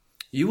 gentlemen,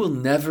 you will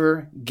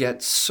never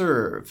get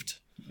served.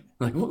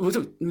 I'm like,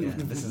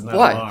 this is not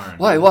why?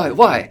 a barn.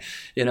 Why?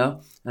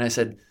 And I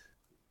said,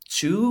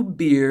 2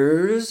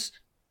 beers.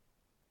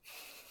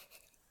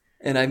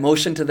 And I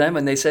motioned to them,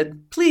 and they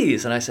said,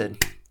 please. And I said,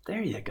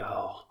 there you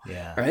go.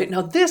 Yeah. All right.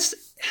 Now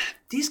this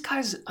these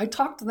guys, I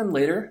talked to them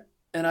later,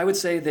 and I would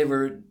say they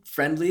were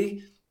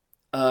friendly,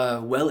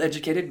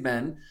 well-educated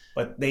men.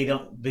 But they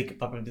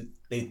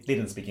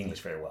didn't speak English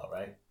very well,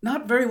 right?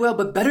 Not very well,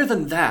 but better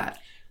than that.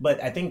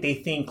 But I think they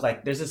think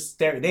like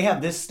they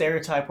have this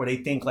stereotype where they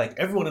think like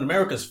everyone in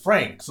America is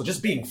frank. So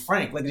just being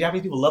frank, like the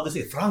Japanese people love to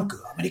say franco,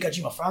 America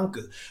jima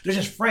franco. They're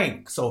just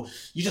frank. So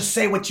you just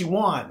say what you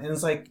want. And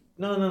it's like,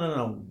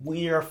 no.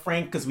 We are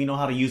frank because we know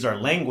how to use our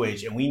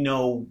language and we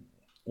know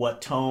what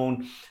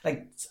tone.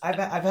 Like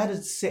I've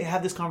had to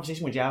have this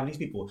conversation with Japanese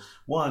people.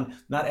 One,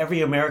 not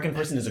every American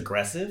person is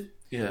aggressive.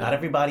 Yeah. Not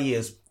everybody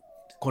is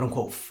quote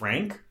unquote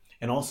frank.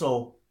 And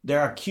also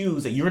there are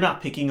cues that you're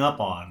not picking up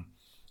on.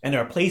 And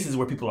there are places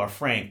where people are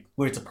frank,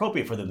 where it's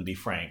appropriate for them to be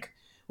frank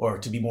or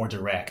to be more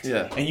direct.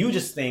 Yeah. And you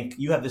just think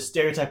you have this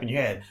stereotype in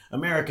your head,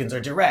 Americans are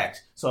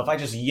direct. So if I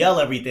just yell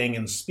everything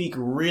and speak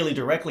really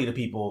directly to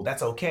people,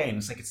 that's okay. And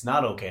it's like, it's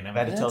not okay. And I've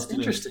had to tell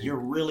students, you're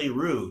really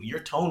rude. Your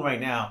tone right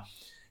now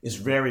is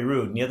very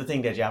rude. And the other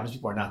thing that Japanese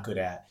people are not good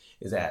at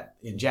is that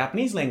in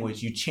Japanese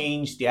language, you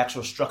change the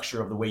actual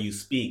structure of the way you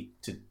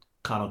speak to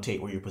connotate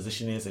where your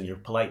position is and your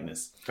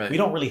politeness. Right. We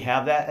don't really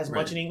have that as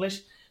much in English.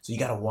 So you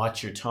got to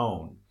watch your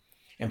tone.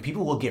 And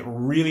people will get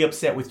really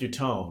upset with your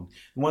tone.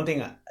 One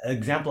thing, an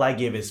example I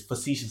give is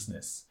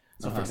facetiousness.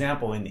 So, for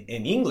example, in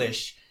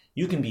English,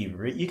 you can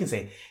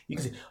say,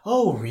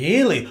 "Oh,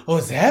 really? Oh,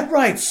 is that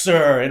right,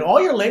 sir?" And all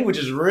your language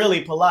is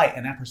really polite,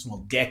 and that person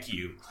will deck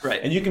you.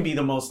 Right. And you can be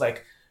the most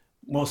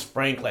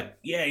frank, like,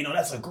 "Yeah,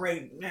 that's a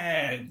great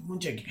man. Why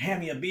don't you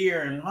hand me a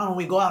beer and why don't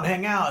we go out and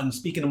hang out?" And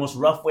speak in the most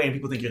rough way, and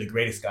people think you're the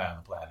greatest guy on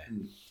the planet,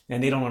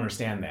 and they don't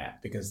understand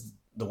that because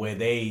the way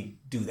they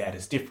do that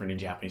is different in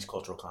Japanese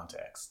cultural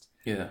context.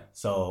 Yeah.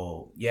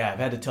 So, I've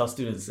had to tell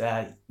students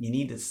that you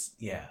need this.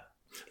 Yeah.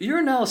 Your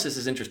analysis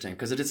is interesting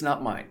because it is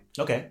not mine.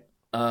 Okay.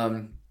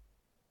 And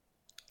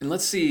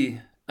let's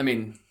see. I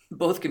mean,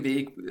 both can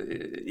be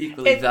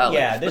equally valid.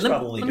 Yeah, there's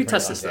probably let me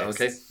test this though,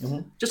 okay?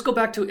 Mm-hmm. Just go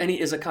back to any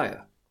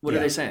izakaya. What are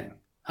they saying?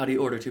 How do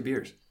you order 2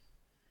 beers?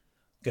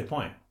 Good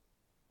point.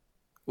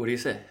 What do you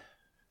say?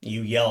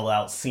 You yell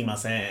out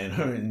 "simasen"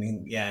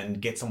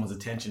 and get someone's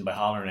attention by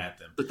hollering at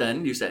them. But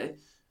then you say...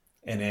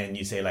 And then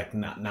you say like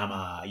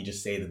nama, you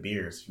just say the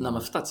beers. Nama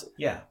futatsu.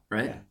 Yeah.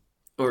 Right? Yeah.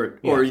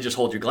 Or you just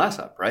hold your glass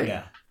up, right?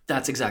 Yeah.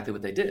 That's exactly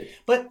what they did.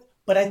 But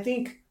I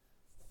think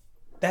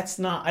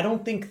I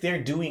don't think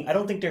they're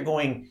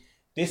going,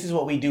 this is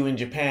what we do in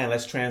Japan,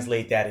 let's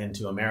translate that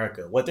into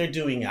America. What they're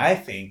doing, I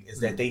think,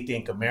 is that they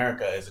think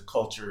America is a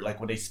culture,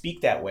 like when they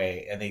speak that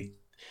way, and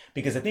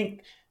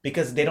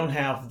because they don't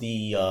have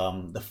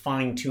the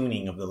fine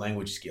tuning of the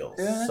language skills.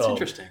 Yeah, that's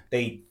interesting.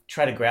 They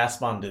try to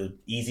grasp onto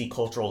easy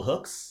cultural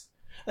hooks.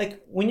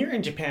 Like when you're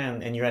in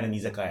Japan and you're at an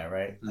izakaya,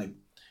 right? Like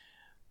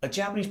a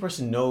Japanese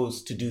person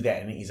knows to do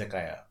that in an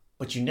izakaya,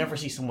 but you never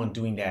see someone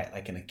doing that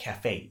like in a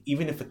cafe.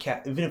 Even if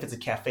it's a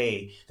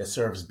cafe that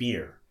serves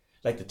beer,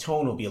 like the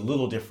tone will be a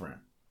little different.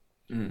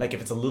 Like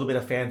if it's a little bit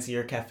of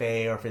fancier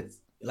cafe, or if it's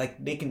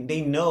like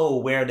they know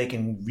where they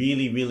can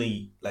really,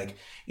 really, like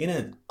in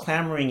a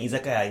clamoring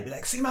izakaya, you'd be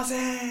like,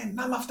 "Sumimasen,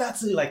 nama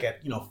futatsu," like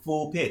at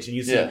full pitch, and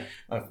you see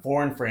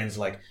foreign friends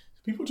like,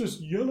 people just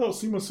yell out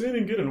 "sumimasen"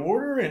 and get an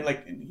order, and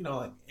like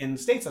in the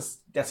States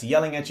that's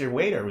yelling at your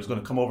waiter who's going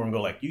to come over and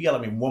go like, "You yell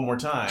at me one more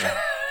time,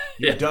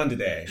 you're done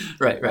today."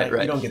 Right.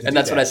 You don't get to and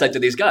that's what I said to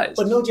these guys.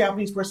 But no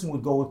Japanese person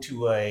would go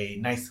to a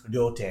nice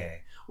ryote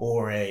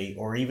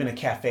or even a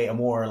cafe, a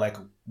more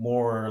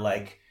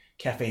like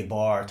cafe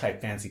bar type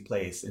fancy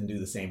place and do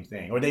the same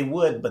thing, or they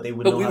would, but they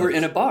would. But we were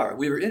in a bar.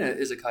 We were in an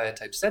izakaya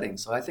type setting,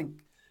 so I think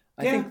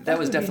that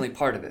was definitely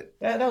part of it.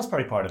 That was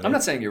probably part of it. I'm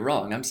not saying you're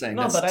wrong. I'm saying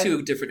that's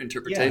 2 different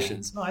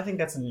interpretations. Yeah. No, I think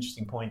that's an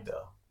interesting point,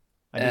 though.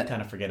 I did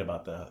kind of forget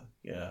about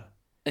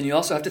And you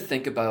also have to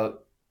think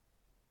about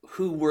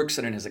who works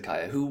in an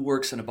izakaya, who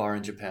works in a bar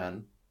in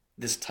Japan,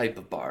 this type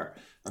of bar,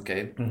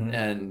 okay? Mm-hmm.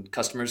 And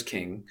customer's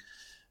king.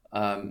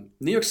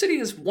 New York City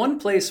is one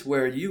place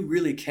where you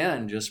really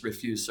can just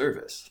refuse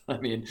service. I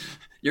mean,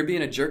 you're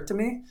being a jerk to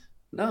me?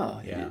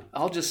 No,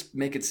 I'll just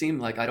make it seem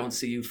like I don't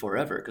see you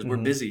forever because we're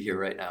busy here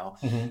right now.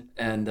 Mm-hmm.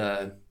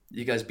 And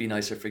you guys be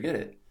nice or forget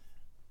it.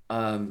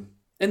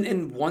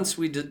 And once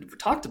we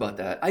talked about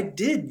that, I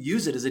did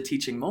use it as a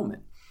teaching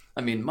moment.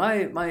 I mean,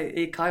 my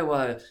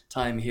eikaiwa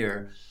time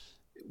here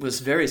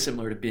was very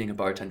similar to being a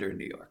bartender in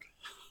New York.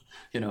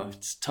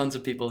 It's tons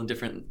of people in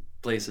different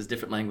places,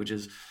 different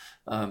languages.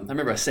 I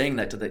remember saying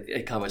that to the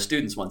eikaiwa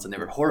students once, and they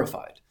were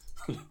horrified.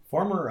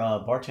 Former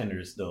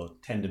bartenders, though,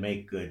 tend to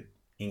make good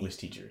English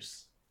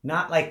teachers.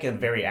 Not like a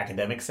very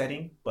academic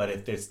setting, but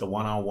if it's the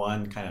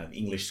one-on-one kind of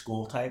English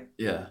school type,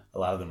 a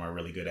lot of them are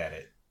really good at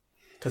it.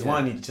 Because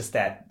one, it's just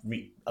that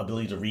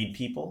ability to read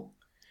people,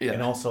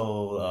 and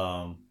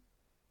also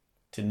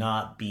to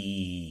not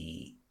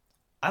be...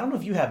 I don't know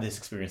if you have this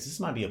experience. This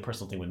might be a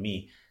personal thing with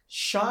me.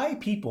 Shy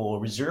people or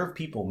reserved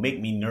people make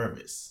me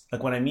nervous.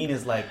 Like what I mean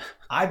is like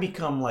I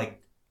become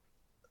like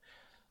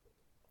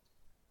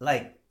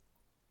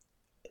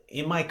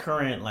in my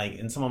current, like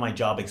in some of my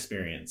job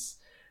experience,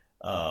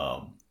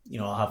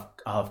 I'll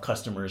have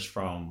customers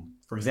from,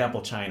 for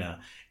example, China,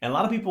 and a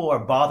lot of people are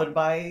bothered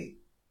by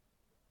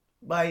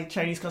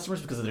Chinese customers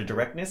because of their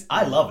directness.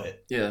 I love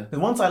it. Yeah.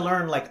 And once I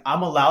learn, like,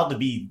 I'm allowed to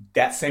be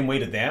that same way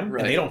to them,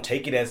 Right. and they don't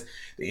take it as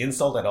the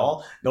insult at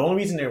all. The only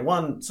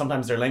reason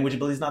sometimes their language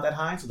ability is not that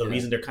high, so the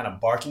reason they're kind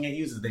of barking at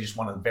you is they just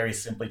want to very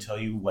simply tell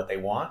you what they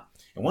want.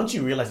 And once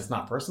you realize it's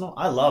not personal,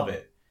 I love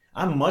it.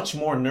 I'm much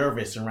more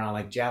nervous around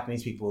like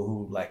Japanese people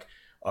who like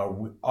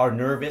are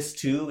nervous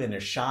too, and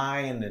they're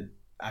shy, and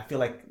I feel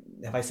like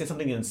if I say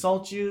something to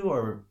insult you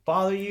or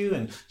bother you,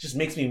 and just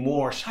makes me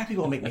more shy,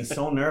 people make me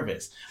so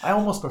nervous. I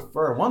almost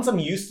prefer, once I'm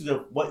used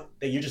to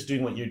that you're just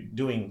doing what you're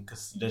doing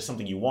because there's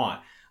something you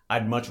want,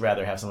 I'd much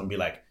rather have someone be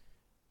like,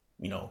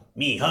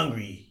 me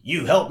hungry,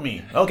 you help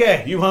me.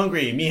 Okay, you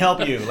hungry, me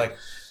help you. Like,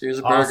 here's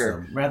a awesome.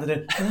 burger. Rather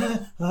than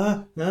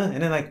and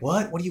then like,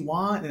 what do you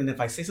want? And if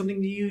I say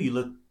something to you, you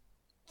look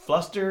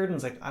flustered, and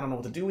it's like, I don't know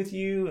what to do with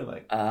you, and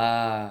like,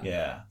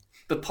 yeah.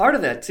 But part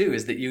of that too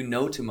is that you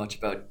know too much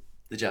about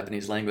the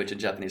Japanese language and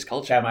Japanese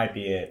culture. That might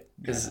be it.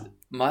 Because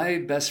my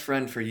best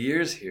friend for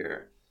years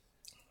here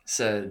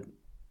said,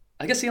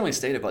 I guess he only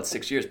stayed about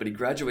 6 years, but he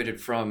graduated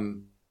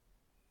from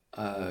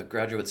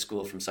graduate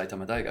school from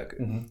Saitama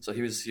Daigaku. Mm-hmm. So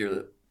he was here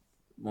at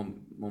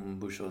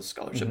Monbusho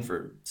scholarship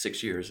for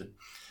 6 years, a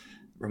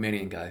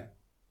Romanian guy.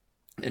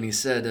 And he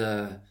said,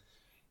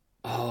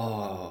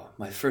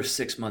 my first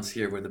 6 months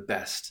here were the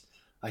best.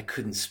 I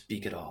couldn't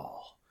speak at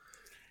all.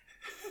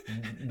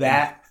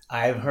 That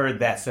I've heard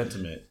that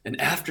sentiment.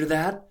 And after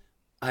that,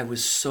 I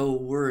was so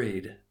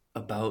worried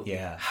about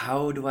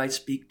how do I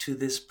speak to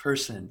this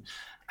person?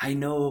 I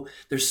know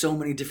there's so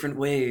many different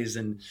ways,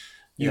 and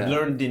you've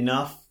learned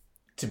enough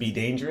to be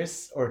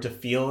dangerous or to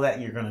feel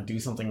that you're going to do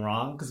something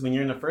wrong. Because when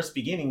you're in the first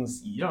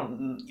beginnings, you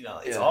don't,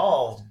 it's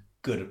all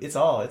good. It's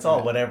all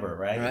whatever,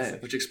 right? Right,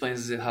 like, which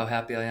explains how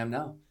happy I am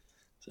now.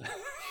 So.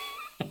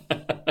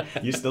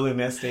 You're still in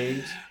that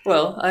stage?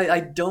 Well, I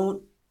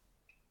don't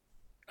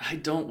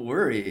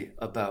worry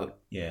about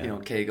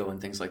Keigo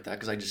and things like that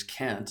because I just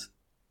can't.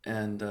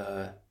 And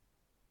but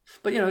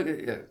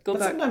go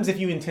back. Sometimes if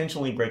you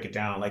intentionally break it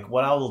down, like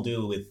what I will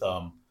do with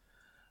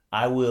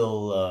I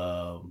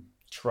will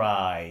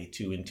try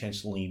to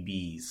intentionally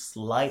be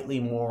slightly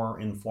more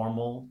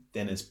informal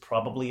than is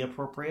probably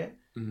appropriate,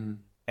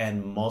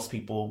 and most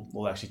people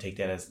will actually take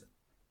that as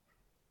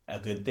a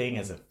good thing,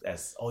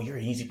 as oh, you're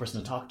an easy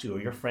person to talk to,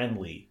 or you're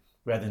friendly,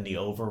 rather than the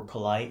over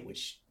polite,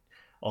 which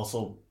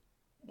also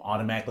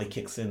automatically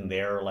kicks in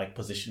their like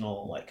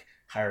positional like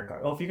hierarchy.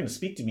 Oh, if you're going to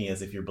speak to me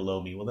as if you're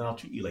below me, well then I'll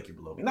treat you like you're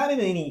below me. Not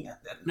in any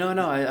I know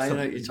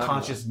what you're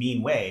conscious about.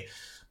 mean way,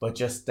 but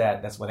just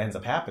that's what ends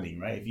up happening,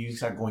 right? If you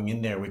start going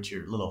in there with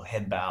your little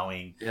head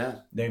bowing,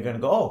 they're going to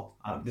go,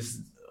 this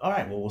is all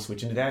right. Well, we'll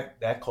switch into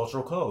that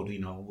cultural code.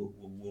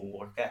 We'll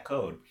work that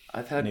code.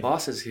 I've had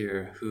bosses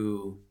here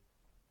who,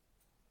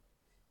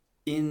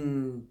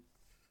 in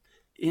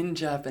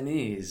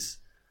Japanese,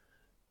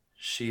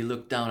 she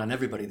looked down on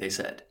everybody they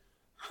said.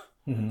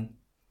 Mm-hmm.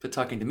 But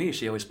talking to me,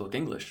 she always spoke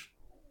English.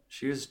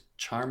 She was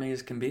charming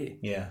as can be.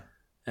 Yeah.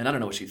 And I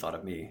don't know what she thought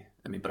of me.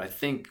 I mean, but I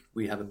think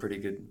we had a pretty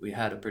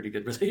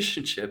good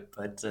relationship.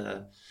 But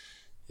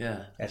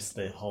that's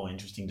the whole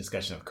interesting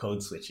discussion of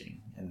code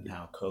switching and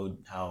how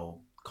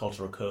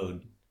cultural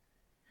code.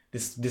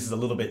 This is a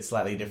little bit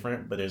slightly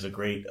different, but there's a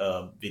great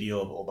video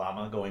of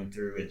Obama going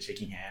through and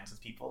shaking hands with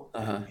people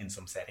in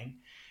some setting,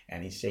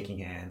 and he's shaking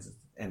hands.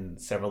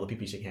 And several of the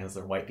people he shakes hands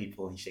are white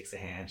people. He shakes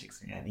their hand.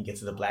 He gets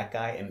to the black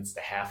guy, and it's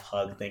the half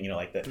hug thing,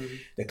 like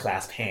the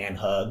clasped hand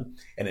hug.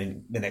 And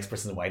then the next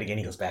person's white again.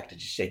 He goes back to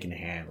just shaking the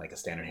hand like a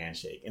standard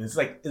handshake. And it's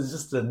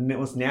just the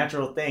most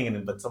natural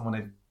thing. But someone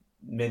had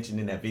mentioned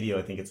in that video,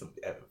 I think it's a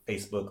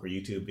Facebook or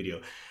YouTube video,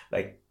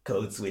 like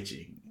code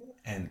switching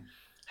and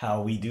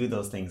how we do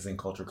those things in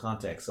cultural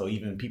context. So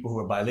even people who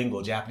are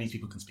bilingual, Japanese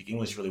people can speak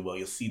English really well.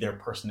 You'll see their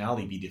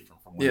personality be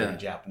different from when they're in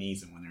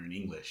Japanese and when they're in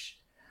English.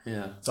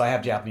 Yeah. So I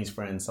have Japanese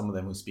friends, some of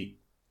them who speak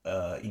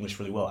English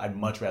really well. I'd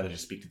much rather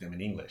just speak to them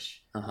in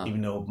English,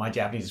 even though my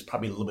Japanese is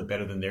probably a little bit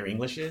better than their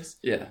English is.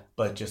 Yeah.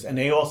 But and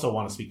they also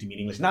want to speak to me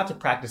in English, not to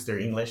practice their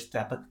English,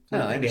 but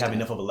they have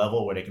enough of a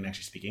level where they can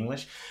actually speak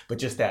English, but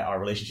just that our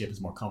relationship is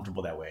more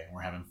comfortable that way and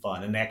we're having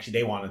fun. And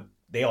actually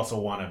they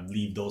also want to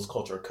leave those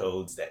cultural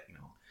codes that,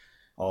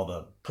 all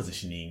the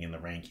positioning and the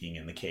ranking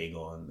and the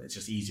keigo, and it's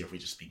just easier if we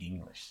just speak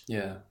English.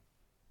 Yeah.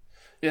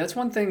 Yeah, that's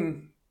one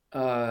thing.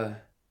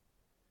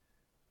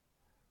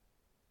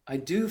 I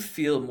do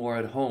feel more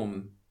at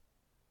home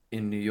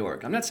in New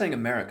York. I'm not saying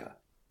America.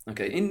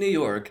 Okay, in New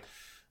York,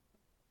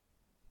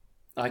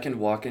 I can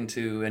walk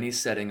into any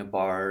setting, a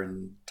bar,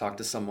 and talk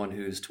to someone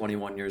who's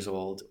 21 years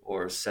old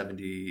or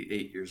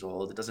 78 years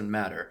old. It doesn't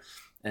matter.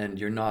 And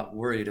you're not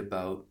worried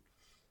about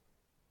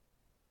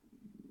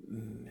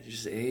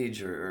just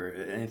age or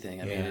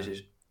anything. I mean, it's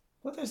just...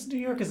 Well, New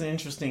York is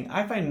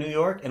I find New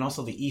York and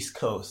also the East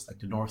Coast, like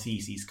the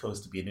Northeast, East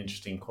Coast, to be an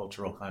interesting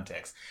cultural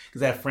context.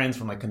 Because I have friends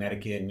from like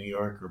Connecticut, New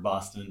York, or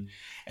Boston,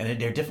 and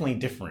they're definitely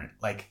different.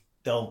 Like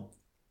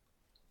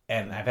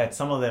and I've had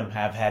some of them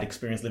have had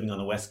experience living on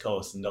the West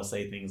Coast, and they'll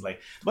say things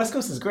like, the West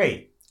Coast is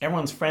great.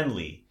 everyone's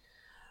friendly,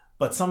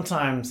 but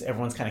sometimes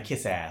everyone's kind of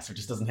kiss ass or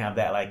just doesn't have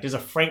that. Like, there's a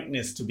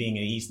frankness to being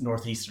a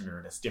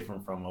northeasterner that's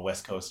different from a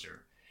West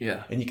Coaster,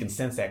 Yeah. and you can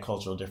sense that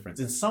cultural difference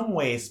in some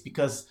ways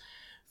because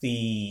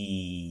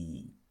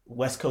the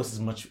West Coast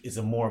is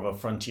a more of a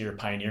frontier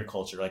pioneer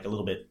culture, like a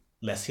little bit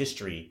less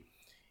history,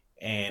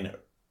 and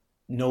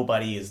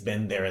nobody has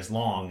been there as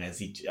long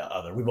as each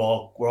other. We're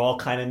all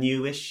kind of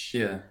newish.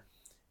 Yeah.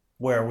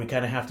 Where we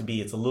kind of have to be.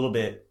 It's a little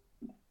bit.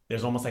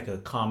 There's almost like a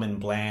common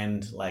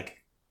bland like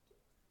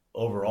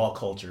overall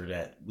culture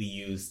that we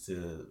use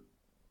to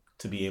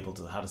be able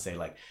to, how to say,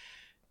 like,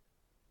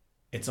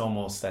 it's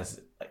almost as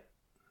like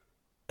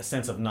a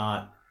sense of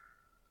not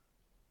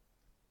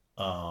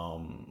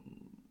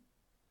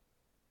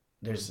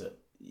there's a,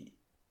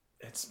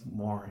 it's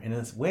more in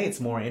a way, it's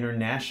more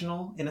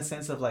international in a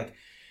sense of like,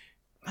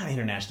 not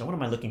international, what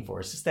am I looking for?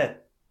 It's just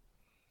that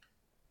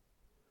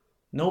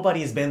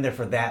nobody has been there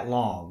for that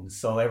long,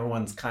 so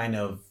everyone's kind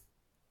of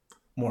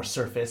more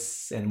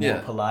surface and more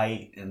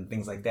polite and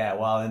things like that.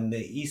 While in the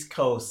East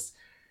Coast,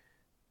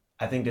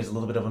 I think there's a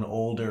little bit of an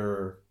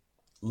older,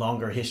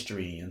 longer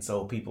history, and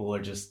so people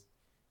are just,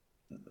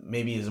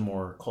 maybe is a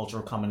more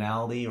cultural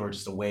commonality or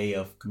just a way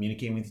of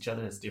communicating with each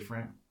other that's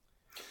different.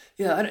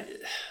 Yeah,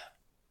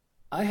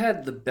 I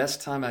had the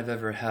best time I've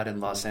ever had in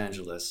Los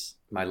Angeles,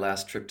 my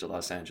last trip to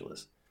Los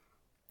Angeles.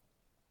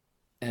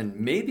 And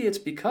maybe it's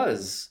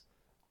because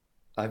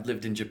I've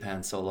lived in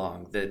Japan so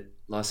long that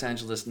Los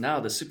Angeles now,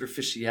 the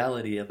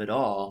superficiality of it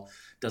all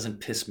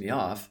doesn't piss me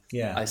off.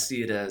 Yeah. I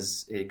see it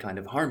as a kind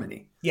of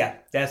harmony. Yeah,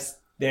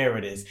 there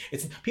it is.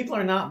 It's people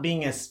are not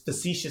being as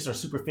facetious or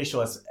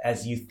superficial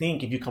as you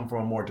think if you come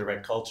from a more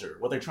direct culture.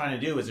 What they're trying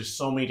to do is there's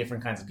so many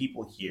different kinds of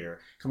people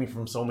here coming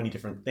from so many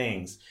different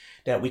things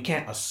that we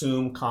can't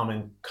assume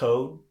common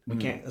code. We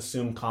can't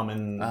assume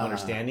common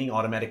understanding,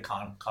 automatic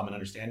common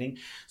understanding.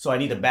 So I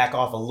need to back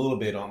off a little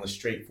bit on the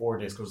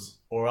straightforwardness,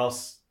 or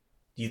else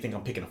do you think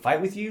I'm picking a fight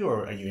with you,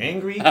 or are you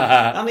angry?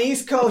 On the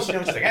East Coast, it's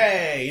just like,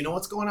 hey,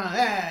 what's going on?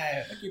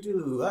 Hey, like you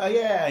do.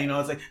 Yeah,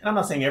 it's like, and I'm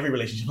not saying every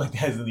relationship like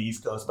that is in the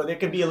East Coast, but there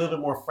can be a little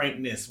bit more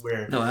frankness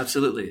where. No,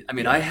 absolutely. I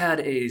mean, I had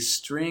a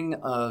string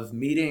of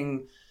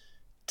meeting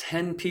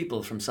 10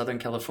 people from Southern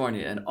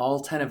California, and all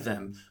 10 of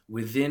them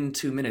within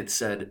 2 minutes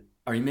said,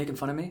 "Are you making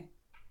fun of me?"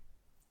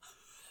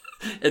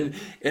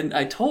 And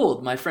I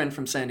told my friend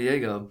from San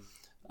Diego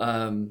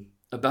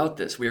about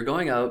this. We were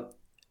going out,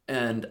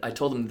 and I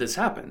told him this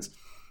happens.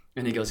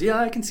 And he goes, "Yeah,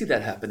 I can see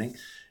that happening."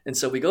 And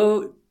so we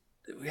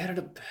ended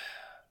up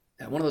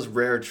at one of those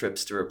rare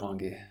trips to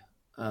Roppongi.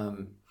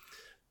 And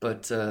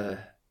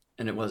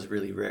it was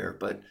really rare.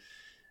 But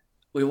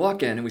we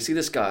walk in and we see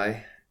this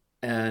guy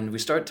and we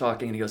start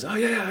talking and he goes, "Oh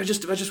yeah, I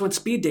just went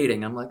speed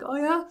dating." I'm like, "Oh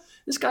yeah?"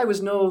 This guy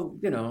was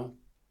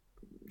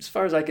as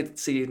far as I could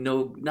see,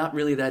 not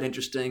really that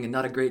interesting and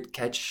not a great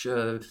catch,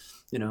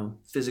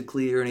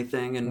 physically or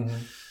anything. And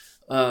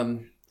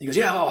he goes,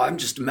 "Yeah, I'm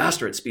just a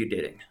master at speed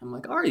dating." I'm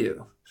like, "Are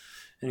you?"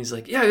 And he's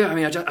like, yeah. I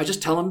mean, I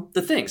just tell him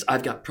the things.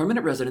 I've got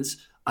permanent residence.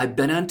 I've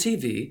been on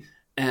TV,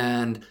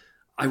 and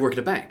I work at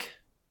a bank.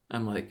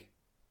 I'm like,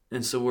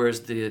 and so where's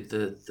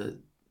the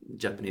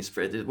Japanese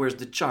phrase? Where's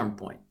the charm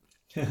point?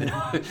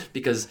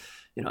 Because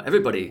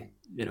everybody,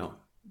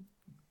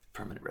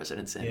 permanent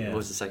residence, and what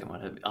was the second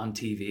one? On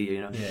TV,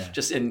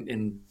 just in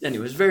and it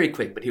was very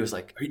quick. But he was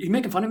like, "Are you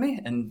making fun of me?"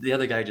 And the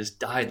other guy just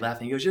died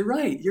laughing. He goes, You're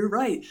right.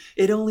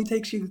 It only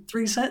takes you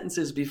 3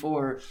 sentences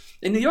before.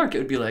 In New York, it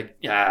would be like,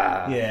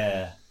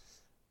 yeah.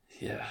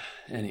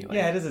 Anyway,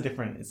 yeah,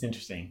 it's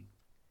interesting.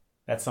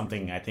 That's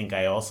something I think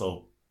it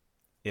also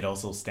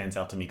stands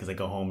out to me because I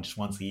go home just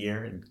once a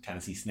year and kind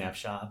of see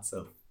snapshots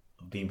of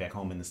being back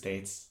home in the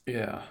States.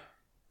 Yeah,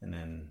 and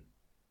then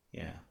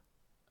I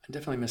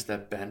definitely miss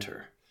that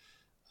banter.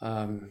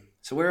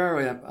 So where are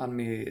we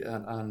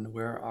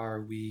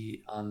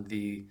on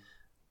the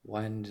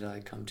when did I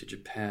come to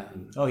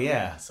Japan? Oh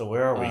yeah, so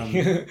where are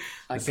we?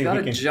 I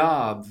got a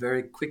job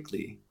very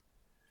quickly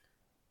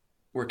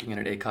working in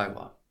an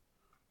eikaiwa.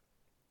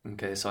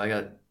 Okay, so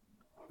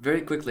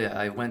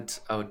I went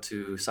out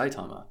to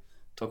Saitama.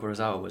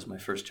 Tokorozawa was my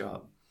first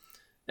job.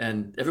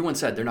 And everyone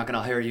said, they're not going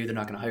to hire you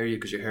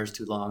because your hair is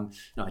too long.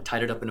 I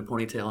tied it up in a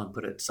ponytail and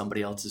put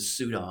somebody else's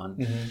suit on.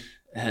 Mm-hmm.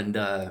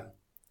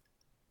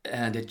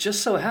 And it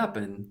just so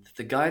happened that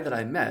the guy that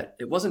I met,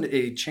 it wasn't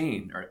a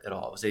chain at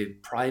all. It was a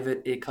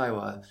private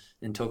eikaiwa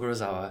in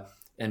Tokorozawa.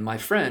 And my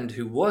friend,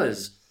 who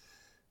was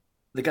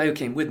the guy who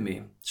came with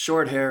me,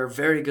 short hair,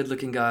 very good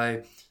looking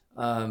guy,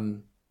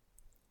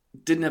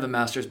 didn't have a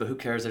master's, but who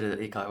cares at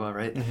eikaiwa,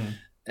 right? Mm-hmm.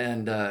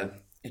 And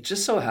it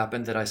just so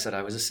happened that I said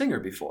I was a singer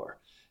before.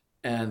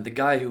 And the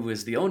guy who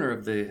was the owner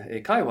of the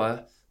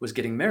eikaiwa was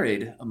getting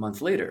married a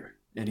month later.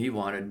 And he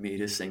wanted me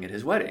to sing at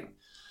his wedding.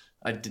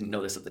 I didn't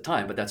know this at the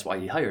time, but that's why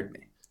he hired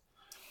me.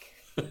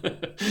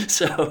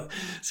 So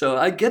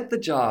I get the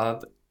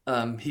job.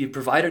 He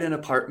provided an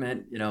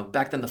apartment.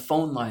 Back then the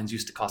phone lines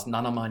used to cost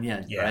 7,000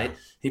 yen, right?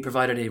 He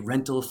provided a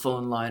rental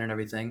phone line and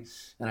everything.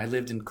 And I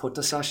lived in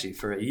Kotasashi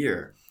for a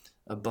year,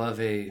 above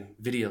a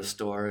video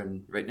store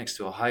and right next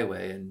to a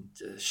highway in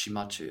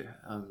Shimachu,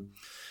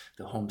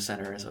 the home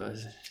center. So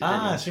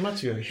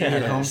Shimachu. Yeah,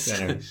 Yes. home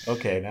center.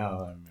 Okay, now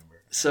I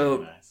remember. So,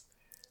 Very nice.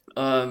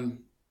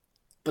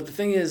 but the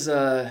thing is,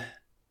 it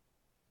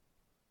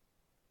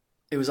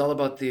was all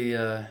about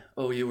the,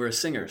 you were a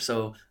singer.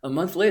 So a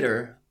month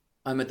later,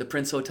 I'm at the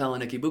Prince Hotel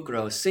in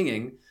Ikebukuro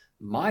singing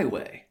My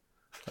Way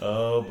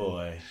Oh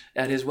boy.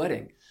 at his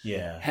wedding,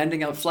 Yeah.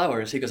 handing out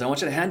flowers. He goes, I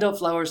want you to hand out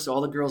flowers to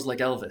all the girls like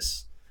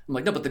Elvis. I'm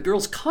like, no, but the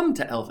girls come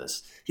to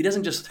Elvis. He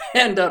doesn't just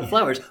hand out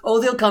flowers. Oh,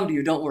 they'll come to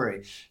you. Don't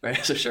worry.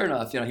 Right. So sure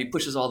enough, he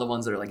pushes all the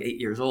ones that are like 8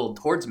 years old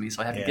towards me.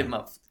 So I have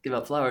to give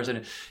out flowers.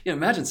 And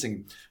imagine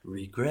singing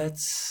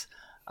regrets.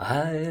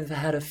 I've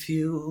had a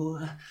few,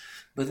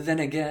 but then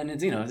again,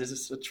 it's, this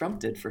is what Trump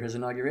did for his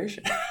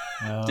inauguration.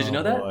 Did you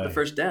know that? Boy. The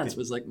first dance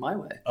was like My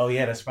Way. Oh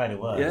yeah, that's right. It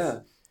was. Yeah.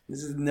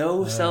 This is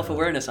no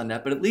self-awareness on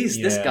that, but at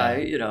least this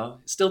guy,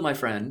 still my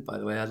friend, by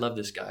the way. I love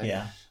this guy.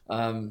 Yeah.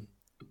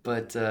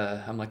 But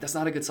I'm like, that's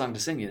not a good song to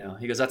sing,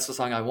 He goes, that's the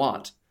song I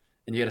want.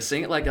 And you got to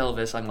sing it like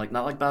Elvis. I'm like,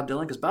 not like Bob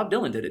Dylan, because Bob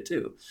Dylan did it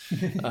too.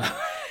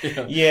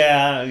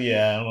 Yeah. I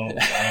don't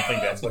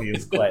think that's what he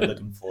was quite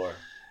looking for.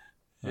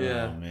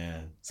 Yeah. Oh,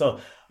 man. So,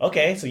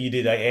 okay. So you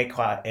did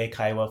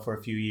Eikaiwa for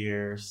a few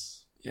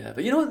years. Yeah.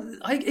 But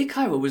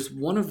Eikaiwa was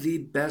one of the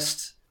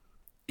best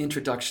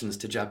introductions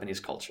to Japanese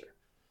culture.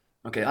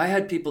 Okay. I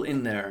had people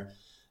in there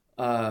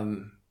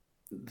first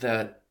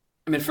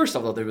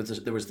of all, there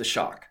was the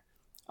shock.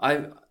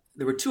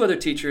 There were two other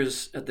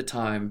teachers at the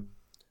time.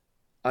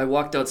 I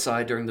walked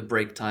outside during the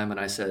break time and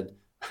I said,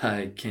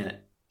 I can't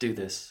do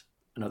this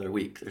another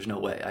week. There's no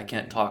way. I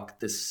can't talk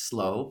this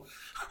slow.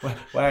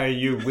 Why are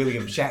you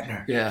William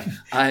Shatner? Yeah.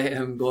 I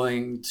am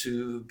going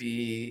to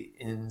be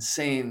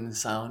insane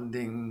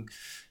sounding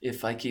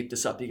if I keep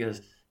this up. He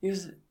goes,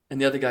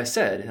 and the other guy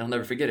said, and I'll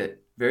never forget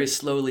it, very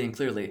slowly and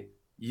clearly,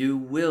 you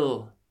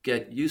will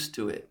get used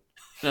to it.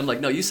 And I'm like,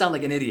 no, you sound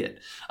like an idiot.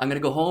 I'm going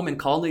to go home and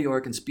call New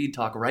York and speed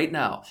talk right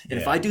now. And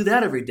if I do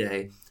that every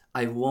day,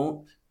 I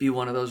won't be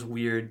one of those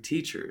weird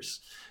teachers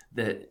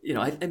that,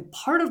 and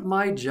part of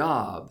my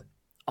job,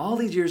 all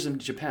these years in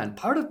Japan,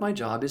 part of my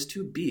job is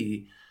to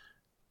be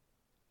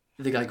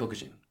the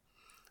Gaikokujin.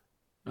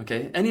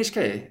 Okay?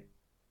 NHK,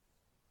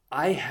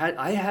 I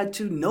had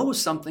to know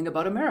something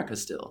about America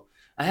still.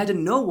 I had to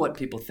know what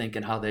people think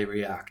and how they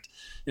react.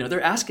 They're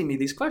asking me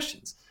these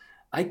questions.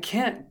 I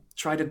can't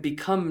try to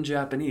become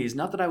Japanese.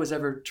 Not that I was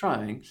ever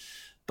trying,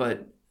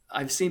 but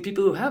I've seen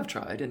people who have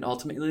tried, and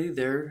ultimately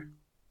they're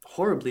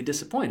horribly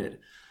disappointed.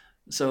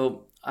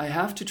 So I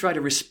have to try to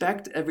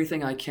respect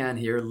everything I can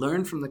here,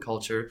 learn from the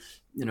culture,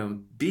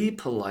 be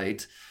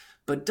polite,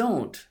 but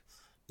don't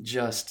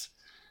just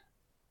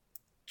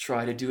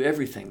try to do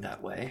everything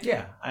that way.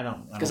 Yeah, I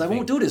don't. Because I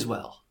won't do it as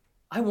well.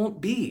 I won't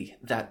be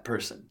that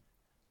person.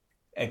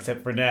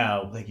 Except for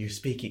now, like you're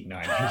speaking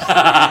now.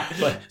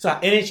 But so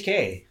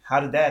NHK, how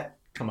did that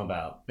come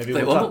about? Maybe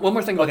Wait, one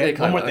more thing about Eikaiwa.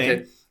 One more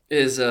thing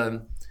is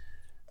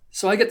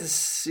so I get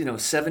this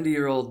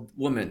 70-year-old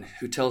woman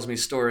who tells me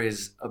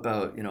stories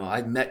about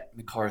I met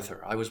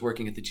MacArthur. I was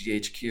working at the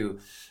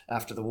GHQ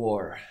after the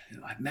war.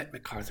 I met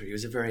MacArthur. He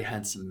was a very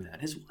handsome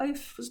man. His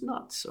wife was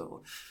not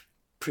so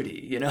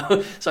pretty,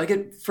 So I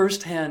get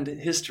firsthand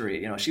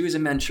history. She was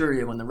in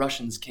Manchuria when the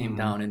Russians came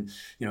down, and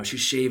she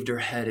shaved her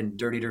head and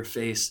dirtied her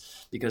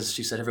face because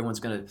she said everyone's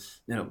gonna,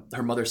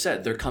 her mother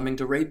said they're coming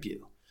to rape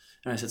you.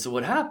 And I said, so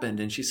what happened?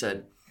 And she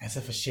said, as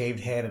if a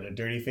shaved head and a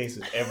dirty face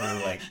was ever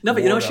like. No,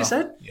 but you know what she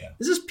said? Yeah.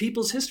 This is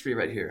people's history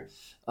right here.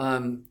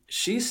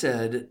 She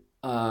said,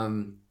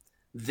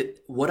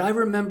 what I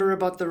remember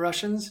about the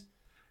Russians,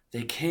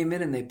 they came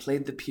in and they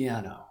played the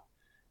piano.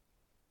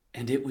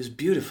 And it was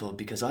beautiful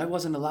because I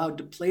wasn't allowed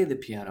to play the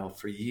piano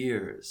for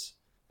years.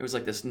 There was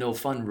like this no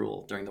fun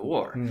rule during the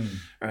war,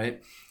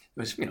 right?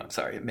 Which,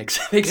 sorry, it makes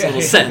a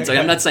little sense.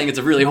 I'm not saying it's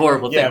a really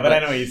horrible thing. Yeah, but I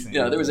know what you're saying.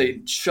 There was a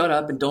shut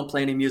up and don't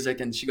play any music.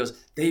 And she goes,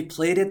 they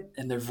played it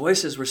and their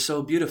voices were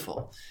so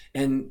beautiful.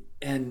 And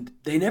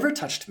they never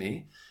touched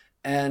me.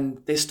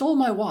 And they stole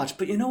my watch.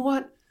 But you know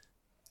what?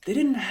 They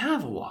didn't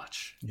have a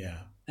watch.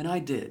 Yeah. And I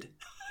did.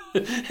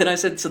 And I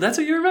said, so that's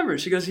what you remember?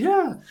 She goes,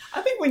 yeah.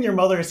 I think when your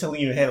mother is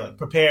telling you, hey, look,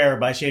 prepare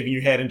by shaving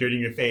your head and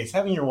dirtying your face,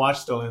 having your watch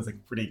stolen is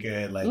like pretty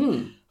good. Like,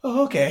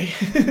 oh, okay.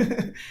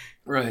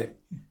 Right.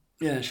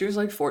 Yeah, she was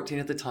like 14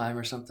 at the time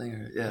or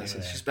something.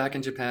 So she's back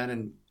in Japan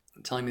and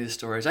telling me the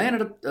stories. I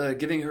ended up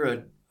giving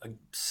her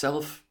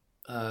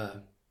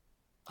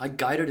I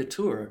guided a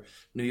tour,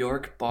 New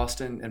York,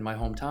 Boston, and my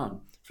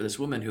hometown for this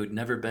woman who had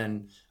never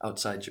been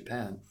outside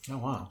Japan. Oh,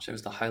 wow. She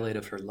was the highlight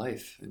of her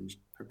life. And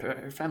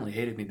her family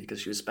hated me because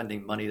she was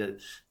spending money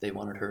that they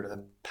wanted her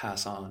to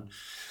pass on.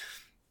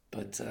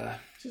 But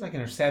she's like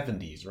in her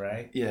 70s,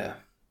 right? Yeah.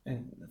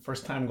 And the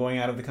first time going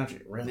out of the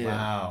country. Really? Yeah.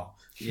 Wow.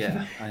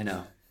 Yeah, I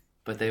know.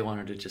 But they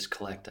wanted to just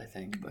collect, I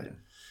think. But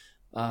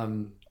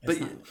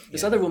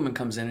this other woman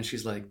comes in and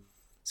she's like,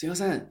 すいま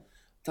せん、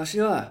私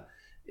は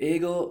英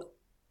語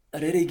ア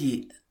レル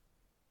ギ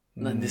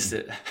ーなんで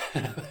す。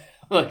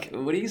Like,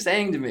 what are you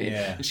saying to me?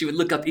 Yeah. And she would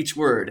look up each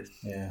word.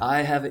 Yeah.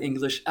 I have an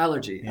English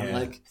allergy. Yeah. I'm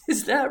like,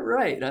 is that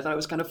right? And I thought it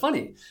was kind of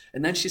funny.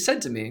 And then she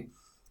said to me,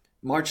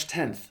 March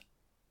 10th,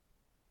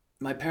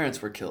 my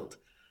parents were killed,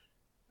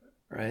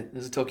 right?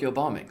 This is Tokyo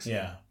bombings,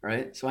 Yeah.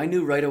 right? So I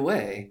knew right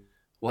away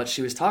what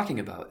she was talking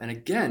about. And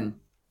again,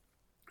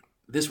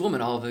 this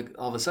woman all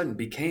of a sudden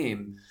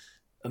became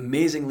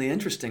amazingly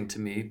interesting to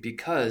me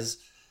because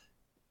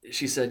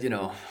she said,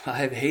 I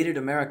have hated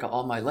America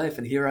all my life,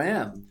 and here I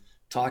am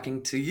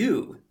talking to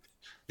you,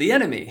 the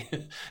enemy,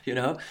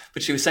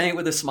 But she was saying it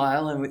with a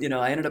smile, and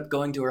I ended up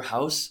going to her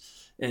house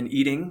and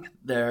eating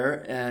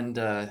there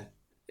and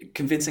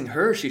convincing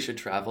her she should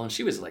travel, and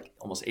she was like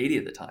almost 80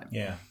 at the time.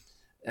 Yeah.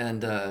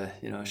 And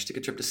she took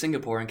a trip to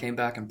Singapore and came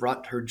back and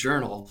brought her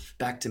journal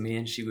back to me,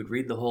 and she would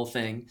read the whole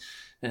thing.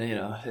 And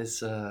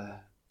it's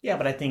Yeah,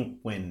 but I think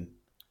when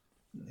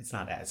it's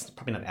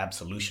probably not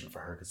absolution for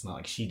her, because it's not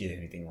like she did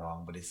anything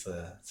wrong, but it's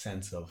a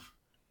sense of,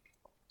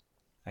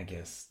 I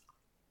guess,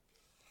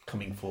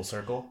 coming full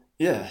circle.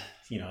 Yeah.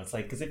 It's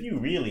like, because if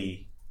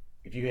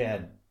you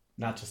had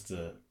not just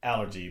an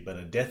allergy, but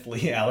a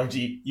deathly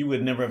allergy, you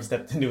would never have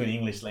stepped into an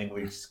English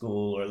language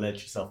school or let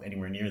yourself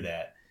anywhere near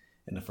that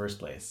in the first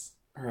place.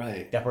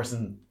 Right. That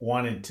person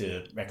wanted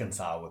to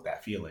reconcile with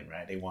that feeling,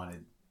 right? They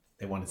wanted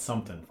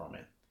something from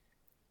it.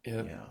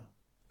 Yeah.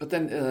 But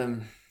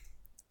then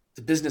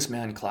the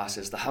businessman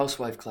classes, the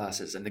housewife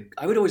classes, and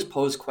I would always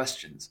pose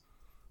questions.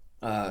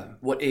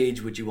 What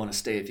age would you want to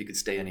stay if you could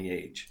stay any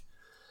age?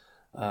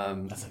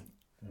 That's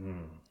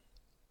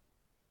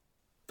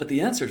But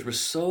the answers were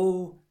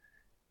so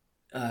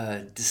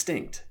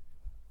distinct.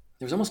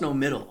 There was almost no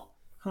middle.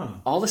 Huh.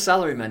 All the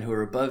salarymen who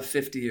were above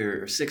 50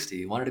 or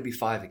 60 wanted to be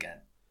 5 again.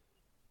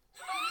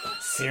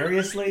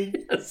 Seriously?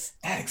 Yes.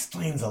 That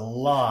explains a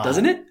lot.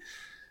 Doesn't it?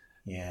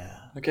 Yeah.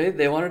 Okay,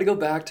 they wanted to go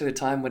back to a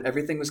time when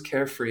everything was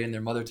carefree and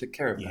their mother took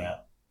care of them. Yeah.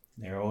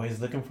 They're always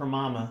looking for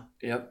mama.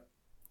 Yep.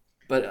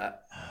 But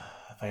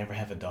if I ever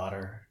have a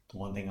daughter, the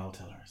one thing I'll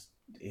tell her is,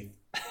 if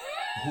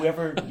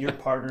whoever your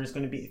partner is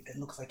going to be, if it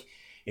looks like,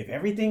 if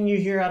everything you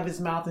hear out of his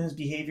mouth and his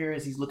behavior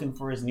is he's looking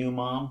for his new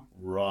mom,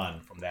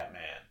 run from that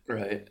man.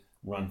 right.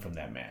 Run from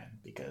that man,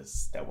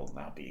 because that will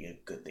not be a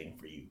good thing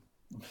for you.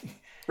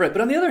 Right, but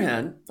on the other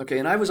hand, okay,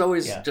 and I was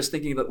always Yeah. just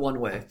thinking of it one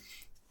way.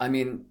 I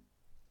mean,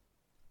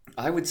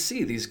 I would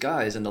see these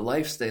guys and the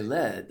lives they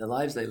led,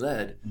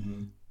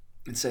 Mm-hmm.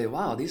 and say,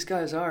 wow, these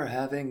guys are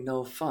having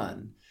no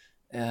fun.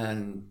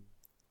 And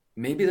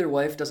maybe their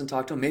wife doesn't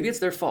talk to them. Maybe it's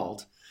their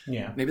fault.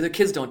 Yeah. Maybe their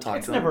kids don't talk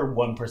It's to them. never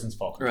one person's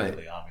fault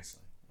completely, Right.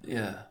 obviously.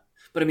 Yeah.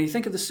 But I mean, you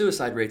think of the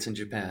suicide rates in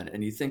Japan,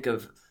 and you think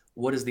of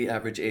what is the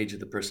average age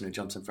of the person who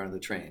jumps in front of the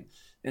train.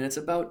 And it's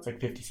about, It's like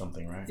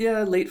 50-something, right?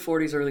 late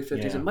 40s, early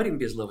 50s. Yeah. It might even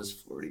be as low as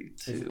Is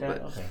 42. it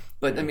that? Okay.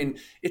 But I mean,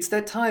 it's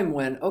that time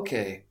when,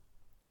 okay,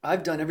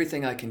 I've done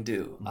everything I can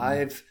do. Mhm.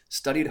 I've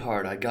studied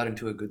hard. I got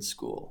into a good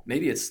school.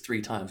 Maybe it's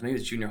 3 times. Maybe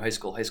it's junior high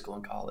school,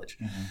 and college.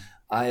 Mhm.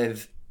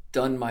 I've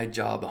done my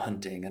job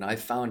hunting, and I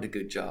found a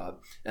good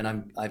job, and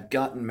I've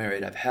gotten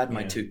married. I've had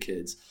my Yeah. 2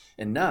 kids,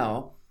 and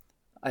now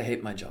I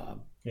hate my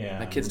job. Yeah.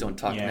 My kids don't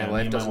talk to me. Yeah, My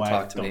wife and doesn't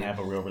talk to don't me. have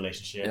a real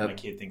relationship. Yep. My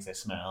kid thinks I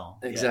smell.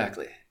 Yeah.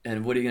 Exactly.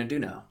 And what are you going to do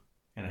now?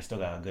 And I still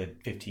got a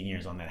good 15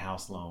 years on that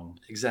house loan.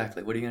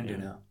 Exactly. What are you going to do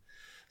Yeah. now?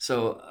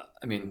 So,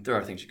 I mean, there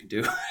are things you can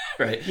do,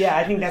 right? Yeah,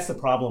 I think that's the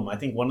problem. I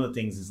think one of the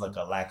things is like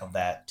a lack of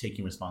that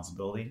taking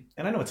responsibility.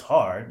 And I know it's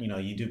hard.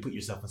 You do put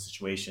yourself in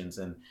situations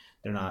and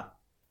they're not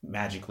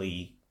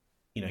magically,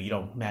 you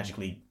don't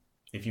magically,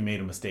 if you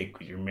made a mistake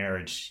with your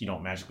marriage, you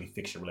don't magically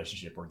fix your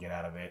relationship or get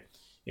out of it.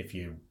 If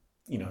you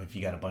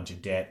got a bunch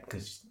of debt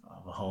because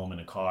of a home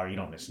and a car, you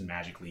don't just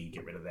magically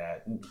get rid of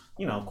that.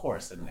 And, of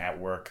course, and at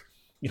work,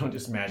 you don't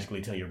just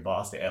magically tell your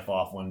boss to F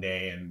off one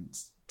day and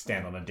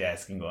stand on a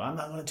desk and go, I'm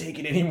not going to take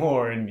it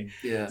anymore. And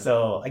Yeah.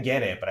 so I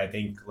get it, but I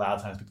think a lot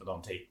of times people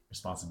don't take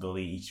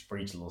responsibility for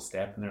each little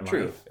step in their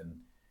True. life, and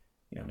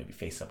maybe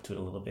face up to it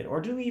a little bit, or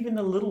do even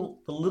the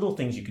little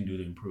things you can do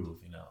to improve.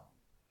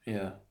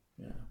 Yeah.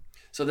 Yeah.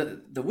 So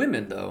the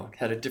women, though,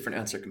 had a different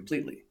answer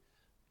completely.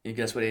 You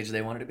guess what age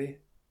they wanted to be?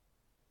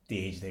 The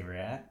age they were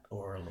at,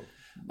 or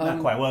not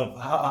quite.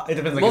 Well, it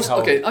depends.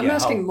 I'm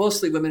asking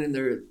mostly women in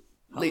their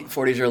late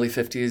 40s, early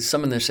 50s,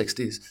 some in their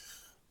 60s.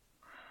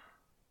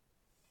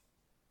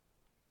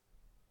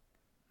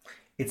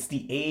 It's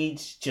the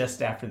age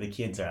just after the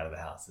kids are out of the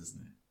house,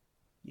 isn't it?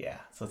 Yeah.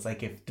 So it's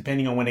like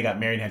depending on when they got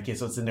married and had kids,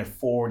 so it's in their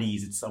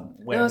 40s. It's No,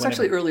 it's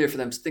actually earlier for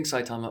them. Think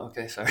Saitama.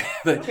 Okay, sorry.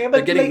 But, Okay,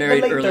 they're getting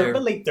married earlier. The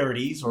late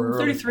 30s or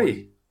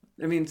 33.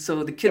 I mean,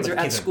 so the kids but are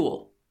the at kids are-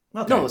 school.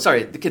 Okay. No,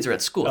 sorry, the kids are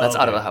at school. That's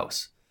out of okay. the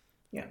house.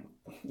 Yeah.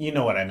 You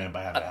know what I meant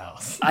by out of the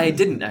house. I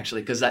didn't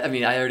actually, because I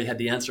already had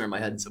the answer in my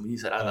head. So when you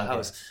said out of the Okay.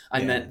 house,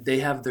 I Yeah. meant they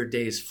have their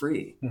days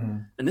free.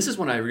 Mhm. And this is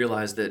when I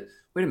realized that,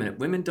 wait a minute,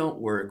 women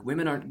don't work.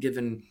 Women aren't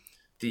given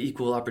the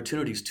equal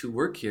opportunities to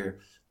work here,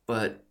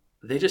 but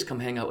they just come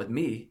hang out with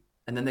me,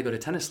 and then they go to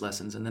tennis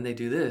lessons, and then they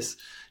do this.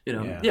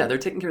 Yeah. Yeah, they're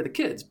taking care of the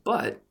kids,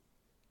 but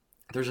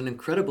there's an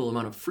incredible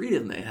amount of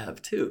freedom they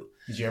have too.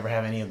 Did you ever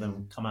have any of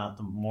them come out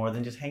to more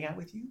than just hang out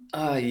with you?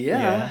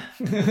 Yeah.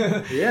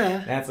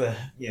 Yeah.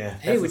 Yeah.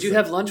 Hey, would you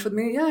have lunch with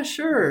me? Yeah,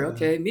 sure.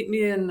 Okay, meet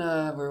me in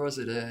where was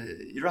it?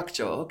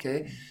 Irakcho.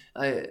 Okay,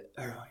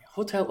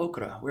 Hotel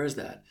Okra. Where's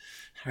that?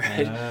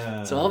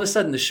 Right. So all of a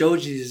sudden the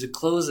shoji is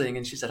closing,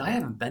 and she said, "I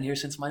haven't been here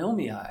since my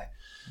Omiai."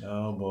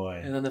 Oh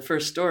boy. And then the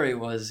first story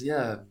was,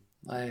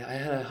 I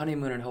had a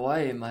honeymoon in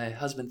Hawaii, and my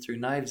husband threw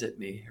knives at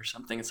me or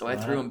something, and so I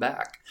threw him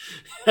back.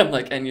 I'm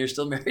like, and you're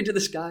still married to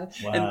this guy?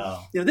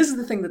 Wow. And this is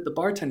the thing that the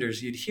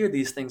bartenders, you'd hear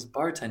these things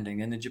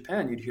bartending, and in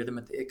Japan you'd hear them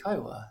at the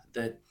eikaiwa.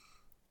 That,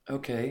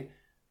 okay,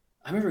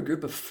 I remember a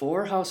group of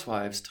 4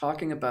 housewives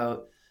talking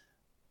about,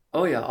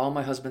 oh yeah, all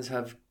the husbands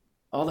have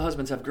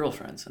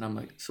girlfriends, and I'm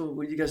like,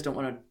 so you guys don't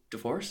want a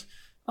divorce?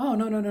 Oh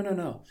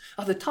no.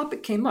 Oh, the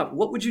topic came up.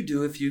 What would you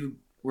do if you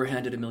were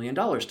handed $1 million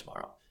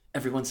tomorrow?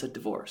 Everyone said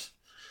divorce.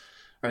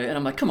 Right? And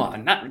I'm like, come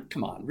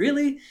on,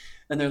 really?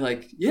 And they're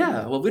like,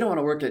 yeah, well, we don't want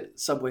to work at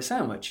Subway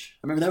Sandwich.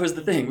 I remember that was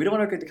the thing. We don't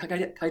want to work at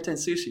Kaiten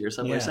Sushi or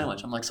Subway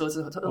Sandwich. I'm like, so it's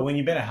well, when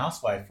you've been a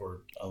housewife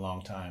for a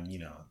long time,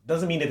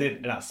 doesn't mean that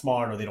they're not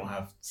smart or they don't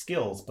have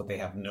skills, but they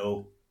have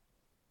no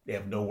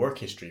work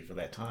history for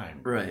that time.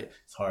 Right.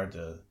 It's hard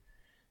to,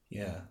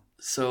 yeah.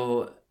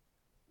 So,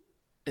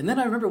 and then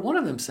I remember one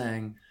of them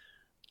saying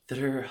that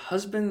her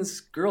husband's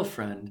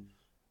girlfriend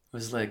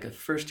was like a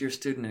first-year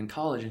student in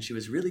college, and she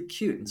was really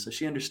cute, and so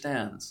she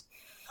understands.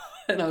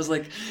 And I was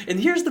like, and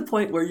here's the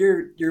point where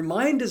your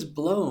mind is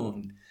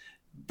blown,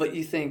 but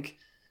you think,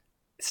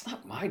 it's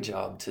not my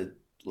job to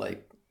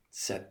like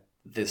set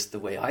this the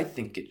way I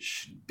think it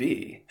should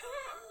be.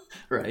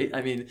 Right?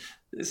 I mean,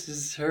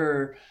 these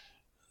are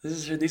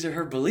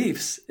her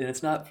beliefs, and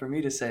it's not for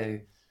me to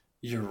say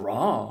you're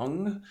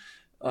wrong.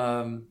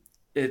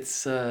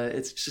 It's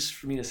just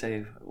for me to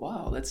say,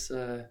 wow, let's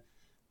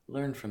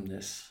learn from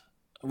this.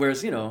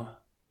 Whereas, in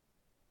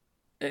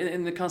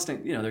the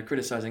constant, they're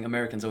criticizing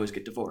Americans always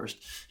get divorced.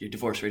 Your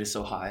divorce rate is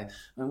so high.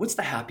 I mean, what's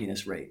the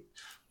happiness rate?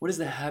 What is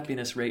the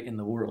happiness rate in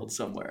the world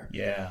somewhere?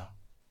 Yeah.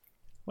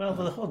 Well,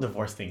 the whole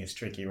divorce thing is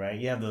tricky, right?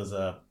 You have those,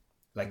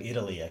 like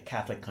Italy, a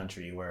Catholic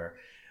country where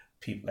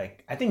people,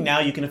 I think now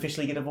you can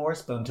officially get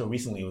divorced, but until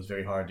recently it was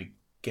very hard to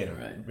get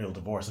a real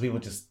divorce. So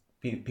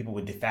people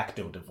would de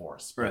facto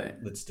divorce, right?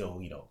 But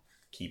still,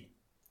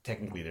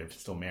 technically they're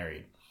still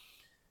married.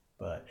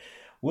 But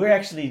we're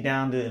actually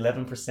down to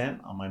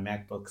 11% on my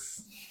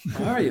MacBook's.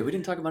 How are you? We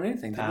didn't talk about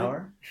anything.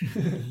 Power.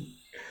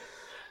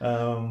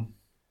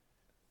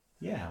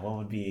 Yeah. What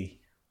would be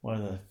one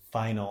of the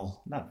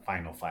not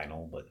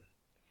final, but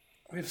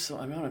I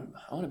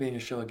want to be in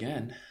your show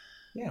again.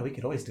 Yeah, we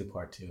could always do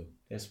part 2.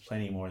 There's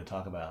plenty more to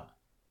talk about.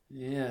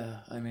 Yeah,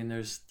 I mean,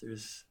 there's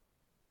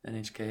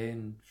NHK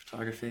and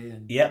photography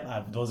and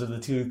those are the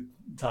 2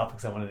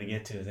 topics I wanted to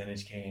get to, is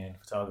NHK and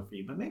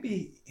photography. But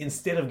maybe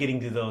instead of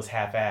getting to those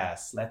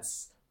half-ass,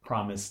 let's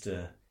promise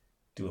to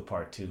do a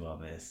part 2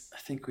 on this. I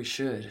think we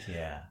should.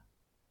 Yeah,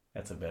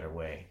 that's a better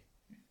way.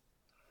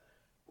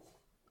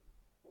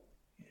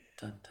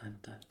 Dun, dun,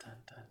 dun, dun,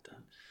 dun,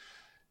 dun.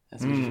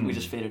 That's we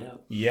just faded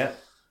out. Yep,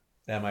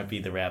 that might be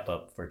the wrap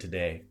up for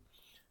today.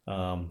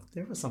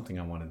 There was something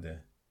I wanted to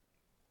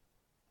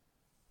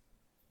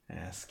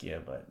ask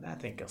you, but I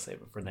think I'll save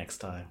it for next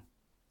time.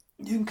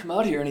 You can come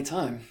out here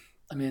anytime.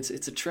 I mean,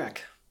 it's a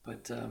trek,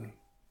 but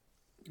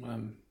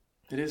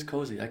it is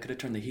cozy. I could have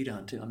turned the heat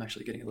on too. I'm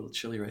actually getting a little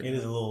chilly right now. It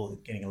is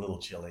getting a little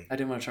chilly. I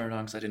didn't want to turn it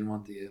on because I didn't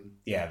want the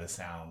the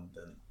sound.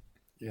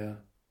 Yeah,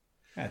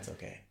 that's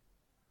okay.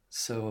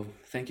 So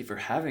thank you for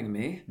having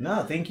me.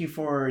 No, thank you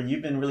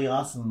you've been really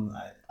awesome.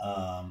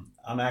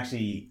 I'm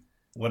actually,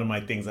 one of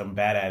my things I'm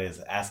bad at is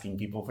asking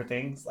people for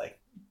things like,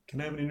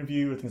 can I have an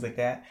interview or things like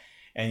that?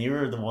 And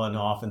you're the one who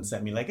often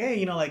sent me like,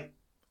 hey,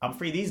 I'm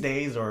free these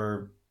days,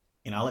 or,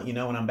 I'll let you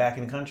know when I'm back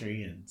in the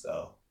country. And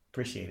so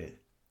appreciate it.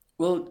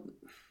 Well,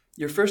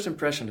 your first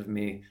impression of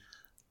me,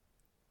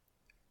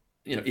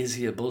 is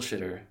he a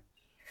bullshitter?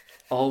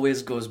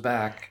 Always goes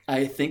back.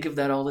 I think of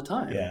that all the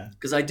time. Yeah.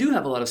 Because I do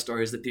have a lot of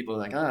stories that people are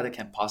like, that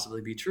can't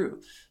possibly be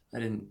true. I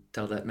didn't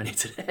tell that many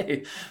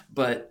today.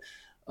 But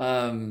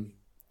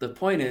the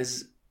point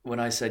is, when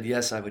I said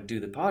yes, I would do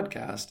the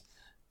podcast,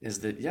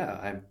 is that,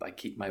 I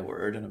keep my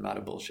word and I'm not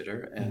a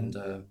bullshitter. And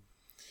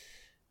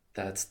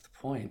that's the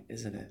point,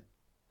 isn't it?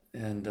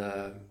 And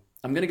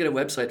I'm going to get a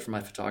website for my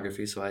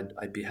photography, so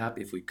I'd be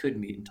happy if we could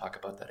meet and talk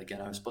about that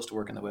again. I was supposed to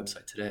work on the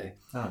website today.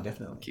 Oh,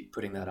 definitely. I keep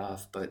putting that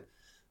off, but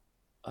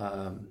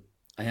I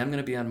am going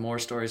to be on More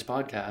Stories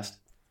podcast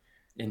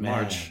in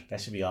March.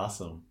 That should be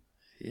awesome.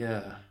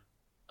 Yeah.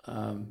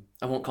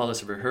 I won't call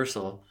this a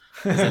rehearsal.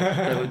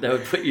 That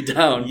would put you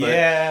down. But,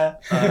 yeah.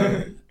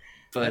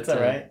 But that's all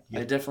right.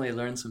 I definitely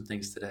learned some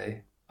things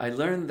today. I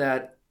learned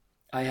that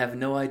I have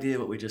no idea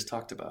what we just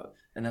talked about,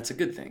 and that's a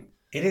good thing.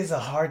 It is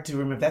hard to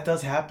remember. That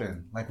does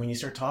happen. Like when you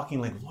start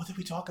talking, like, what did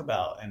we talk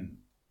about? And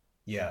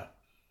yeah.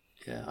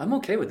 Yeah, I'm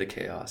okay with the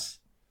chaos.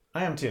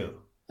 I am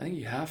too. I think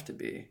you have to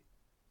be.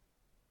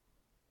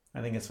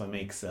 I think it's what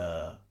makes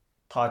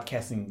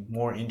podcasting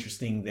more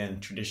interesting than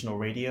traditional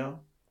radio.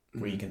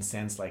 where you can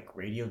sense like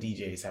radio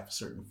DJs have a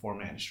certain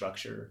format and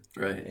structure,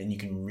 Right. and you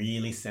can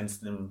really sense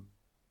them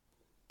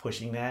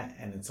pushing that,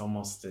 and it's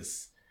almost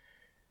this.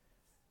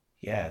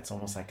 Yeah, it's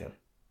almost like a.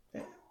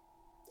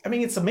 I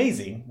mean, it's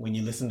amazing when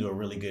you listen to a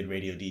really good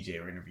radio DJ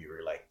or interviewer.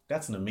 Like,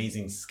 that's an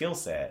amazing skill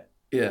set.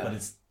 Yeah. But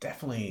it's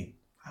definitely,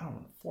 I don't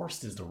know,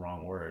 forced is the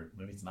wrong word.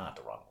 Maybe it's not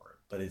the wrong word.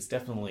 But it's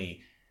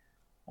definitely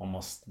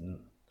almost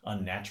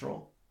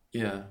unnatural.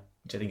 Yeah.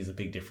 Which I think is a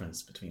big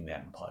difference between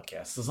that and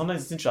podcasts. So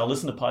sometimes it's interesting. I'll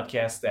listen to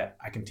podcasts that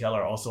I can tell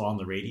are also on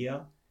the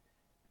radio.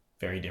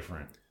 Very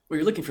different. Well,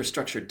 you're looking for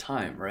structured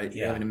time, right?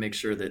 You're Yeah. having to make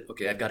sure that,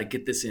 okay, I've got to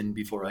get this in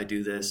before I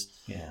do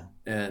this. Yeah.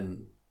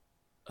 And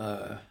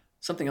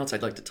something else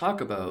I'd like to talk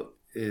about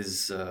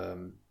is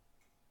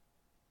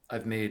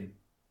I've made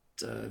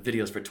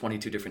videos for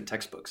 22 different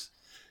textbooks.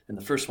 And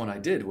the first one I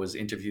did was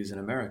interviews in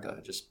America,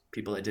 just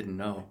people I didn't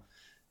know.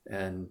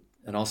 And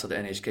also the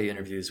NHK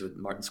interviews with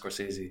Martin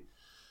Scorsese.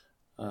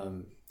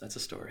 That's a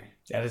story.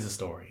 That is a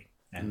story.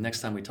 And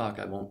next time we talk,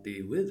 I won't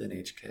be with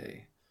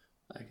NHK.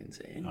 I can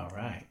say anything. All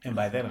right. And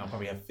by then, I'll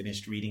probably have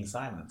finished reading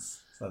Silence.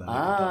 So then we can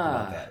talk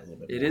about that a little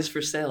bit it more. is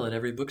for sale at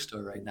every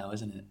bookstore right now,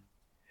 isn't it?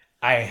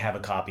 I have a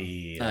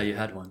copy You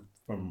had one.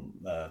 from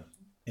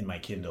in my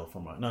Kindle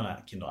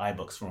not Kindle,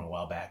 iBooks from a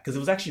while back. Because it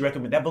was actually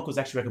recommended. That book was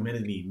actually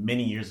recommended to me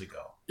many years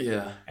ago.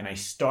 Yeah. And I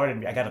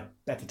got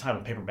at the time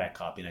a paperback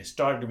copy, and I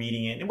started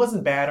reading it. It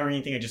wasn't bad or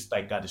anything. I just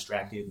like got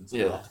distracted and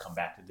said, I'll have to come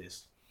back to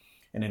this.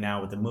 And then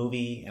now with the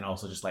movie, and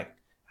also just like,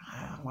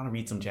 I want to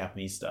read some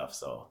Japanese stuff,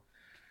 so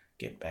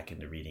get back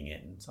into reading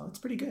it. And so it's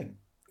pretty good.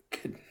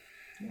 Good.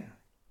 Yeah.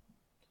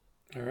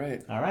 All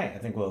right. All right. I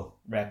think we'll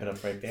wrap it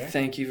up right there.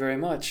 Thank you very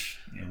much.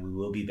 And we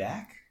will be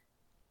back.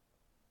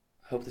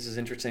 Hope this is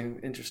interesting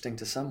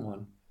to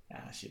someone.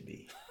 Should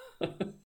be.